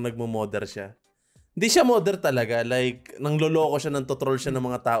like parang nagmo-modder siya. Hindi siya modder talaga. Like, nangloloko siya, nantotroll siya ng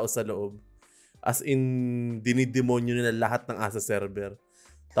mga tao sa loob. As in, dinidemonyo nila lahat ng asa server.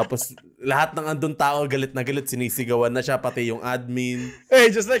 Tapos, lahat ng andun tao, galit na galit, sinisigawan na siya, pati yung admin. Hey,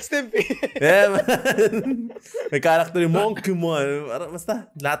 just like Stimpee. Yeah, man. May character yung monkey mo.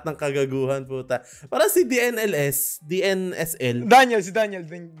 Basta, lahat ng kagaguhan, puta. Parang si DNSL. Si Daniel.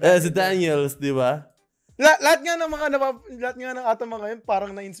 Si Daniels, di ba? Lahat nga ng ata mga yun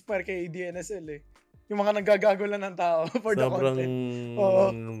parang na-inspire kay DNSL Yung mga naggagago lang ng tao for the content.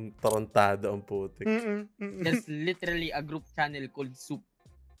 Sobrang tarantado ang putik. There's literally a group channel called Soup.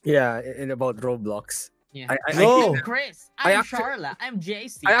 Yeah, in about Roblox. Yeah. No. I'm Chris. I'm actually- Charla. I'm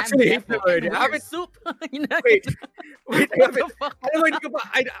JC. I actually I'm hate them Jeffo. already. And I we're haven't- soup. Wait, I What haven't- the fuck? alam mo, hindi ko pa,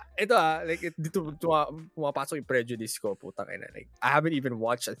 ito like, dito pumapasok yung prejudice ko, putang ina. Like, I haven't even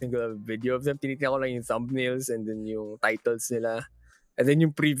watched a single video of them. Tinitingnan ko lang yung thumbnails and then yung titles nila. And then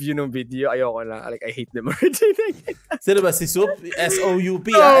yung preview ng video, ayoko na. Like, I hate them already. Sino ba? Si Soup? SOUP,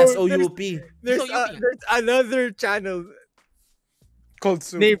 No, SOUP. There's, So, you- there's another channel Cold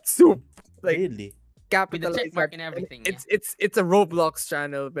soup. named Soup. Like, Really? With the capitalized. check mark and everything. It's a Roblox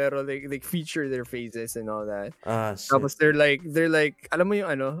channel, pero they feature their faces and all that. Shit. Tapos they're like, alam mo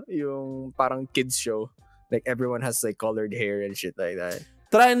yung yung parang kids show. Like everyone has like colored hair and shit like that.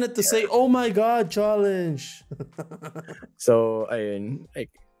 Try not to say, oh my God, challenge. So, ayun, like,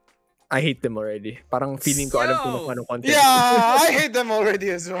 I hate them already. Parang feeling ko alam ko kung anong content. Yeah, I hate them already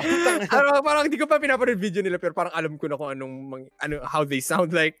as well. Parang hindi ko pa pinapanood video nila pero parang alam ko na kung how they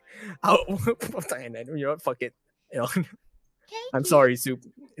sound like. How, you know what, fuck it. You know? I'm sorry, Soup.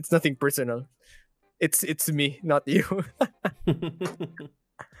 It's nothing personal. It's me, not you.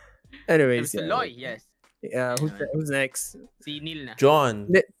 Anyways, yeah. Loy, yes. Yeah, who's next? Si Nhil na. John.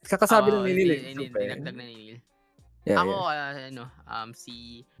 Kakasabi lang ni Nhil. Dinagdag na ni Nhil. Yeah, Ako,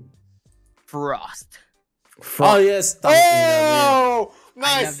 si Frost. Oh, yes. Oh!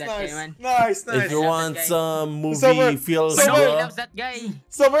 Nice, love that nice, guy, man. nice, If nice. you love want that guy. some movie So feels, so No, we're- he bro. loves that guy.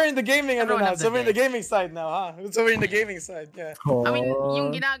 So we're in the gaming now. Everyone loves So that we're in the guy. gaming side now, huh? So we're in the gaming side, yeah. Oh. I mean, yung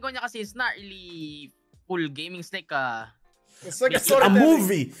ginagawa niya kasi is not really full gaming. It's like It's like a It's A storytelling.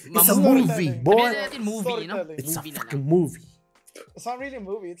 movie. It's a movie, Storytelling. boy. natin movie, no? Storytelling. It's a Movie na fucking lang. movie. It's not really a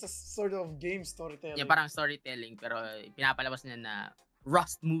movie. It's a sort of game storytelling. Yeah, parang storytelling pero pinapalabas niya na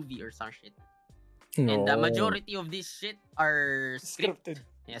Rust movie or some shit. And the majority of this shit are scripted.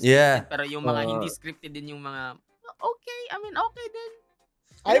 scripted. Yes, Yeah. Pero yung mga hindi scripted din yung mga okay, I mean okay din.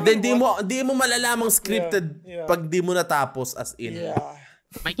 Then di mo malalamang scripted Yeah. pag di mo natapos as in. Yeah.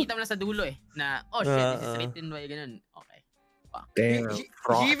 Makikita mo lang sa dulo na oh shit, this is written by ganun. Okay. Damn.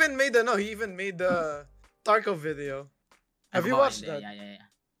 He even made the Tarkov video. Have you watched that? Yeah.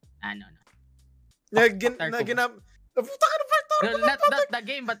 No. Puta ka na ba? No, not the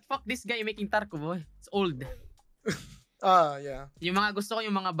game, but fuck this guy making Tarkov, boy. It's old. Yeah. Yung mga gusto ko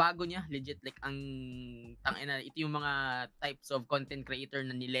yung mga bago niya, legit like ang tangina, ito yung mga types of content creator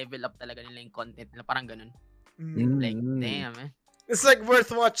na ni-level up talaga nila yung content nila, parang ganun. Like, damn, man. It's like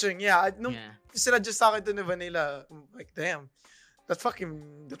worth watching. Yeah. Nung Yeah. sinadjust sa akin to ni Vanilla, I'm like, damn. That fucking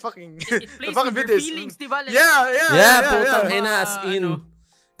It plays fucking with your videos. feelings, di ba? Like, Yeah, putang ina as in. Ano,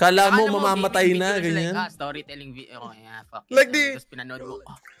 Kala mo akala mamamatay gaming na, video lang sila, ganyan. storytelling video. Oh, yeah, fuck it. Like the- Tapos pinanood mo.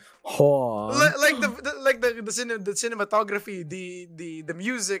 like the cinematography, the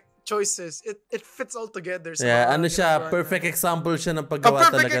music choices, it fits all together. So, Yeah, ano siya, perfect example siya ng paggawa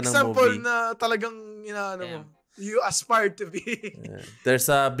perfect talaga ng example movie. na talagang inaano mo. You aspire to be. Yeah. There's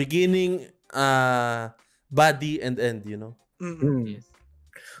a beginning, body, and end, you know? Yes.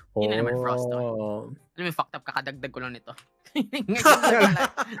 Yun na naman, Frost, Alam mo, fucked up, kakadagdag ko lang nito.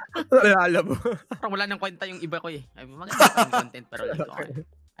 Alam mo. Parang wala nang kwenta yung iba ko eh. Ay, maganda yung content pero like, okay.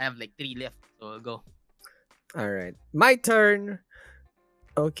 I have like 3 left, so go. Alright. My turn.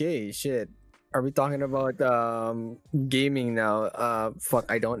 Okay, shit. Are we talking about gaming now?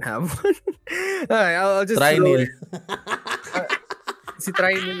 Fuck, I don't have one. Alright, I'll just Try throw Nhil. it. Si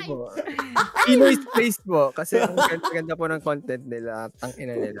Try Nhil po. Peenoise place po. Kasi ang ganda po ng content nila. Ang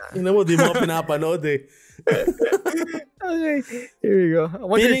ina nila. Ina mo, di mo pinapanood eh. Okay, here we go.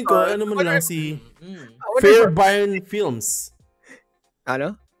 Feeling ko, ano mo lang si Fair. Fairbairn Films.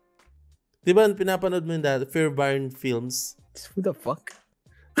 Ano? Di ba pinapanood mo yung dati? Fairbairn Films. Who the fuck?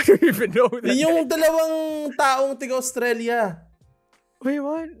 I don't even know that. Yun yung dalawang taong tiga-Australia. Wait,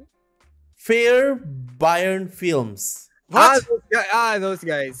 what? Fairbairn Films. What? Those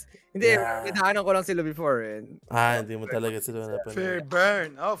guys. Hindi, Yeah. inaanan ko lang sila before. Hindi mo talaga sila napanood.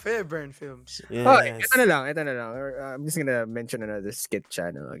 Fairbairn films. Yes. Oh, ito na lang. I'm just gonna mention another skit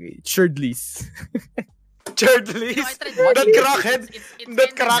channel. Okay. Cherdleys. Cherdleys. No, I tried That watching it. crackhead. It's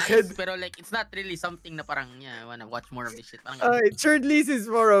That kinda crackhead. nice, pero like, it's not really something na parang, yeah, I wanna watch more of this shit. Parang, Cherdleys is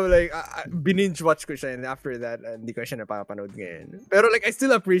more of like, binge watch ko siya and after that, hindi ko siya napapanood ngayon. Pero like, I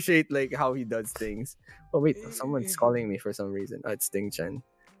still appreciate like how he does things. Oh wait, someone's calling me for some reason. Oh, it's Ting Chan.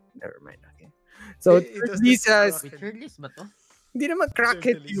 Never mind. Okay. So, He does Cherdleys this has, crackhead. Cherdleys ba to? hindi naman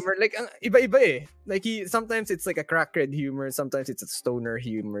crackhead Cherdleys. humor. Like, ang iba-iba eh. Like, sometimes it's like a crackhead humor, sometimes it's a stoner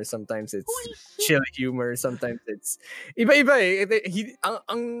humor, sometimes it's chill humor, sometimes it's iba-iba eh.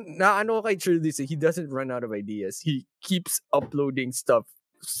 Ang naano ko kay Cherdleys eh, he doesn't run out of ideas. He keeps uploading stuff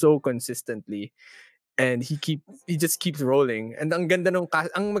so consistently. And he just keeps rolling. And ang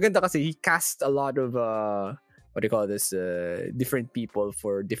maganda kasi he cast a lot of what do you call this, different people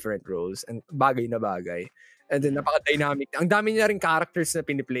for different roles, and bagay na bagay. And then napaka-dynamic. Ang dami niya rin characters na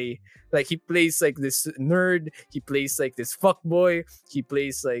piniplay. Like he plays like this nerd, he plays like this fuckboy, he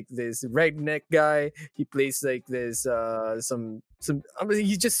plays like this redneck guy, he plays like this some I mean,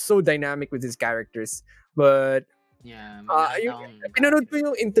 he's just so dynamic with his characters. But yeah, pinanood ko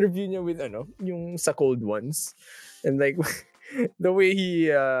yung interview niya with yung sa Cold Ones, and like the way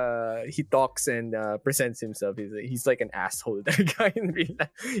he talks and presents himself, he's like an asshole, that guy in real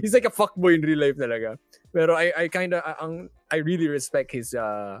life. He's like a fuckboy in real life talaga. Pero I really respect his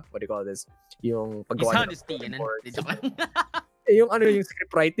what do you call this? Yung paggawa niya. Yung yung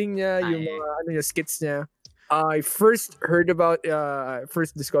script writing niya, yung mga yung skits niya. I first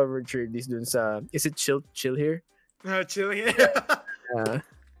first discovered Cherdleys dun sa, is it Chill Here? Chill Here.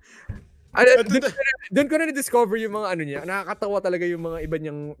 Doon ko na discover yung mga niya. Nakakatawa talaga yung mga iba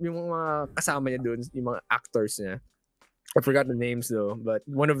niyang, yung mga kasama niya doon, yung mga actors niya. I forgot the names though, but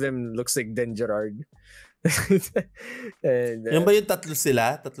one of them looks like Gerard. And, yan ba yung tatlo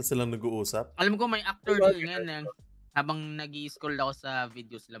silang nag-uusap? Alam ko may actor din yan. Habang nag-i-scroll ako sa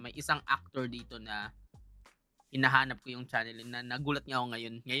videos nila, may isang actor dito na hinahanap ko yung channel na nagulat nga ako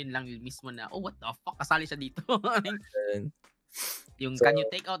ngayon. Ngayon lang mismo na, oh what the fuck, kasali siya dito. Yung can you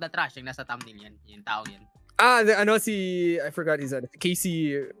take out the trash, yung nasa thumbnail yan. Yung tao yan. I forgot his name.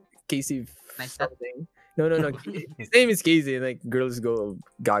 Casey nice something. No. His name is Casey. Like, girls go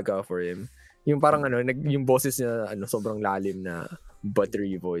gaga for him. Yung parang yung boses niya, sobrang lalim na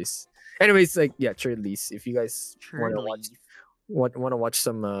buttery voice. Anyways, like, yeah, Cherdleys. If you guys want to watch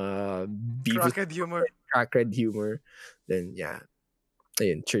some crackhead humor, then yeah,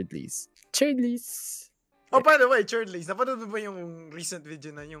 ayun, Cherdleys. Oh, by the way, Cherdleys, napanood mo ba yung recent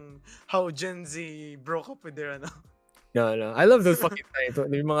video na yung how Gen Z broke up with their No, I love those fucking times.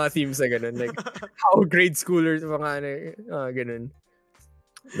 Yung mga themes na ganun, like how grade schoolers mga ganun.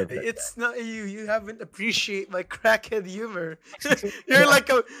 It's not you haven't appreciated my crackhead humor. You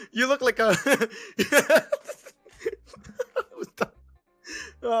look like a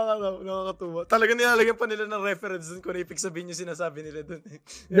nakakatuwa. Talaga nilalagyan pa nila ng reference dun kung ibig sabihin yung sinasabi nila dun.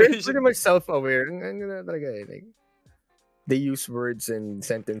 They're pretty much self-aware. Like, they use words and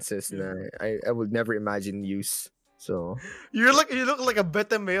sentences na I would never imagine use. So you look like a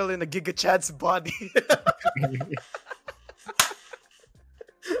beta male in a Giga Chad's body.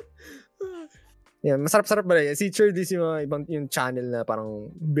 Yeah, masarap-sarap ba yan? Si Cherdleys yung channel na parang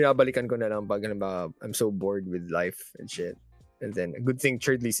binabalikan ko na lang pag I'm so bored with life and shit. And then, a good thing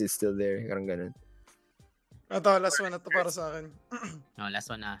Cherdleys is still there. Parang ganun. Ito, last one na to para sa akin.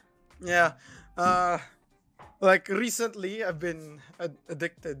 Last one na. Yeah. Like, recently, I've been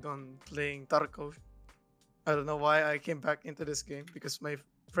addicted on playing Tarkov. I don't know why I came back into this game, because my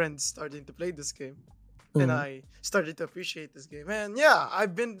friends started to play this game. And I started to appreciate this game. And yeah,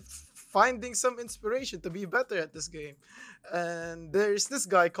 I've been finding some inspiration to be better at this game. And there's this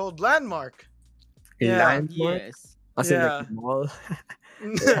guy called Landmark. Landmark? Yes. As in like the mall.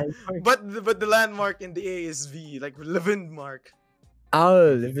 but the landmark in the A is V, like LEMMiNO.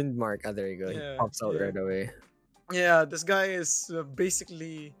 Oh, LVNDMARK. There you go. Yeah, It pops out right away. Yeah, this guy is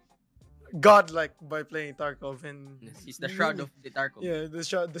basically godlike by playing Tarkov, and he's the shroud of the Tarkov. Yeah, the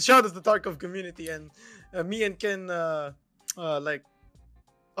shroud of the Tarkov community, and me and Ken like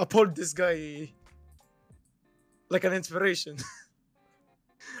uphold this guy like an inspiration.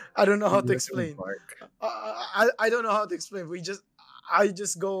 I don't know how to explain. I don't know how to explain. I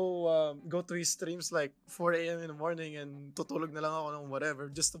just go to his streams like 4 a.m. in the morning and tutulog na lang ako ng whatever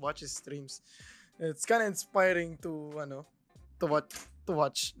just to watch his streams. It's kind of inspiring to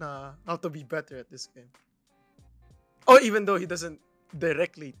watch how to be better at this game. Oh, even though he doesn't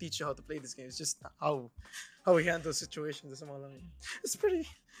directly teach you how to play this game, it's just how he handles situations. It's pretty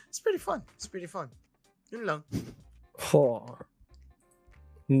fun. It's pretty fun. Yun lang.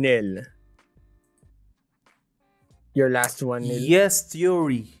 Nhil. Your last one is... Yes,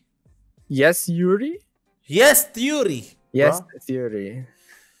 Theory. Yes, Yuri? Yes, Theory. Yes, Theory.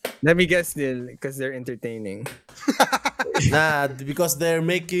 Let me guess, Nhil, because they're entertaining. Because they're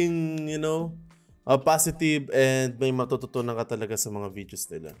making, a positive, and may matututunan ka talaga sa mga videos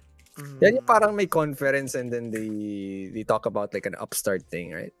nila. Yan yung parang may conference and then they talk about like an upstart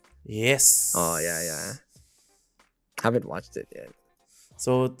thing, right? Yes. Oh, yeah. Haven't watched it yet.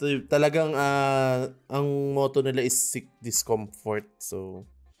 So, talagang ang motto nila is seek discomfort. So,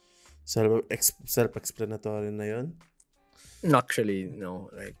 self-explanatory na yun. Actually, no.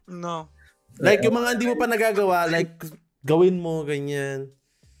 No. Like, yung mga hindi mo pa nagagawa, like, gawin mo, ganyan.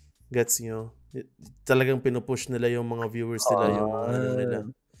 Gets nyo? Talagang pinupush nila yung mga viewers nila, yung mga ano nila.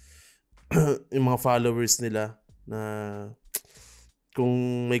 Yung mga followers nila na kung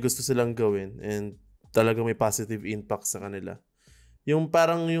may gusto silang gawin and talagang may positive impact sa kanila. Yung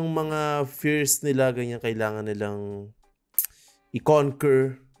parang yung mga fears nila, ganyan kailangan nilang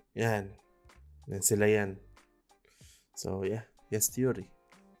i-conquer. Yan. Sila yan. So, yeah. Yes, theory.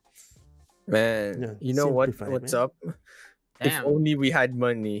 Man, Yeah, you know what's up? If only we had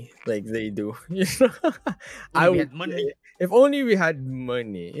money like they do. You know? I would money. If only we had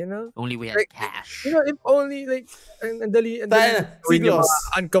money, you know? Only we had cash. You know, if only like ang dali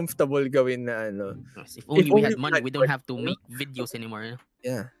uncomfortable gawin na ano. If only we had money, we don't have to make videos anymore. You know?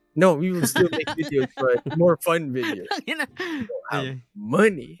 Yeah. No, we will still make videos, but more fun videos. We don't have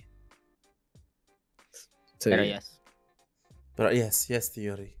money. So, Pero yes. But yes,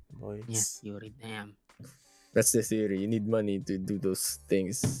 theory. Boys. Yes, theory. Damn. That's the theory. You need money to do those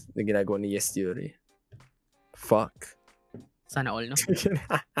things na ginagawa ni Yes Theory. Fuck. Sana all, no?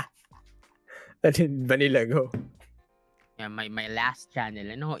 That did Vanilla go. Yeah, my last channel.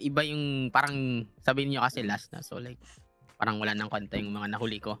 Ano, iba yung parang sabihin niyo kasi last na. So like, parang wala nang kwenta yung mga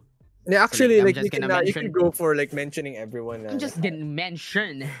nahuli ko. Yeah, actually, so, like you can go for like mentioning everyone. I'm just gonna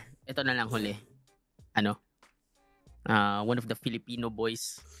mention. Ito na lang huli. Ano? One of the Filipino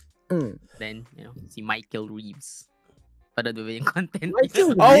boys. Then, you know, si Michael Reeves. Para doon yung content.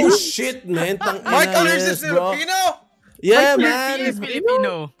 Oh shit, man. Michael Reeves is Filipino? Yeah, man. He's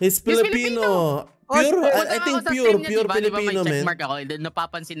Filipino. He's Filipino. Pure, I think pure Filipino, man. Checkmark ako.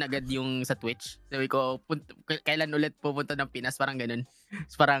 Napapansin agad yung sa Twitch. Sabi ko, kailan ulit pupunta ng Pinas? Parang ganun.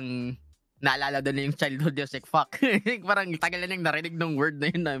 Parang naalala doon na yung childhood niya. Like, fuck. Parang tagal na nang narinig ng word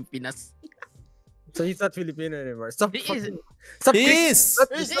na yun na Pinas. So he's not Filipino anymore. Stop. He is.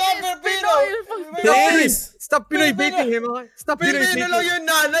 He's not Filipino. Stop Pinoy baiting him. Stop Pinoy baiting. Filipino lang yung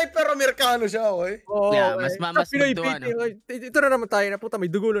nanay pero Amerikano siya, okay? Oh, yeah, mas magtuwa, no? Ito na naman tayo na puta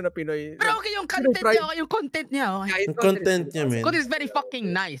may dugulo na Pinoy. Pero okay yung content niya, okay yung content niya. Okay. Yung content niya, man. Content is very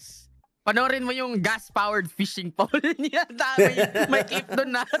fucking nice. Panoorin mo yung gas-powered fishing pole niya. May clip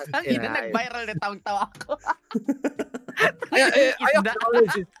doon na. Nag-viral na tawang-tawa ako. I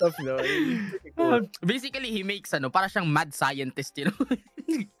acknowledge his stuff, no? Basically, he makes para siyang mad scientist, you know?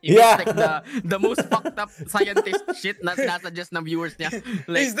 He makes like the most fucked up scientist shit na sinasuggest ng viewers niya.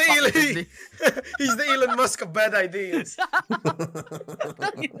 Like, he's the Elon Musk of bad ideas.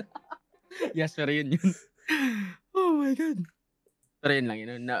 Yes, pero yun. Oh my God. Pero yun lang, you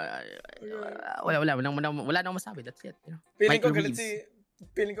know, wala nang masabi. That's it, you know. Feeling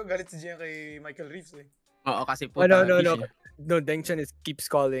ko galit si Gian kay Michael Reeves, eh. Oo, kasi puta. No, Dengchan keeps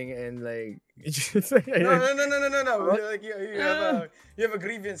calling and like... No. Like, you have a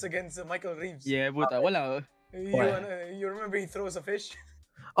grievance against Michael Reeves. Yeah, puta, wala. You remember he throws a fish?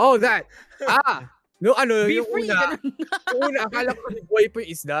 Oh, that! No, Be yung free, una, akala ko si Boy po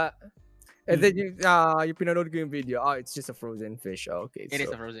isda. And then yung pinanood ko yung video, it's just a frozen fish. Okay, it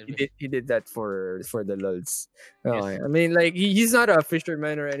is a frozen fish. He did that for the lulz. Yes. I mean, like he's not a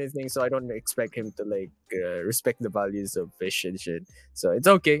fisherman or anything, so I don't expect him to like respect the values of fish and shit. So it's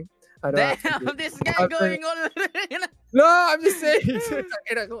okay. Damn, this guy going all. No, I'm just saying.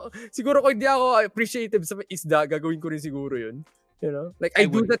 Siguro kung hindi ako appreciative sa isda, gagawin ko rin siguro yun. You know, like I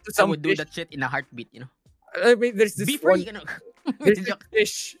do that to some. I would do that shit in a heartbeat. You know. I mean, there's this there's this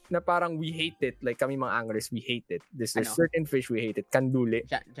fish na parang we hate it. Like kami mga anglers, we hate it. There's a certain fish we hate it. Kanduli.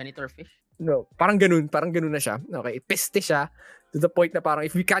 Janitor fish? No, parang ganun na siya. Okay, peste siya to the point na parang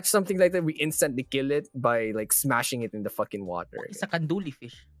if we catch something like that, we instantly kill it by like smashing it in the fucking water. It's a kanduli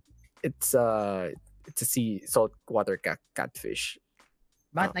fish. It's a sea saltwater catfish.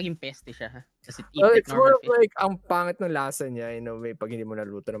 Bakit naging peste siya, ha? Does it eat It's more of fish? like ang pangit ng lasa niya in a way pag hindi mo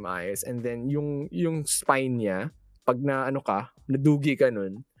naluto na maayos. And then yung spine niya, pag nadugi ka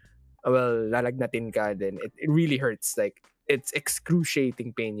nun, lalagnatin ka, then it really hurts. Like, it's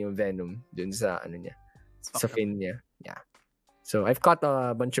excruciating pain yung venom dun sa sa fin niya. Yeah. So, I've caught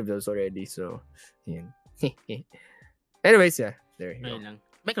a bunch of those already. So, yun. Anyways, yeah. There you go. Lang.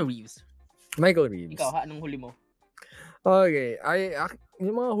 Michael Reeves. Ikaw, anong huli mo? Okay.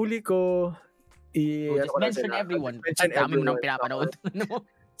 Yung mga huli ko, just mention everyone. Dami mo nang pinapanood.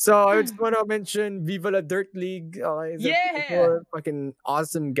 So I just want to mention Viva la Dirt League. Okay, yeah, fucking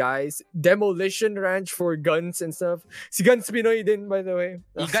awesome guys. Demolition Ranch for guns and stuff. Si Guns Pinoy din, by the way.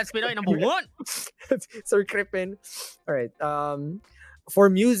 Guns Pinoy number 1. Sir Crippen. All right.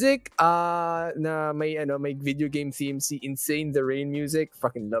 For music, na may video game theme, si Insane the Rain music.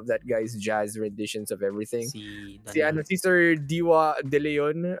 Fucking love that guy's jazz renditions of everything. Si Sir Diwa De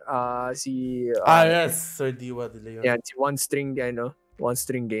Leon, yes, Sir Diwa De Leon. Yeah, si One String, One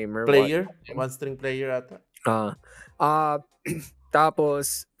string gamer. Player? One string player ata.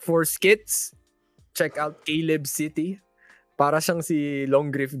 Tapos, for skits, check out Caleb City. Para siyang si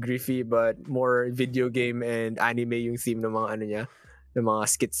Long Griffy but more video game and anime yung theme ng mga niya, ng mga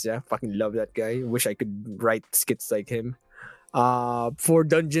skits niya. Fucking love that guy. Wish I could write skits like him. For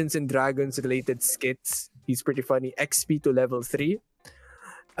Dungeons and Dragons related skits, he's pretty funny. XP to level 3.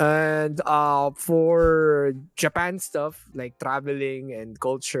 And for Japan stuff like traveling and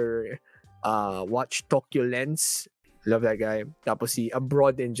culture, watch Tokyo Lens. Love that guy. Tapos si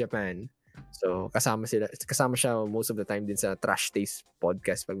Abroad in Japan. So kasama siya most of the time din sa Trash Taste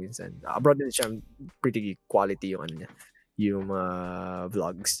podcast pag minsan. Abroad din siya, pretty quality yung niya, yung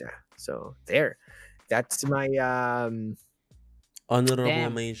vlogs niya. So there. That's my honorable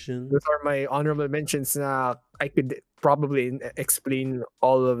mention. Those are my honorable mentions na I could probably explain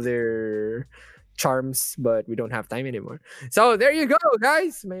all of their charms, but we don't have time anymore. So there you go,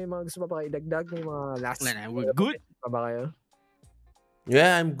 guys. May mga gusto pa ba kayo idagdag? May mga last... We're good. Pa ba kayo?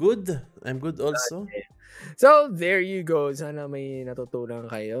 Yeah, I'm good. I'm good also. Okay. So there you go. Sana may natutunan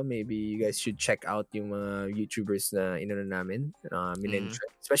kayo. Maybe you guys should check out yung mga YouTubers na inano namin.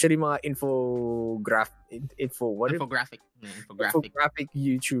 Especially mga infographic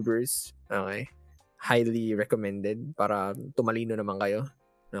YouTubers. Okay. Highly recommended para tumalino naman kayo.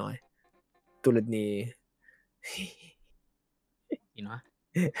 Okay. Tulad ni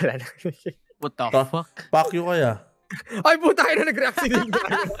What the fuck? Fuck you kaya. Ay, puta kayo na nag-react si Ding.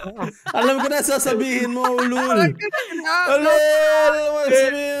 Alam ko na sasabihin mo, ulul. Ulul!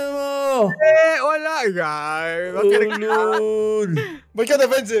 Sabihin mo! Wala, guys. Ulul! Ba't ka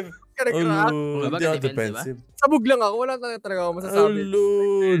defensive? Ulul! Hindi ako defensive. Sabog lang ako. Wala talaga ako masasabi.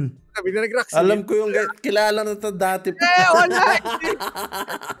 Ulul! Sabi na nag-react si Alam ko yung kilala na ito dati. Wala!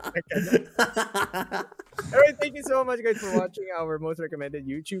 Alright, thank you so much guys for watching our most recommended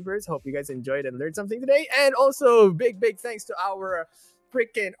YouTubers. Hope you guys enjoyed and learned something today. And also, big thanks to our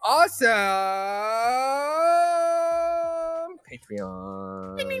freaking awesome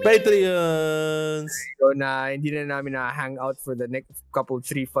Patreons! So na hindi na namin na hang out for the next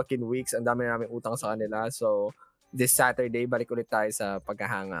 3 fucking weeks. Ang dami na namin utang sa kanila. So, this Saturday, balik ulit tayo sa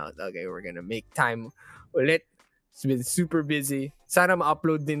pagka-hangout. Okay, we're gonna make time ulit. It's been super busy. Sana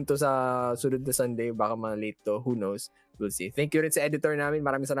ma-upload din to sa sunod na Sunday. Baka ma-late to. Who knows? We'll see. Thank you rin sa editor namin.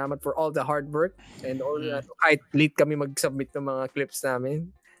 Maraming salamat for all the hard work. And all that. Kahit late kami mag-submit ng mga clips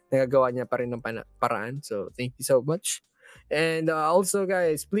namin, nagagawa niya pa rin ng paraan. So, thank you so much. And also,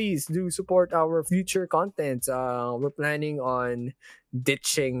 guys, please do support our future contents. We're planning on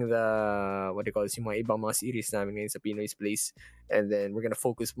ditching the, yung mga ibang mga series namin ngayon sa Peenoise Place. And then, we're gonna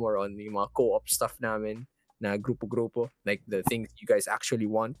focus more on yung mga co-op stuff namin. Na grupo-grupo, like the things you guys actually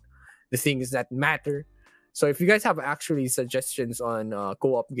want, the things that matter. So if you guys have actually suggestions on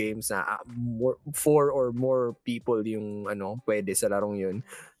co-op games na 4 or more people yung pwede sa larong yun,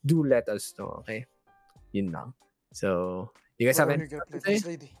 do let us know, okay? Yun lang. So, you guys have any...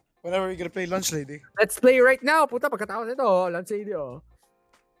 Whenever we're gonna play Lunch Lady. Let's play right now! Puta, pagkatapos nito, Lunch Lady,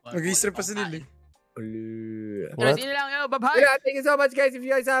 Mag-i-strip pa si Nhil. Bye-bye. Yeah, thank you so much, guys. If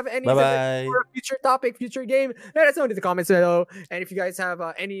you guys have any for a future topic, future game, let us know in the comments below. And if you guys have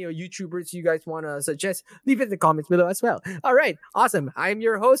any YouTubers you guys want to suggest, leave it in the comments below as well. All right, awesome. I'm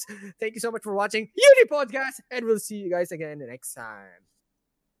your host. Thank you so much for watching Uni Podcast, and we'll see you guys again next time.